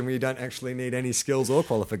occupation where you don't actually need any skills or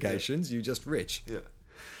qualifications. You're just rich.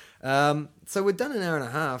 Yeah. So we're done an hour and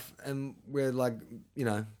a half, and we're like,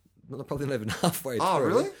 probably not even halfway through. Oh,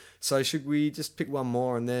 really? So should we just pick one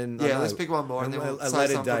more and then... Yeah, let's pick one more and then we'll say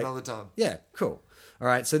something for another time. Yeah, cool. All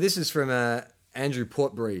right, so this is from Andrew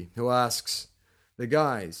Portbury, who asks, the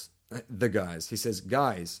guys, he says,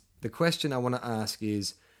 guys, the question I want to ask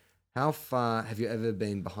is, how far have you ever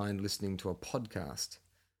been behind listening to a podcast?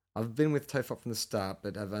 I've been with TOFOP from the start,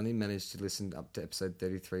 but I've only managed to listen up to episode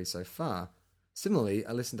 33 so far. Similarly,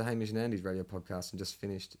 I listened to Hamish and Andy's radio podcast and just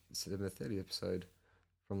finished the September 30 episode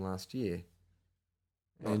from last year.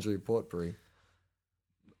 Andrew Portbury.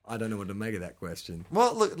 I don't know what to make of that question.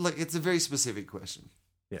 Well, look, it's a very specific question.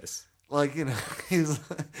 Yes. Like,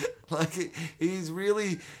 he's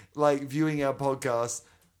really like viewing our podcast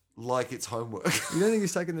like it's homework. You don't think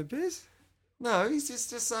he's taking the piss? No, he's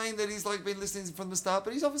just saying that he's like been listening from the start,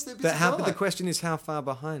 but he's obviously a busy But guy. the question is, how far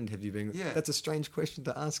behind have you been? Yeah. That's a strange question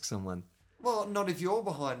to ask someone. Well, not if you're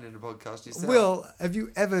behind in a podcast yourself. Will, have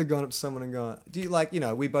you ever gone up to someone and gone, do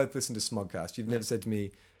you we both listen to Smodcast. You've never said to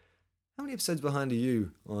me, how many episodes behind are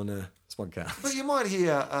you on Smodcast? But you might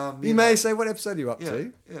hear... you may say, what episode are you up Yeah,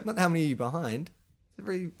 to? yeah. Not how many are you behind. It's a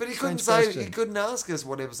very But he couldn't strange say, question. he couldn't ask us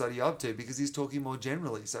what episode you're up to because he's talking more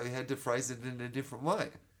generally, so he had to phrase it in a different way.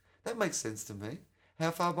 That makes sense to me. How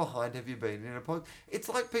far behind have you been in a podcast? It's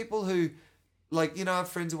like people who, I have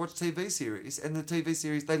friends who watch TV series, and the TV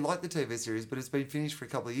series, they like the TV series, but it's been finished for a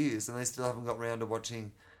couple of years, and they still haven't got round to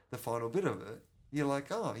watching the final bit of it. You're like,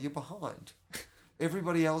 oh, you're behind.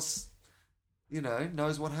 Everybody else,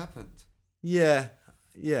 knows what happened. Yeah,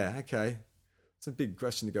 okay. It's a big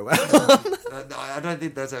question to go out on. No, I don't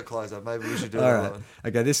think that's our closer. Maybe we should do All another right. one.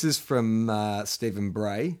 Okay, this is from Stephen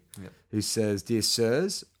Bray, who says, Dear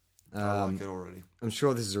Sirs, I like it already. I'm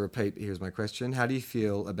sure this is a repeat. Here's my question. How do you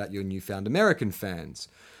feel about your newfound American fans?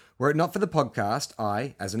 Were it not for the podcast,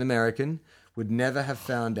 I, as an American, would never have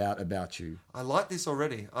found out about you. I like this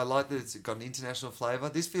already. I like that it's got an international flavour.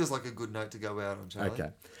 This feels like a good note to go out on, Charlie. Okay.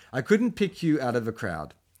 I couldn't pick you out of a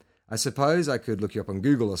crowd. I suppose I could look you up on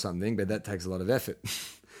Google or something, but that takes a lot of effort.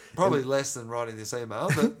 Probably less than writing this email,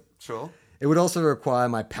 but sure. It would also require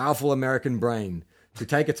my powerful American brain to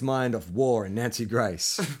take its mind off war and Nancy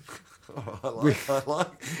Grace. I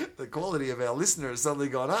like the quality of our listener has suddenly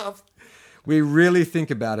gone up. We really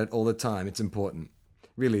think about it all the time. It's important.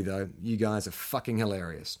 Really, though, you guys are fucking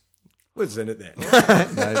hilarious. We'll just end it there.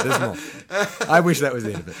 No, there's more. I wish that was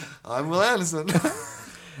the end of it. I'm Will Anderson.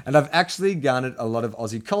 And I've actually garnered a lot of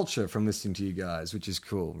Aussie culture from listening to you guys, which is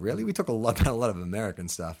cool. Really? We talk about a lot of American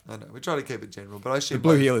stuff. I know, we try to keep it general, but I should The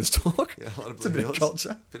Blue Heelers talk. Yeah, a lot of It's a Blue bit of Heelers.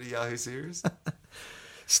 culture. Bit of Yahoo series.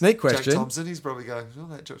 Sneak Jack question. Thompson, he's probably going, oh,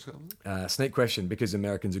 that Josh Thompson. Sneak question, because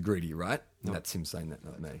Americans are greedy, right? No. That's him saying that,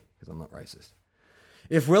 not me, because I'm not racist.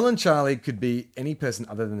 If Will and Charlie could be any person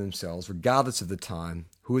other than themselves, regardless of the time,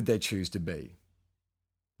 who would they choose to be?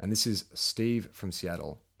 And this is Steve from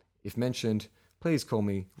Seattle. If mentioned, please call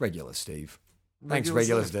me Regular Steve. Thanks,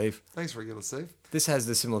 Regular Steve. Thanks, Regular Steve. This has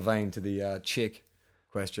the similar vein to the chick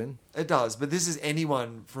question. It does, but this is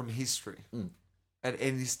anyone from history at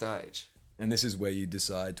any stage. And this is where you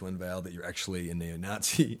decide to unveil that you're actually a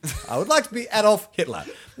neo-Nazi. I would like to be Adolf Hitler.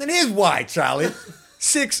 And here's why, Charlie.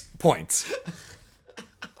 6 points.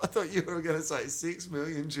 I thought you were going to say 6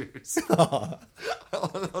 million Jews. I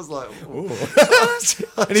was like, ooh.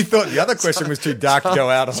 And he thought the other question was too dark to go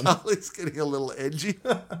out on. Charlie's getting a little edgy.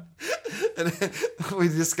 And then we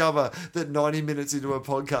discover that 90 minutes into a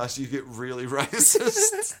podcast, you get really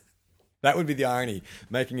racist. That would be the irony.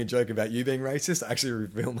 Making a joke about you being racist, I actually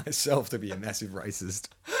reveal myself to be a massive racist.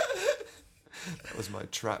 That was my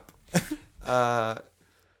trap.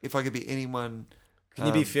 If I could be anyone... Can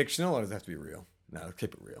you be fictional or does it have to be real? No,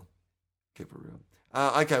 keep it real. Keep it real.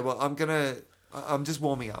 Okay, well, I'm just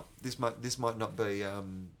warming up. This might not be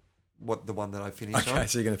the one that I finish on. Okay,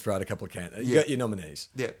 so you're going to throw out a couple of You got your nominees.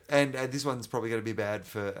 Yeah, and this one's probably going to be bad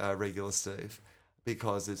for Regular Steve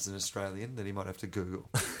because it's an Australian that he might have to Google.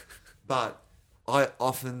 But I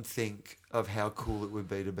often think of how cool it would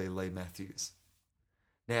be to be Lee Matthews.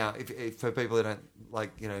 Now, if for people who don't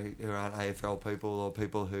who aren't AFL people or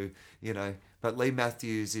people who, but Lee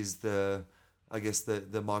Matthews is the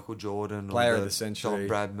Michael Jordan Player or of the century. John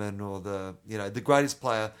Bradman or the greatest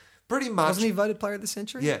player. Pretty much. Wasn't he voted Player of the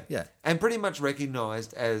Century? Yeah. Yeah. And pretty much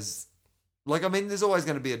recognised as Like, I mean, there's always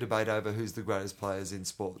going to be a debate over who's the greatest players in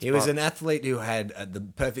sports. He was but- an athlete who had the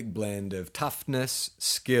perfect blend of toughness,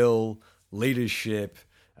 skill, leadership,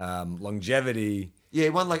 longevity. Yeah, he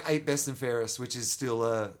won like 8 best and fairest, which is still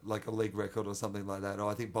a league record or something like that. Or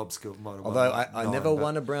I think Bob Skill might have won. Although I 9, never but-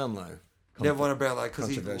 won a Brownlow. Never won a Brownlow because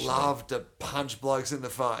he Controversial. loved to punch blokes in the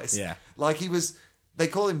face. Yeah. Like he was, they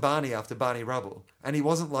call him Barney after Barney Rubble. And he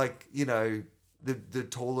wasn't like, you know, the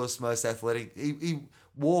tallest, most athletic. He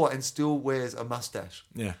wore and still wears a mustache.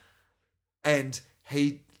 Yeah. And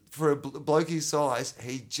he, for a bloke his size,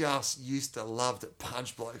 he just used to love to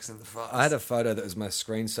punch blokes in the face. I had a photo that was my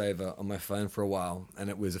screensaver on my phone for a while, and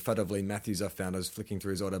it was a photo of Lee Matthews I found. I was flicking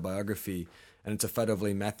through his autobiography, and it's a photo of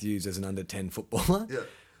Lee Matthews as an under-10 footballer. Yeah.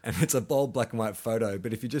 And it's a bold black and white photo,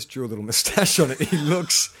 but if you just drew a little moustache on it, he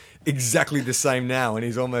looks exactly the same now, and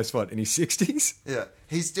he's almost, in his 60s? Yeah.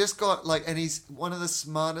 He's just got, like, and he's one of the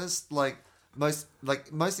smartest,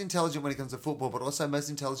 most intelligent when it comes to football, but also most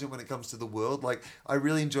intelligent when it comes to the world. Like, I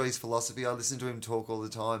really enjoy his philosophy. I listen to him talk all the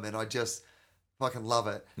time, and I just fucking love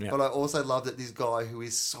it. Yeah. But I also love that this guy who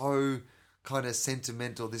is so kind of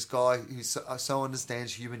sentimental, this guy who so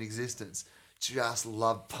understands human existence, just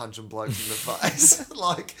loved punching blokes in the face.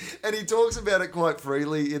 Like, and he talks about it quite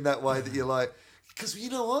freely in that way that you're like, because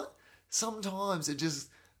you know what? Sometimes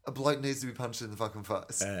a bloke needs to be punched in the fucking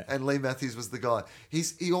face. And Lee Matthews was the guy.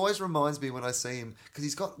 He always reminds me when I see him, because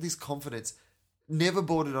he's got this confidence, never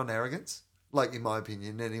bordered on arrogance, like in my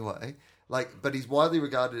opinion anyway. Like, but he's widely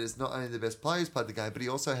regarded as not only the best player who's played the game, but he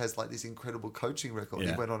also has like this incredible coaching record.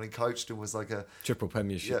 Yeah. He went on and coached and was like a Triple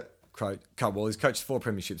premiership. Yeah. Well, he's coached 4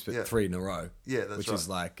 premierships, but 3 in a row. Yeah, that's which right. is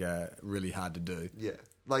like really hard to do. Yeah,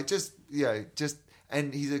 like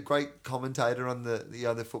and he's a great commentator on the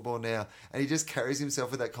other football now, and he just carries himself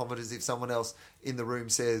with that confidence. If someone else in the room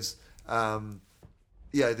says,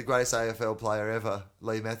 the greatest AFL player ever,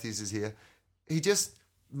 Lee Matthews, is here, he just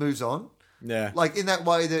moves on. Yeah, Like in that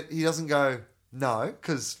way that he doesn't go no,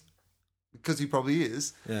 because he probably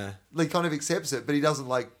is. yeah, He kind of accepts it, but he doesn't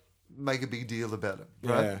like make a big deal about it.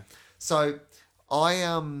 Right? Yeah. So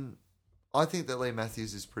I think that Lee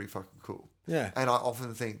Matthews is pretty fucking cool. Yeah. And I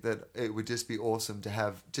often think that it would just be awesome to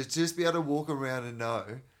have, to just be able to walk around and know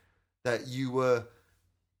that you were,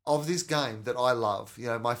 of this game that I love, you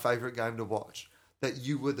know, my favourite game to watch, that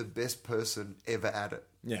you were the best person ever at it.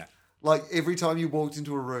 yeah. Like every time you walked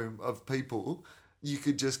into a room of people, you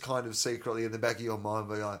could just kind of secretly in the back of your mind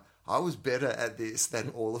be like, I was better at this than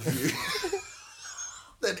all of you.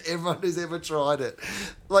 Than everyone who's ever tried it.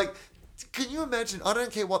 Like, can you imagine? I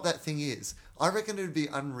don't care what that thing is. I reckon it would be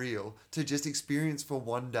unreal to just experience for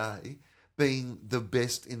one day being the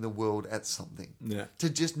best in the world at something. Yeah. To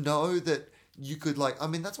just know that you could, like, I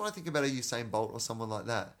mean, that's what I think about a Usain Bolt or someone like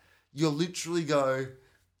that. You'll literally go,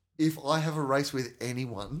 if I have a race with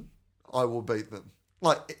anyone, I will beat them.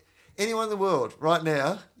 Like, anyone in the world right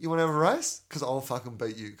now, you want to have a race? Because I'll fucking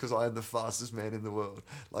beat you because I am the fastest man in the world.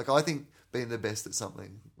 Like, I think being the best at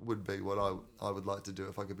something would be what I would like to do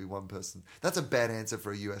if I could be one person. That's a bad answer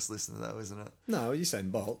for a US listener, though, isn't it? No,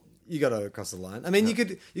 Usain Bolt. You got to cross the line. I mean, you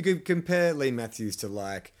could compare Lee Matthews to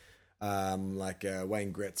like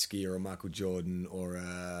Wayne Gretzky or a Michael Jordan or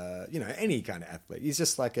any kind of athlete. He's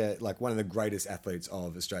just like one of the greatest athletes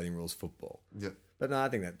of Australian rules football. Yeah. But no, I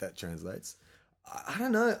think that translates. I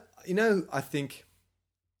don't know. You know, I think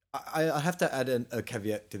I have to add a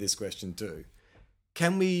caveat to this question too.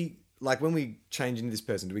 Can we, like, when we change into this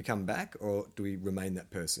person, do we come back or do we remain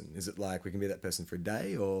that person? Is it like we can be that person for a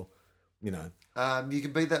day or, you know? You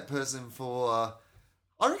can be that person for,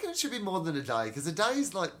 I reckon it should be more than a day because a day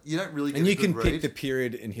is like, you don't really get And a you can good pick read. the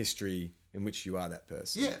period in history in which you are that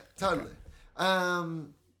person. Yeah, totally.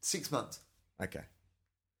 6 months. Okay.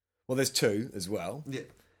 Well, there's 2 as well.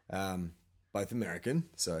 Yeah. Both American,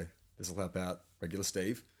 so this will help out regular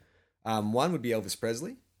Steve. One would be Elvis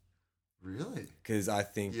Presley, Really? because I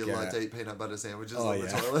think You like to eat peanut butter sandwiches oh, on the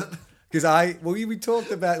yeah. toilet? because we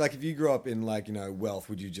talked about, like, if you grew up in, like, you know, wealth,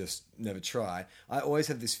 would you just never try? I always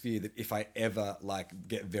have this fear that if I ever, like,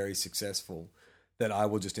 get very successful, that I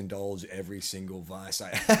will just indulge every single vice I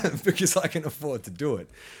have because I can afford to do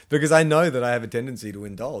it. Because I know that I have a tendency to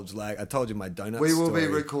indulge. Like I told you, my donut We will story. be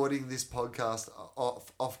recording this podcast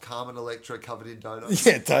off Carmen Electra covered in donuts.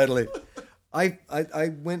 Yeah, totally. I've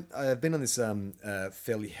been on this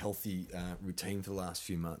fairly healthy routine for the last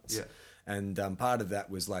few months. Yeah. And part of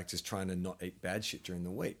that was like just trying to not eat bad shit during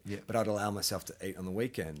the week. Yeah. But I'd allow myself to eat on the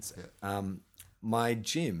weekends. Yeah. My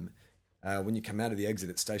gym, when you come out of the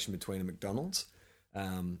exit, it's stationed between a McDonald's,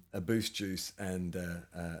 a Boost Juice, and a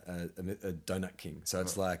Donut King. So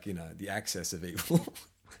it's like, you know, the access of evil.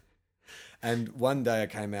 And one day I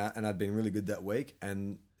came out and I'd been really good that week,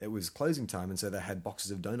 and it was closing time, and so they had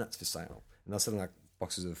boxes of donuts for sale, and I was selling like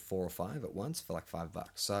boxes of 4 or 5 at once for like $5.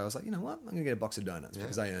 So I was like, you know what, I'm gonna get a box of donuts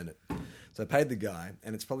because I earned it. So I paid the guy,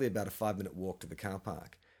 and it's probably about a 5-minute walk to the car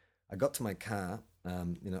park. I got to my car,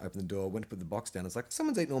 opened the door, went to put the box down. I was like,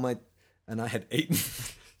 someone's eaten all my, and I had eaten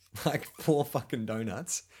like 4 fucking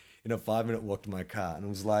donuts in a 5-minute walk to my car, and I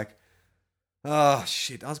was like, oh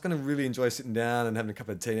shit, I was gonna really enjoy sitting down and having a cup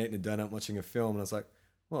of tea and eating a donut, watching a film, and I was like,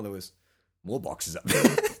 well, there was more boxes up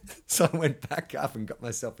there. So I went back up and got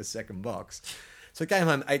myself a second box. So I came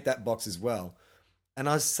home, ate that box as well. And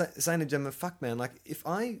I was saying to Gemma, fuck man, like if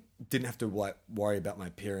I didn't have to worry about my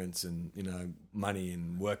appearance and, money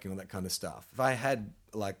and working, all that kind of stuff, if I had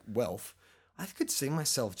like wealth, I could see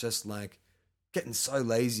myself just like getting so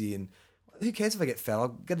lazy, and who cares if I get fat? I'll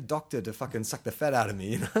get a doctor to fucking suck the fat out of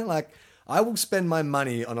me, Like I will spend my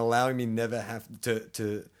money on allowing me never have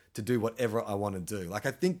to do whatever I want to do. Like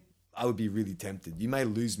I think I would be really tempted. You may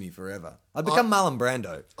lose me forever. I'd become Marlon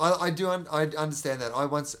Brando. I understand that. I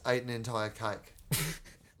once ate an entire cake.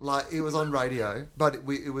 Like it was on radio, but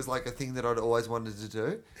it was like a thing that I'd always wanted to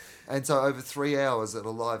do. And so over 3 hours at a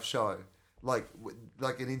live show, like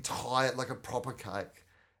an entire, like a proper cake.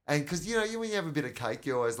 And because, when you have a bit of cake,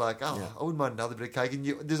 you're always like, I wouldn't mind another bit of cake. And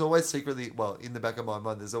there's always secretly, well, in the back of my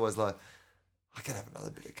mind, there's always like, I can have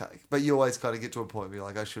another bit of cake. But you always kind of get to a point where you're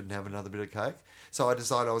like, I shouldn't have another bit of cake. So I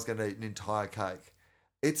decided I was going to eat an entire cake.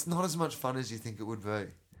 It's not as much fun as you think it would be.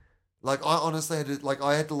 Like, I honestly had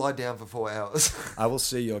to lie down for 4 hours. I will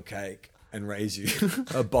see your cake and raise you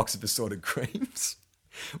a box of assorted creams.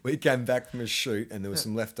 We came back from a shoot and there was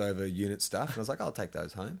some leftover unit stuff. And I was like, I'll take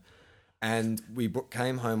those home. And we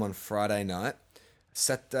came home on Friday night.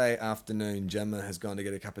 Saturday afternoon, Gemma has gone to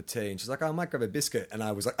get a cup of tea. And she's like, I might grab a biscuit. And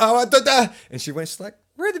I was like, and she's like,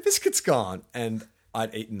 where are the biscuits gone? And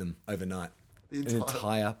I'd eaten them overnight. An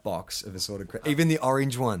entire box of assorted creams. Even the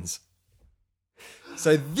orange ones.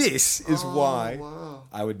 So this is why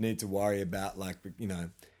I would need to worry about, like,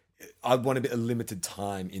 I'd want a bit of limited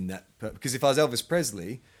time in that. Because if I was Elvis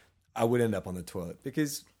Presley, I would end up on the toilet.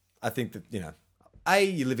 Because I think that,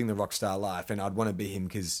 you're living the rock star life, and I'd want to be him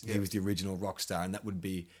because he was the original rock star, and that would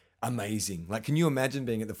be amazing. Like, can you imagine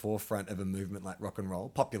being at the forefront of a movement like rock and roll,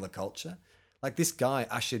 popular culture? Like, this guy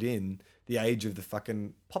ushered in the age of the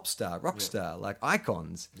fucking pop star, rock star, like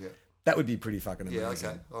icons. Yeah. That would be pretty fucking amazing. Yeah,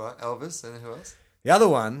 okay. All right, Elvis, and who else? The other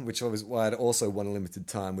one, which was why I'd also want a limited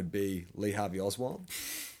time, would be Lee Harvey Oswald.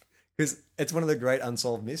 Because it's one of the great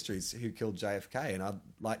unsolved mysteries, who killed JFK, and I'd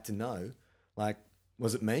like to know, like,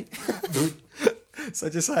 was it me? So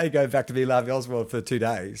just say go back to Lee Harvey Oswald for 2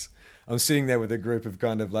 days. I'm sitting there with a group of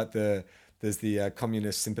kind of like there's the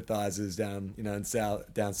communist sympathizers down,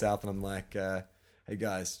 down south, and I'm like, hey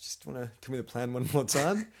guys, just want to tell me the plan one more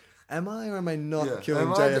time. Am I or am I not killing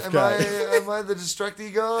JFK? Am I the distracty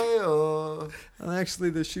guy, or I'm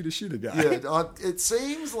actually the shooter guy? Yeah, it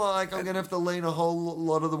seems like I'm going to have to lean a whole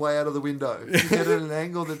lot of the way out of the window to get at an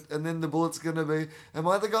angle and then the bullet's going to be, am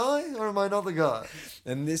I the guy or am I not the guy?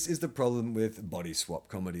 And this is the problem with body swap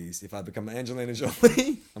comedies. If I become Angelina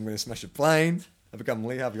Jolie, I'm going to smash a plane. I become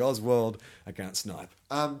Lee Harvey Oswald, I can't snipe.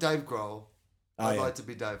 Dave Grohl. I'd like to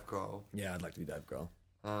be Dave Grohl. Yeah, I'd like to be Dave Grohl.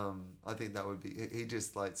 I think that would be. He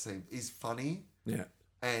just he's funny. Yeah,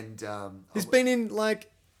 and he's been in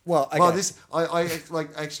like. Well, okay. Well, I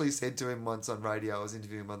actually said to him once on radio. I was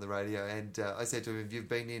interviewing him on the radio, and I said to him, "You've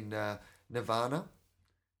been in Nirvana,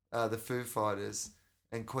 the Foo Fighters,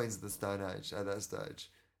 and Queens of the Stone Age at that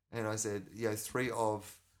stage." And I said, three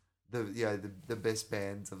of the best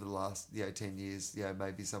bands of the last 10 years.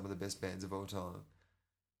 Maybe some of the best bands of all time.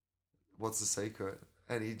 What's the secret?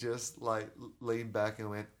 And he just leaned back and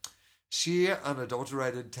went, sheer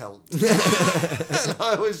unadulterated talent. And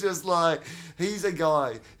I was just like, he's a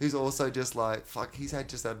guy who's also just like, fuck, he's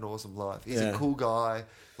had an awesome life. He's a cool guy.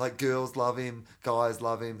 Like, girls love him, guys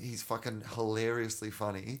love him. He's fucking hilariously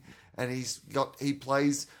funny. And he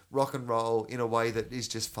plays rock and roll in a way that is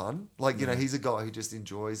just fun. Like, he's a guy who just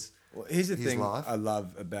enjoys here's the his thing life. I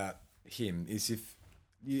love about him is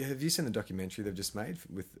have you seen the documentary they've just made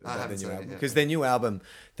about their new album? Because their new album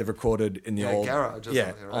they've recorded in the old garage,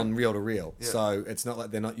 right? on reel to reel. Yeah. So it's not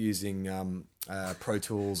like they're not using Pro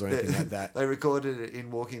Tools or anything like that. They recorded it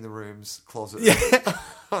in Walking the Room's closet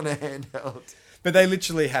on a handheld. But they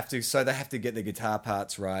literally have to. So they have to get the guitar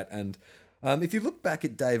parts right. And if you look back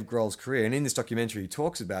at Dave Grohl's career, and in this documentary he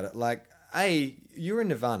talks about it, like, you're in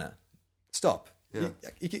Nirvana. Stop. Yeah.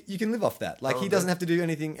 You can live off that. Like, he doesn't have to do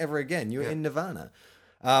anything ever again. You're in Nirvana.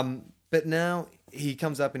 But now he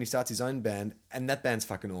comes up and he starts his own band, and that band's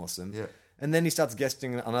fucking awesome. Yeah. And then he starts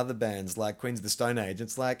guesting on other bands like Queens of the Stone Age.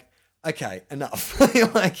 It's like, okay, enough.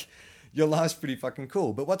 Like, your life's pretty fucking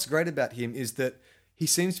cool. But what's great about him is that he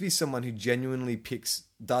seems to be someone who genuinely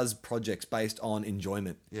does projects based on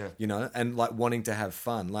enjoyment. Yeah. You know, and like wanting to have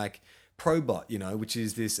fun. Like Probot, you know, which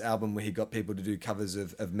is this album where he got people to do covers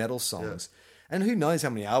of metal songs. Yeah. And who knows how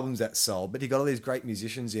many albums that sold, but he got all these great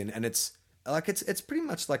musicians in, and it's pretty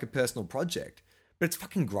much like a personal project. But it's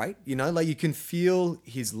fucking great, you know? Like you can feel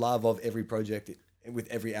his love of every project with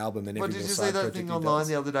every album and every Did you side see that project thing he online does.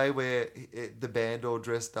 the other day where the band all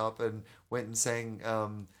dressed up and went and sang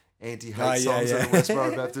anti-hate songs at the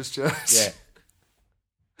Westboro Baptist Church? Yeah.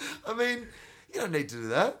 I mean, you don't need to do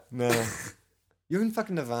that. No. You're in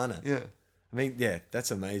fucking Nirvana. Yeah. I mean, yeah,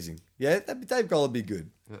 that's amazing. Yeah, Dave Grohl would be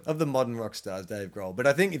good. Yeah. Of the modern rock stars, Dave Grohl. But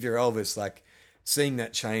I think if you're Elvis, like, seeing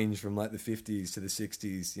that change from, like, the 50s to the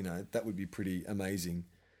 60s, you know, that would be pretty amazing.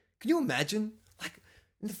 Can you imagine? Like,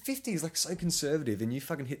 in the 50s, like, so conservative, and you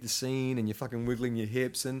fucking hit the scene, and you're fucking wiggling your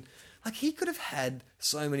hips, and, like, he could have had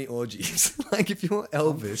so many orgies. Like, if you're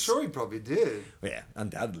Elvis. I'm sure he probably did. Yeah,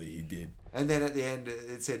 undoubtedly he did. And then at the end,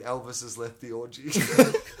 it said, Elvis has left the orgy.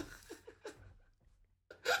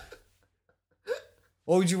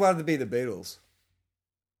 Or would you rather be the Beatles?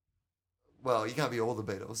 Well, you can't be all the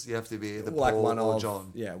Beatles. You have to be either like Paul one or of,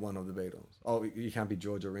 John. Yeah, one of the Beatles. Oh, you can't be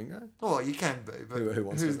George or Ringo? Oh, you can be, but who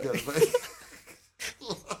wants who's to going be? to be?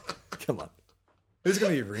 Come on. Who's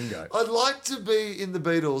going to be Ringo? I'd like to be in the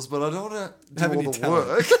Beatles, but I don't want to Have do all any the talent.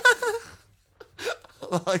 work.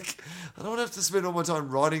 Like, I don't want to have to spend all my time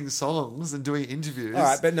writing songs and doing interviews. All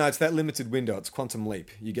right, but no, it's that limited window. It's Quantum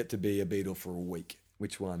Leap. You get to be a Beatle for a week.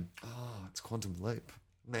 Which one? Oh, it's Quantum Leap.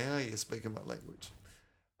 Now you're speaking my language.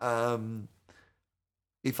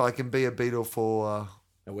 If I can be a Beatle for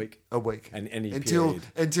a week, and any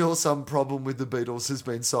until some problem with the Beatles has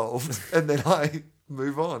been solved, and then I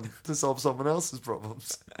move on to solve someone else's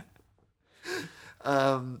problems.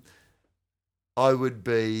 I would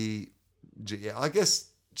be, I guess,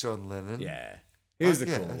 John Lennon. Yeah, he was the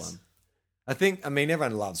cool one. I mean,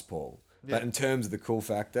 everyone loves Paul, but in terms of the cool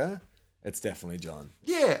factor, it's definitely John.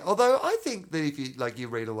 Yeah, although I think that if you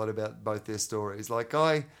read a lot about both their stories, like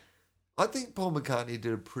I think Paul McCartney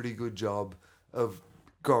did a pretty good job of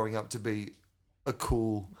growing up to be a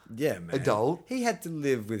cool adult. He had to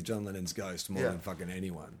live with John Lennon's ghost more than fucking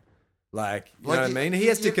anyone. Like, you know what I mean? He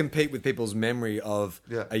has to compete with people's memory of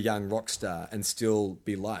a young rock star and still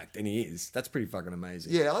be liked, and he is. That's pretty fucking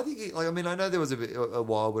amazing. Yeah, I think I know there was a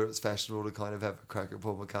while where it was fashionable to kind of have a crack at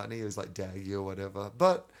Paul McCartney. He was like daggy or whatever,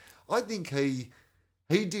 but I think he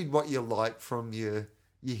did what you like from your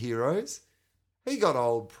heroes. He got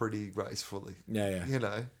old pretty gracefully. Yeah. You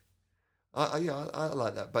know, I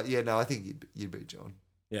like that. But yeah, no, I think you'd be John.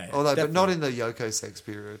 Yeah. Although, but not in the Yoko sex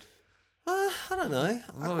period. I don't know.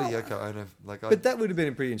 I'm not a Yoko owner. But that would have been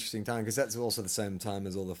a pretty interesting time because that's also the same time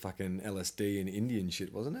as all the fucking LSD and Indian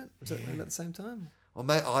shit, wasn't it? Was that around at the same time? Or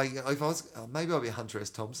maybe I'll be Hunter S.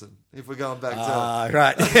 Thompson if we're going back to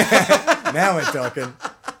right. Now we're talking.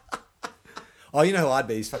 Oh, you know who I'd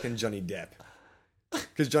be? He's fucking Johnny Depp.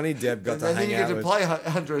 Because Johnny Depp got to hang out with... you get to play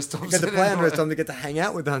Hunter S. Thompson. You get to play Hunter S. Thompson, you get to hang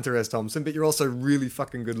out with Hunter S. Thompson, but you're also really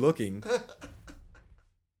fucking good looking.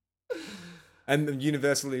 And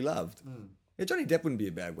universally loved. Mm. Yeah, Johnny Depp wouldn't be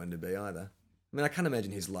a bad one to be either. I mean, I can't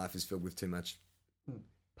imagine his life is filled with too much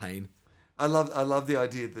pain. I love the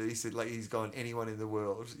idea that he said, like, he's gone anyone in the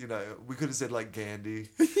world. You know, we could have said, like, Gandhi.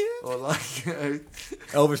 Or, like, you know...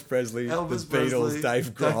 Elvis Presley, the Beatles,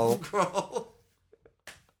 Dave Grohl.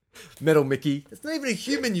 Metal Mickey. It's not even a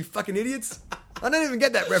human, you fucking idiots. I don't even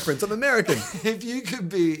get that reference. I'm American. If you could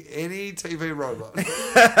be any TV robot.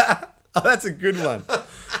 Oh, that's a good one.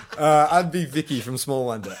 I'd be Vicky from Small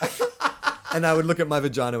Wonder. And I would look at my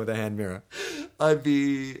vagina with a hand mirror. I'd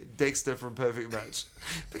be Dexter from Perfect Match.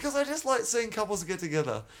 Because I just like seeing couples get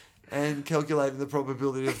together and calculating the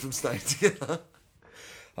probability of them staying together.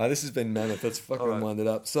 Oh, this has been mammoth. Let's fucking wind it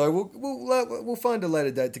up. So we'll find a later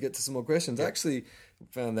date to get to some more questions. I actually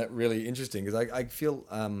found that really interesting because I feel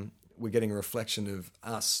we're getting a reflection of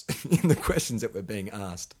us in the questions that we're being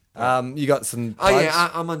asked. You got some plugs? Oh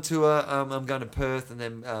yeah, I'm on tour. I'm going to Perth and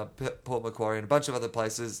then Port Macquarie and a bunch of other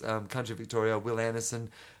places. Country Victoria,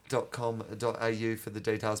 willanderson.com.au for the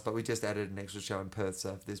details. But we just added an extra show in Perth,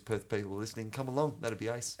 so if there's Perth people listening, come along. That'd be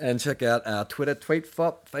ace. And check out our Twitter,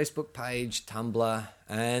 TweetFop, Facebook page, Tumblr,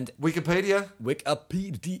 and Wikipedia.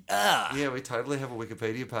 Yeah, we totally have a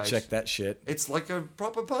Wikipedia page. Check that shit. It's like a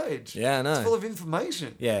proper page. Yeah, I know. It's full of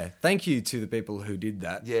information. Yeah, thank you to the people who did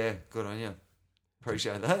that. Yeah, good on you.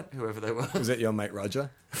 Appreciate that, whoever they were. Was that your mate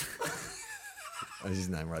Roger? What's his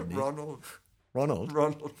name, Rodney? Ronald.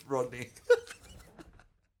 Rodney.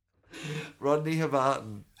 Rodney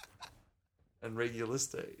Havarton and Regular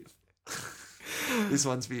Steve. This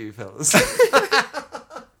one's for you, fellas.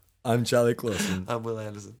 I'm Charlie Clausen. I'm Will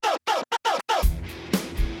Anderson.